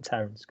it wasn't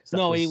Terrence.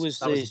 He was.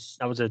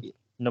 That was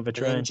another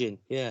train. Engine.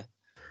 Yeah.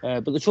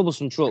 But the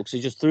Troublesome Trucks, they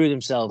just threw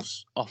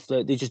themselves off.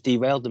 They just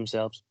derailed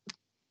themselves.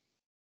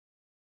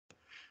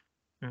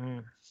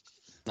 Mm.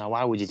 Now,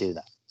 why would you do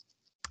that?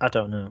 I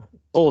don't know.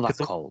 All that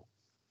coal.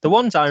 The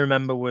ones I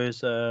remember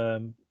was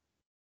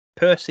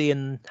Percy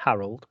and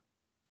Harold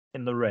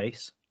in the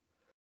race.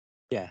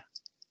 Yeah.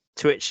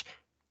 Which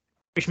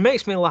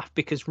makes me laugh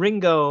because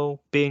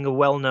Ringo, being a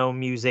well-known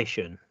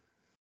musician,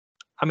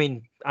 I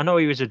mean, I know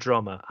he was a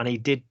drummer and he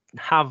did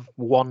have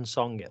one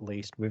song at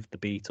least with the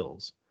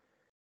Beatles.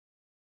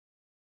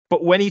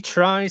 But when he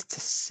tries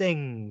to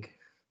sing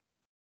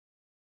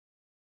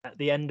at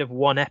the end of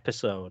one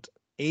episode,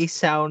 he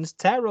sounds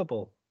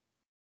terrible.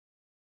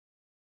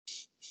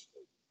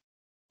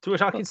 To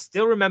which I can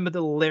still remember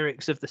the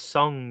lyrics of the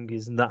song,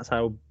 and that's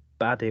how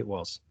bad it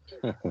was.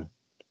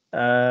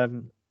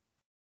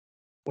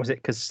 Was it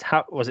because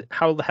how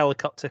the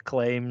helicopter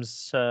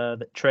claims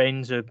that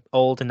trains are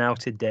old and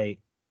out of date,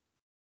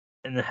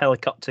 and the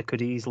helicopter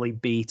could easily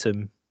beat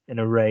him in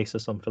a race or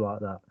something like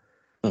that?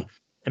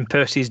 And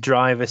Percy's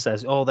driver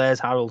says, "Oh, there's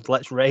Harold.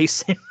 Let's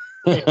race him,"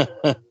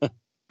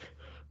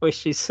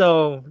 which is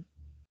so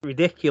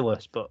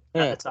ridiculous, but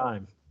at the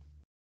time.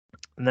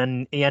 And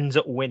then he ends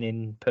up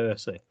winning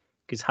Percy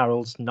because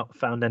Harold's not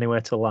found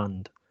anywhere to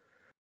land.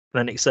 And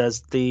then it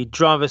says the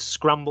driver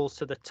scrambles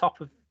to the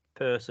top of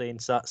Percy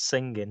and starts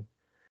singing,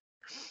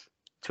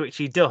 to which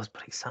he does,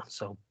 but he sounds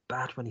so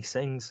bad when he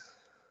sings.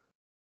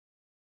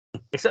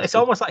 It's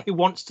almost like he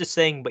wants to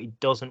sing, but he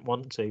doesn't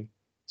want to.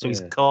 So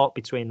he's caught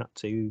between that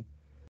two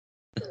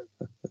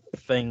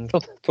thing.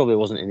 Probably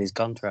wasn't in his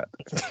contract.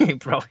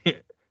 Probably.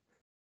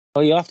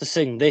 Oh, you have to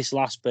sing this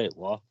last bit,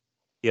 what?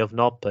 You have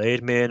not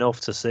paid me enough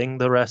to sing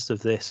the rest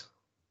of this.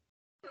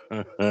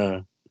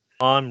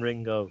 I'm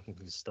Ringo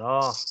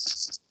Starr.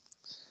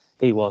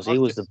 He was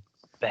the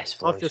best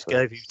voice. I've just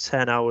gave you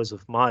 10 hours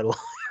of my life.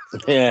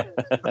 Yeah.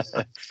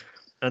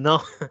 and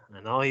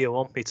now you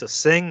want me to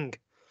sing.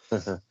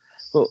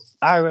 But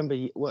I remember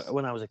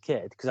when I was a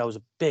kid, because I was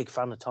a big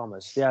fan of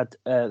Thomas, they had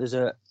there's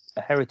a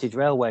heritage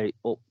railway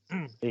up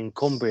in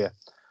Cumbria,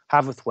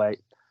 Haverthwaite,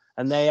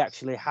 and they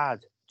actually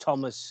had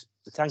Thomas,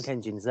 the Tank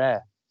Engines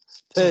there.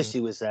 Percy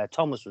was there,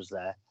 Thomas was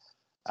there,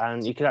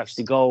 and you could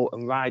actually go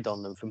and ride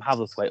on them from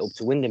Haverthwaite up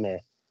to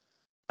Windermere.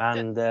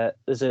 And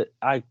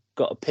I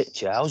got a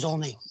picture. I was I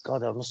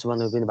must have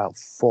only been about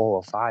 4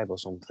 or 5 or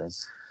something.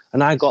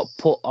 And I got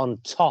put on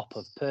top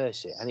of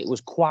Percy, and it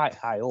was quite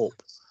high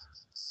up.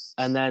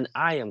 And then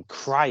I am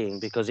crying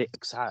because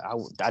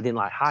I didn't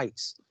like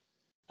heights.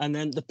 And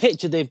then the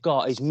picture they've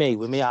got is me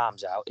with my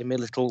arms out in my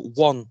little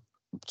one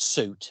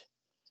suit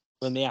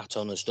with my hat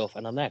on and stuff.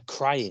 And I'm there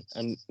crying.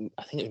 And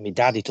I think it was my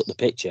dad who took the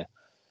picture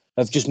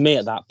of just me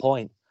at that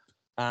point.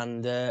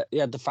 And he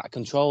had the Fat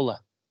Controller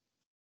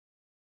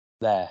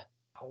there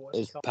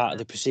as part of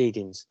the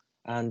proceedings.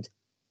 And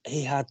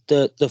he had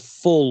the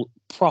full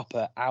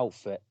proper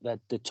outfit,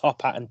 the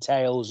top hat and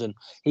tails. And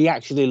he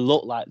actually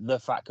looked like the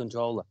Fat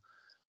Controller,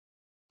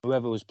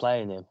 whoever was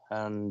playing him.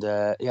 And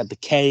he had the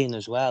cane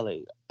as well.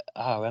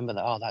 I remember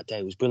that. Oh, that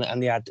day was brilliant.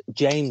 And they had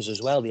James as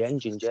well, the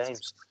engine,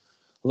 James.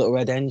 Little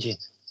red engine.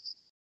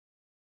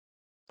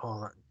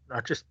 Oh,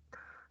 I just...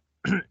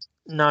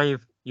 now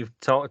you've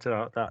talked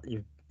about that,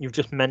 you've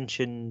just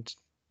mentioned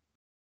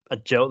a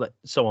joke that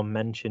someone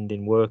mentioned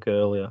in work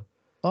earlier.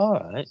 All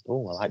right.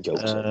 Oh, I like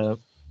jokes.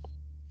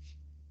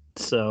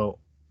 So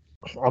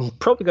I'm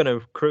probably going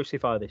to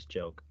crucify this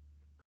joke,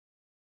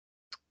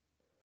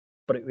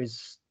 but it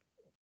was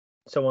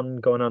someone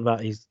going on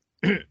about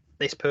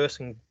this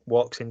person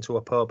walks into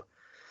a pub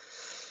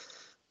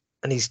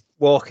and he's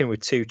walking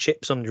with 2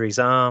 chips under his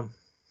arm,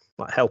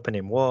 like helping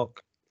him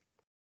walk.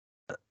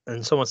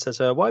 And someone says,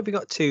 "Why have you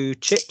got 2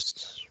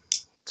 chips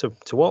to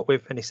walk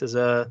with?" And he says,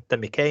 "They're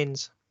my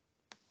canes."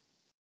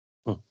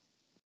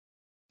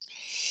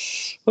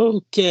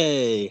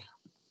 Okay.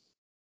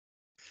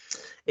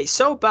 It's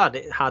so bad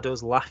it had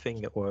us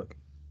laughing at work.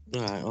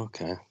 Right.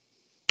 Okay.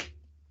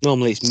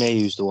 Normally it's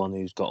me who's the one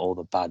who's got all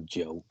the bad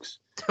jokes.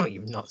 Oh,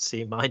 you've not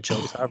seen my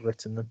jokes. I've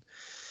written them.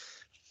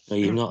 No,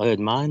 you've not heard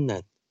mine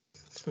then.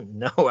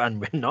 No,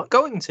 and we're not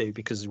going to,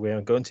 because we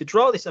are going to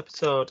draw this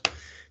episode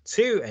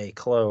to a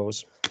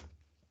close.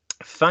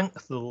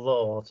 Thank the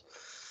Lord.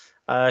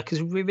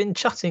 Because we've been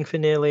chatting for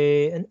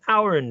nearly an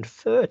hour and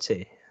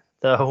 30.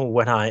 Though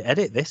when I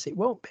edit this, it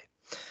won't be.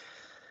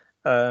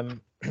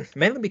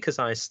 Mainly because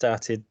I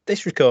started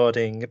this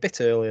recording a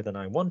bit earlier than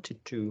I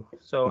wanted to.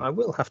 So I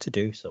will have to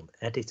do some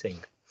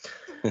editing.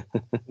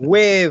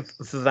 With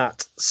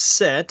that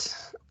said,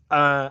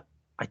 I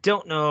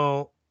don't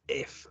know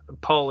if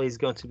Paul is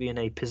going to be in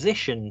a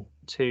position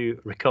to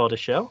record a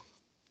show.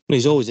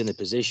 He's always in a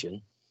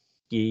position.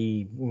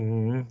 Yes.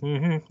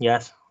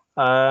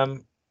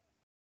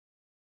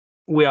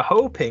 We are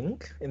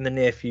hoping in the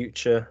near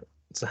future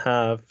to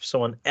have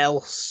someone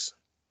else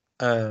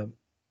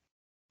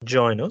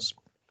join us,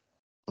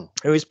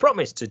 who is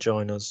promised to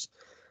join us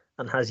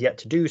and has yet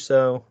to do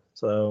so.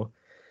 So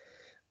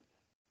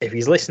if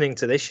he's listening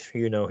to this,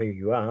 you know who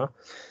you are.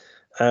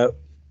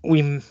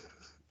 We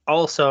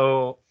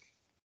also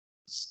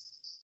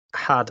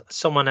had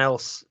someone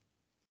else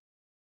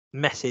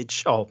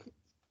message, or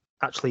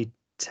actually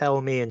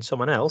tell me and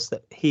someone else,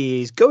 that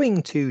he is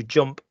going to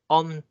jump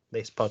on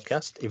this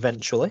podcast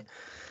eventually.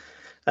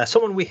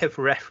 Someone we have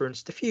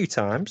referenced a few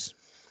times,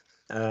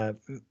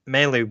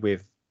 mainly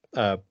with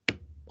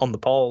on the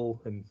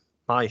Paul and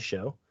my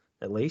show,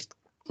 at least.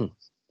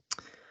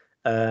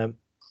 I'm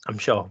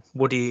sure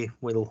Woody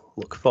will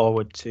look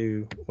forward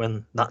to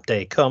when that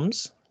day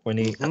comes, when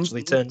he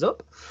actually turns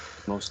up.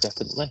 Most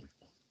definitely.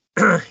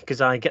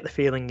 Because I get the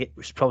feeling it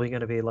was probably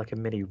going to be like a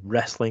mini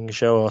wrestling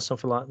show or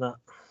something like that.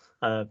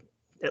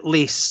 At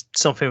least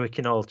something we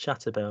can all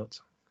chat about.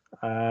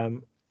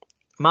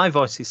 My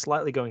voice is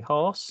slightly going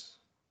hoarse.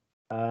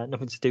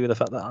 Nothing to do with the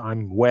fact that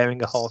I'm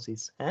wearing a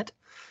horse's head.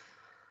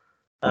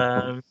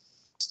 But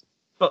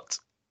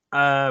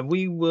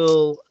we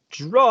will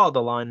draw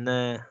the line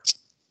there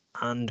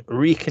and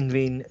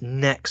reconvene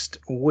next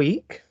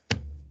week.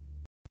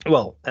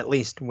 Well, at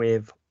least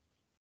with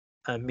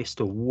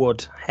Mr.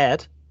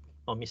 Woodhead,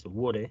 or Mr.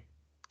 Woody. I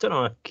don't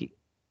know, I keep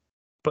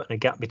putting a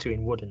gap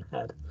between Wood and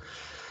Head.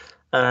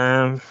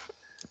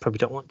 Probably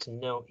don't want to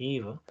know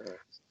either.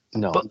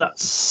 No. But that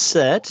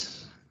said,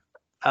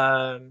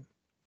 that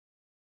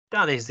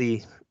is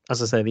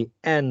as I say, the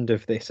end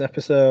of this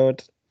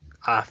episode.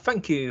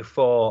 Thank you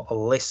for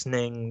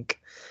listening.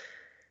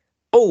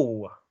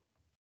 Oh,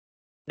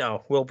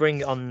 no, we'll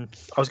bring on.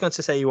 I was going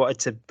to say you wanted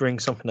to bring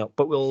something up,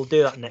 but we'll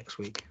do that next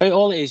week.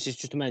 All it is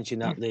just to mention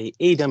that the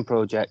Eden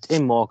project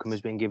in Morecambe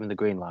has been given the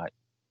green light.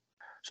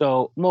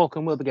 So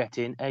Morecambe will be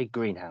getting a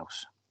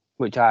greenhouse,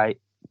 which I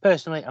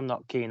personally am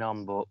not keen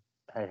on, but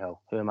hey ho,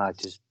 who am I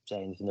to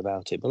say anything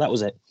about it? But that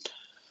was it.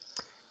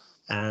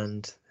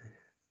 And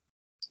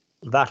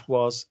that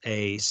was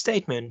a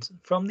statement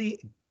from the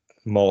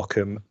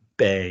Morecambe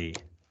Bay.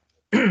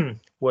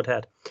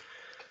 Woodhead.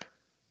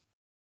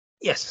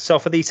 Yes, so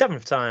for the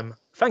 7th time,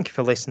 thank you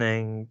for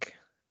listening.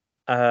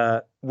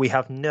 We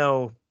have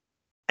no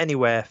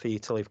anywhere for you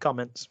to leave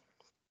comments,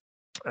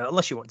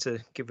 unless you want to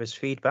give us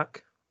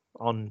feedback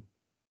on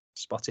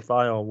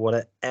Spotify or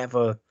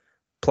whatever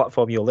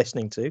platform you're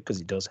listening to, because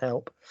it does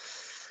help.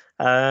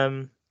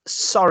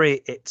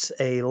 Sorry, it's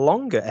a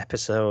longer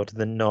episode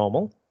than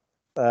normal.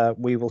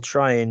 We will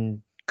try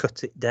and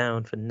cut it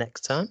down for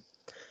next time.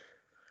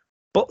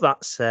 But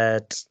that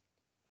said,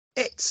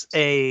 it's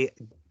a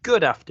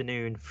good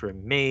afternoon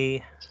from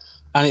me.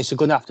 And it's a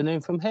good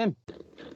afternoon from him.